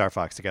should play Star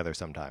Fox together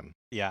sometime.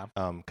 Yeah.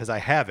 Because I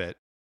have it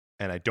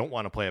and I don't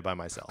want to play it by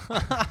myself.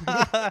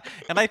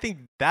 And I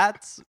think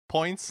that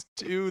points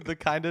to the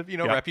kind of,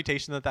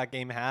 reputation that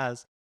game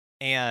has.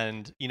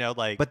 And,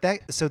 like... But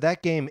that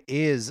game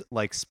is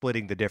like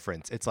splitting the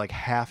difference. It's like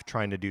half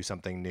trying to do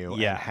something new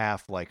and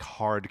half like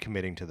hard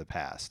committing to the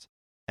past.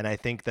 And I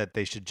think that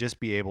they should just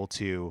be able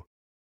to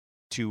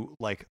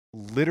like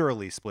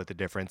literally split the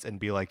difference and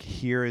be like,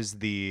 here's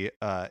the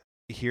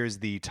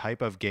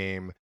type of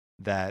game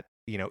that,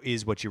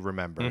 is what you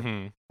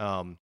remember.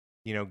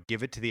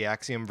 Give it to the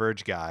Axiom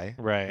Verge guy.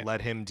 Right.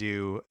 Let him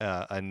do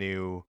a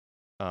new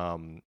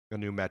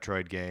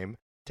Metroid game.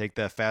 Take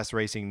the fast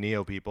racing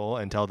Neo people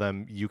and tell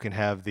them you can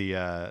have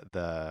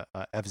the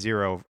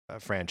F-Zero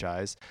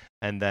franchise,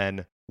 and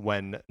then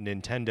when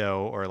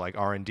Nintendo or like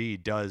R&D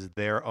does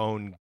their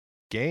own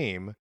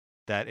game,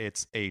 that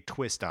it's a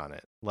twist on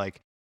it.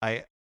 Like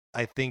I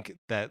think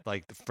that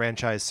like the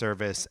franchise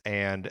service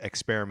and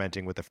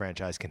experimenting with the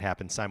franchise can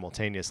happen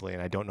simultaneously,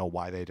 and I don't know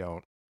why they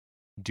don't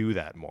do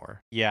that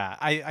more. Yeah,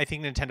 I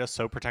think Nintendo's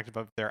so protective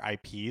of their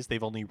IPs.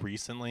 They've only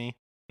recently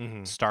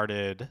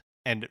started,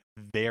 and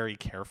very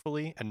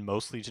carefully, and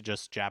mostly to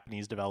just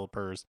Japanese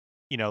developers,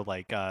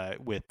 like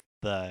with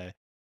the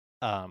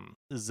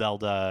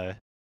Zelda,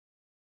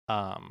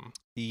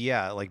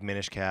 like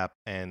Minish Cap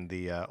and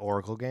the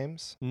Oracle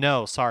games.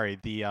 No, sorry,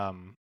 the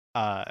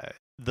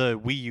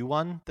Wii U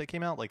one that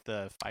came out, like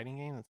the fighting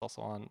game that's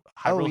also on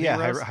Hyrule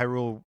Heroes?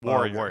 Hyrule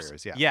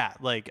Warriors. Yeah,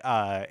 like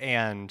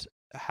and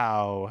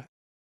how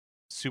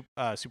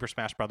Super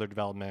Smash Brother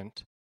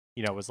development,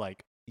 was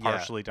like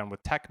partially done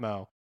with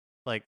Tecmo,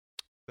 like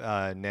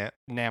Namco.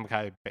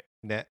 Namco.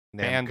 Bandai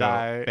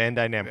Namco.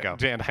 Bandai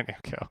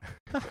Namco.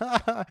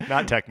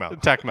 Not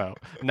Tecmo. Tecmo.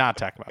 Not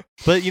Tecmo.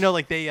 But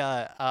like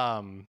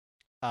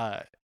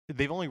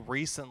they've only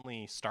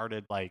recently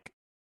started like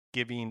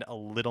giving a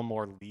little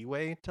more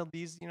leeway to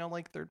these,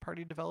 like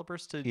third-party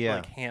developers to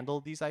like handle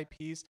these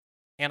IPs.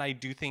 And I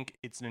do think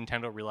it's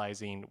Nintendo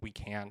realizing we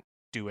can't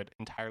do it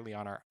entirely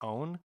on our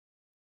own.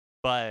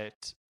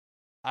 But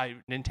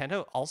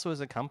Nintendo also as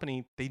a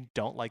company, they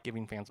don't like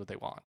giving fans what they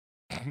want.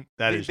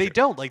 They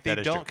don't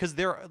because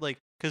they're like,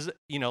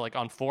 like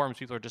on forums,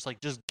 people are just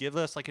like, just give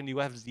us like a new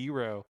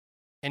F-Zero,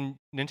 and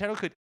Nintendo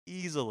could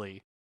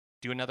easily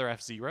do another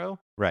F-Zero,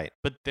 right?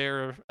 But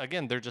they're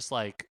just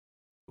like,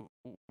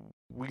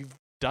 we've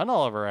done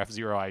all of our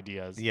F-Zero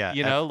ideas, like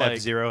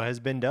F-Zero has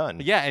been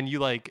done, and you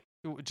like,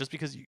 just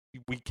because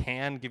we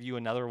can give you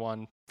another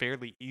one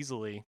fairly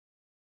easily.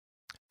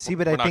 See,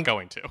 but we're I not think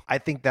going to. I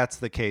think that's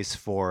the case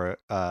for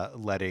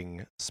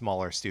letting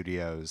smaller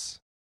studios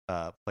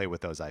play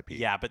with those IPs.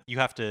 Yeah, but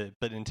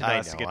Nintendo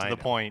has to get to the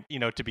point,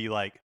 to be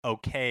like,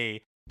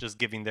 okay, just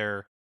giving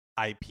their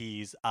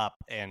IPs up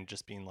and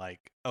just being like,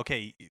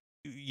 okay,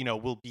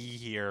 we'll be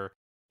here,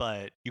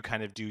 but you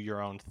kind of do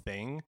your own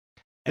thing.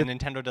 And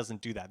Nintendo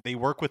doesn't do that. They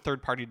work with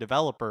third-party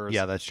developers.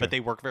 Yeah, that's true. But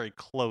they work very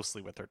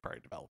closely with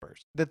third-party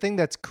developers. The thing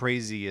that's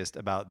craziest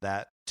about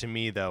that to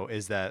me, though,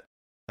 is that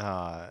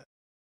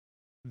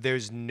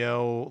there's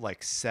no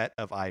like set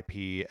of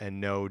IP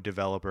and no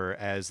developer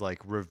as like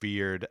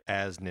revered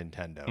as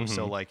Nintendo. Mm-hmm.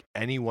 So like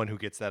anyone who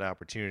gets that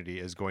opportunity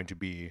is going to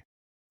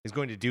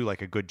do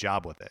like a good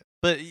job with it.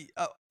 But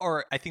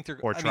or I think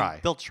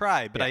they'll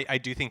try. But I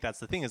do think that's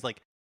the thing is like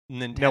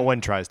Nintendo. No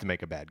one tries to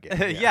make a bad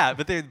game. Yeah,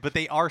 but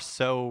they are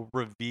so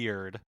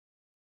revered,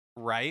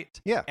 right?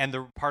 Yeah. And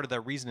the part of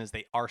the reason is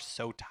they are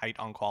so tight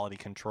on quality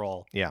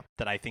control. Yeah.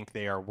 That I think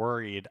they are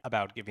worried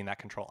about giving that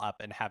control up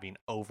and having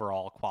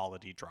overall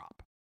quality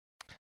drop.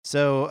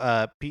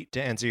 So, Pete,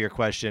 to answer your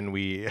question,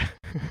 we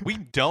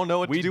don't know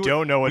what to do. We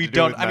don't know what to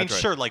do with Metroid. I mean,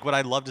 sure, like, would I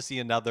love to see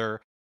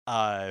another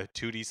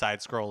 2D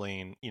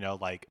side-scrolling,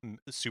 like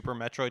Super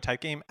Metroid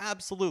type game?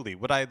 Absolutely.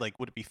 Would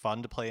it be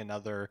fun to play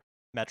another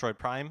Metroid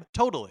Prime?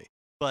 Totally.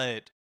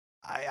 But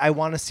I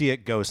want to see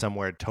it go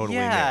somewhere totally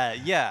new.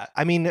 Yeah.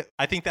 I mean,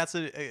 I think that's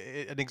an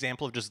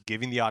example of just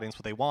giving the audience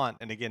what they want,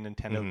 and again,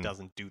 Nintendo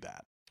doesn't do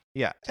that.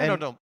 Yeah,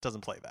 Nintendo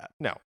doesn't play that.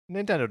 No,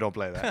 Nintendo don't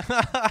play that.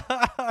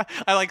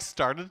 I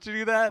started to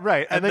do that,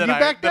 right, and then you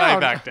backed down.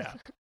 Then I backed down.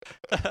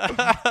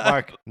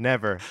 Mark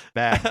never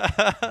back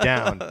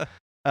down.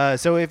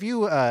 So if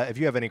you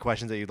have any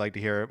questions that you'd like to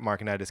hear Mark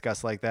and I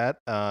discuss like that,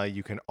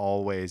 you can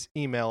always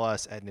email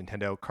us at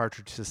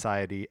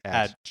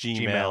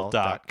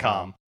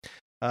nintendocartridgesociety@gmail.com.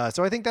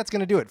 So I think that's going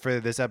to do it for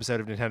this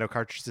episode of Nintendo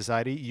Cartridge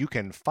Society. You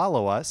can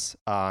follow us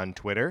on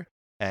Twitter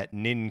at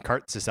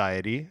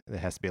NinCartSociety. It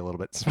has to be a little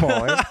bit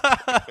smaller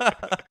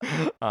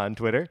on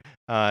Twitter.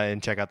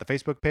 And check out the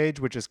Facebook page,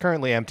 which is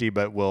currently empty,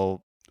 but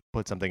we'll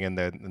put something in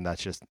there, and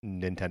that's just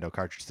Nintendo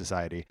Cartridge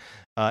Society.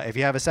 If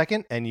you have a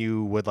second and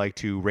you would like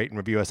to rate and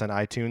review us on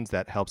iTunes,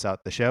 that helps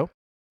out the show.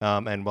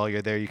 And while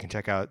you're there, you can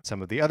check out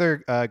some of the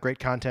other great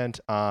content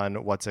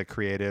on What's a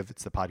Creative.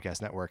 It's the podcast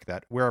network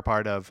that we're a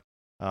part of.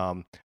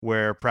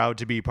 We're proud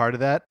to be part of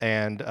that,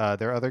 and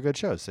there are other good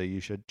shows, so you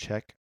should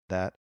check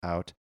that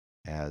out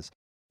as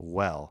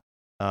well.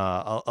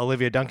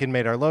 Olivia Duncan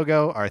made our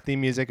logo. Our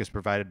theme music is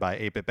provided by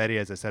 8-Bit Betty.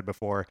 As I said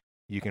before,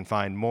 you can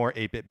find more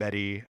 8-Bit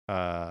Betty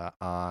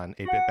on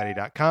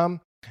 8bitbetty.com,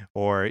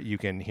 or you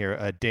can hear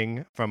a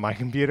ding from my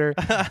computer,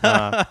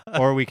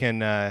 or we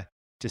can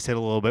just hit a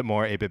little bit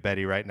more 8-Bit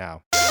Betty right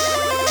now.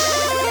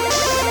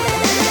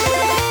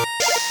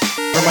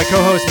 For my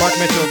co-host Mark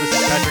Mitchell, this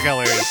is Patrick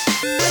Ellers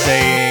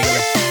saying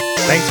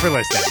thanks for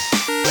listening.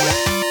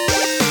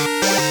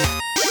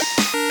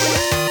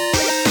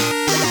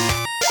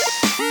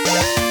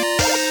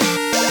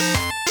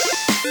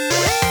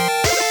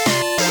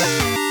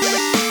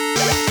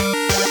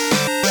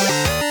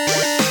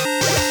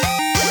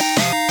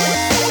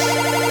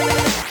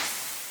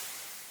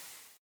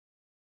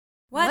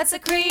 What's a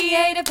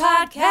Creative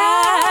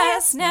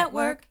Podcast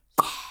Network?